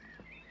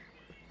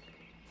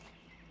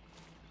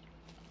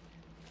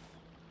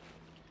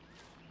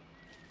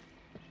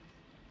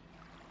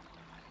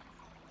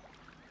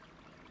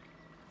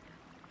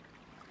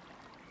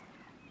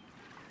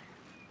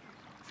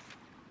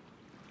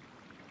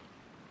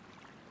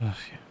 Ach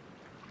ja.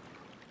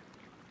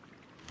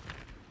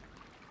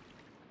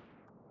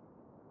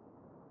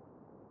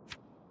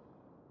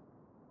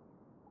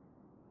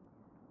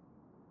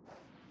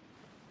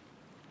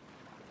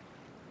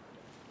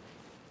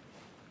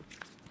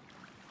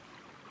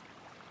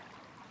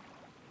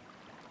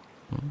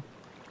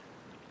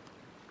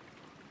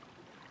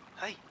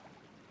 Hey.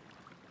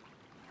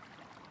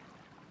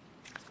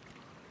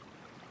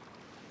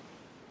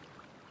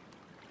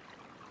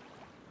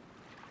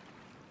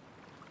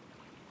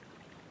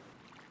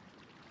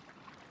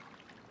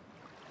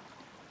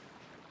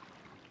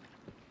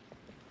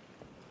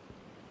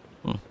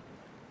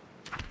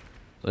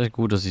 Ist echt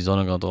gut, dass die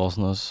Sonne gerade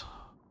draußen ist.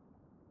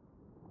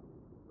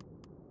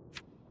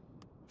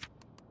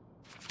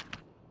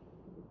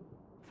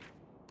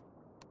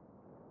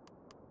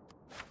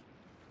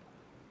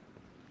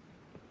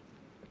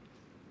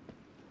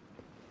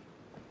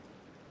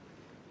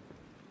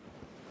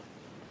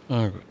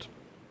 Na gut.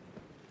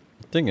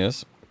 Ding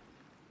ist,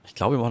 ich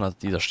glaube, wir machen an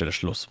dieser Stelle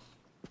Schluss.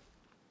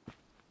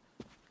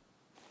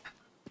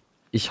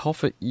 Ich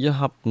hoffe, ihr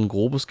habt ein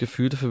grobes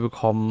Gefühl dafür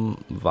bekommen,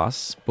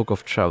 was Book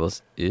of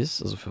Travels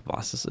ist, also für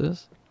was es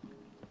ist.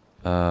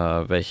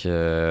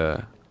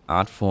 Welche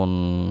Art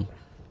von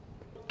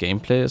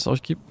Gameplay es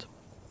euch gibt.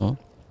 Ja?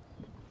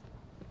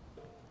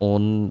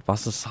 Und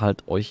was es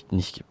halt euch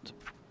nicht gibt.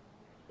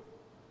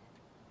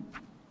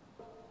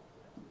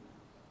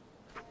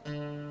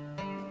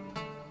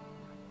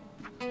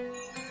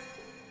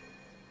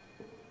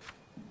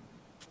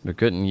 Wir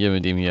könnten hier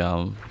mit dem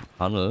hier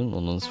handeln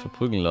und uns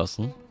verprügeln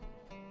lassen.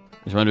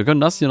 Ich meine, wir können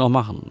das hier noch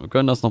machen. Wir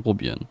können das noch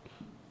probieren.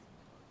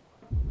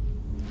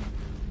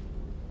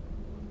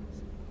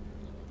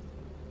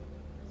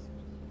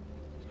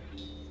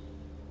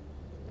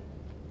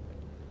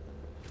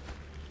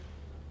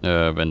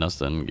 Wenn das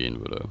dann gehen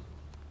würde.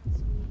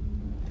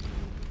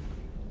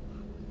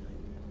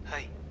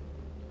 Hey.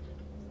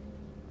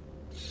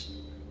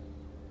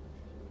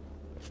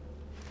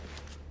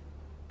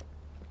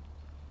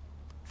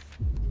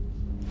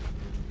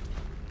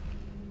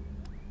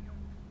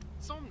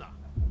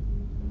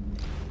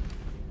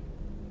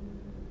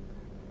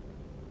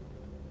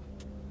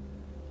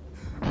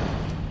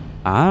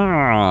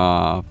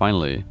 Ah,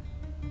 finally.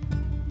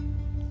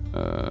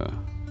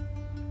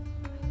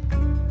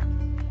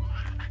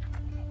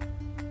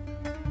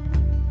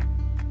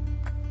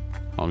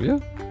 Schauen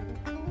wir.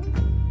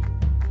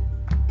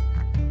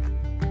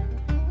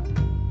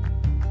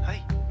 Hi.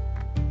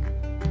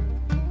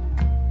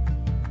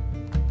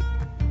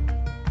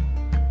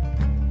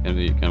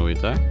 Can we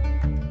attack?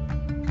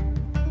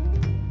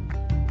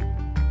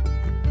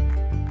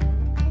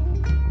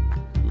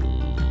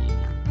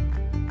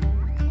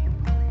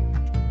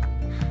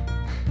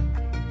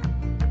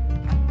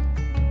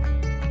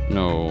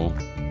 No.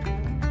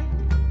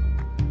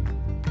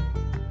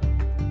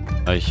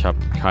 Ich habe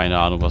keine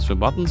Ahnung, was für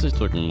Buttons ich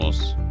drücken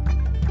muss.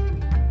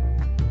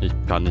 Ich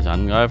kann nicht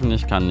angreifen,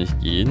 ich kann nicht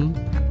gehen.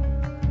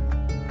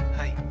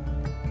 Hi.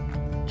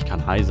 Ich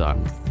kann Hi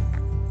sagen.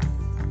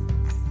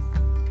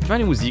 Ich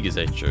meine, die Musik ist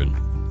echt schön.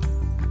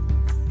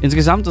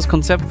 Insgesamt das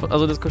Konzept,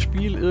 also das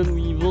Spiel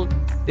irgendwie wirkt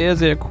sehr,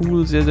 sehr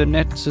cool, sehr, sehr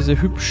nett, sehr, sehr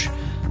hübsch.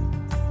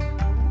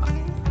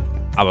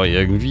 Aber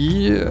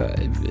irgendwie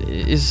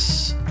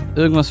ist...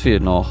 Irgendwas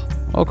fehlt noch.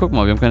 Oh, guck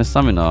mal, wir haben keine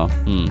Stamina.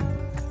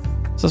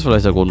 Ist das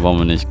vielleicht der Grund, warum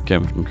wir nicht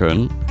kämpfen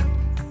können?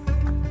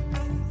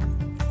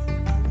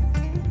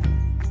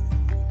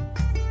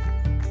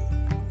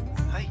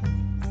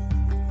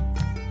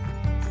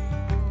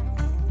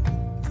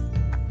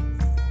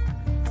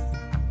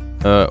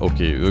 Hi.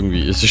 Okay,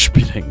 irgendwie ist das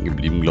Spiel hängen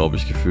geblieben, glaube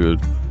ich, gefühlt.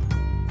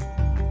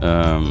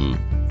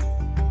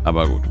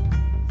 Aber gut.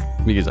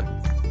 Wie gesagt.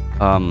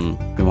 Wir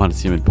machen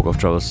jetzt hier mit Book of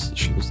Travels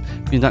Schluss.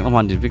 Vielen Dank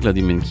nochmal an die Entwickler,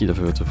 die mir den Key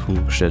dafür zur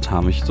Verfügung gestellt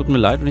haben. Es tut mir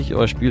leid, wenn ich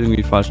euer Spiel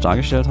irgendwie falsch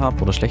dargestellt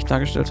habe oder schlecht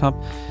dargestellt habe.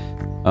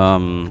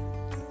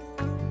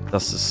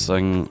 Das ist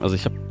also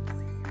ich habe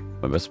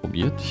mein Bestes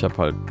probiert. Ich habe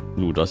halt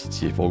nur das jetzt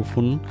hier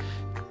vorgefunden.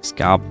 Es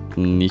gab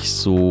nicht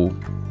so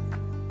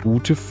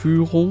gute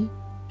Führung.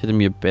 Ich hätte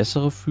mir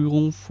bessere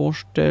Führung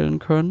vorstellen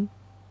können.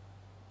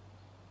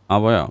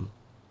 Aber ja.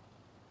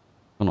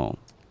 Genau.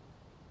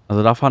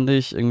 Also da fand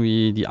ich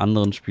irgendwie die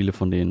anderen Spiele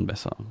von denen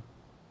besser.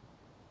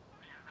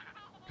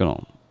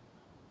 Genau.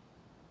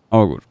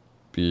 Aber gut.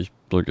 Ich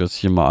drücke jetzt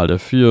hier mal Alt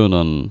F4 und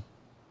dann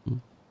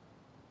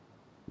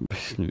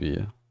müssen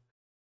wir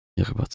hier rüber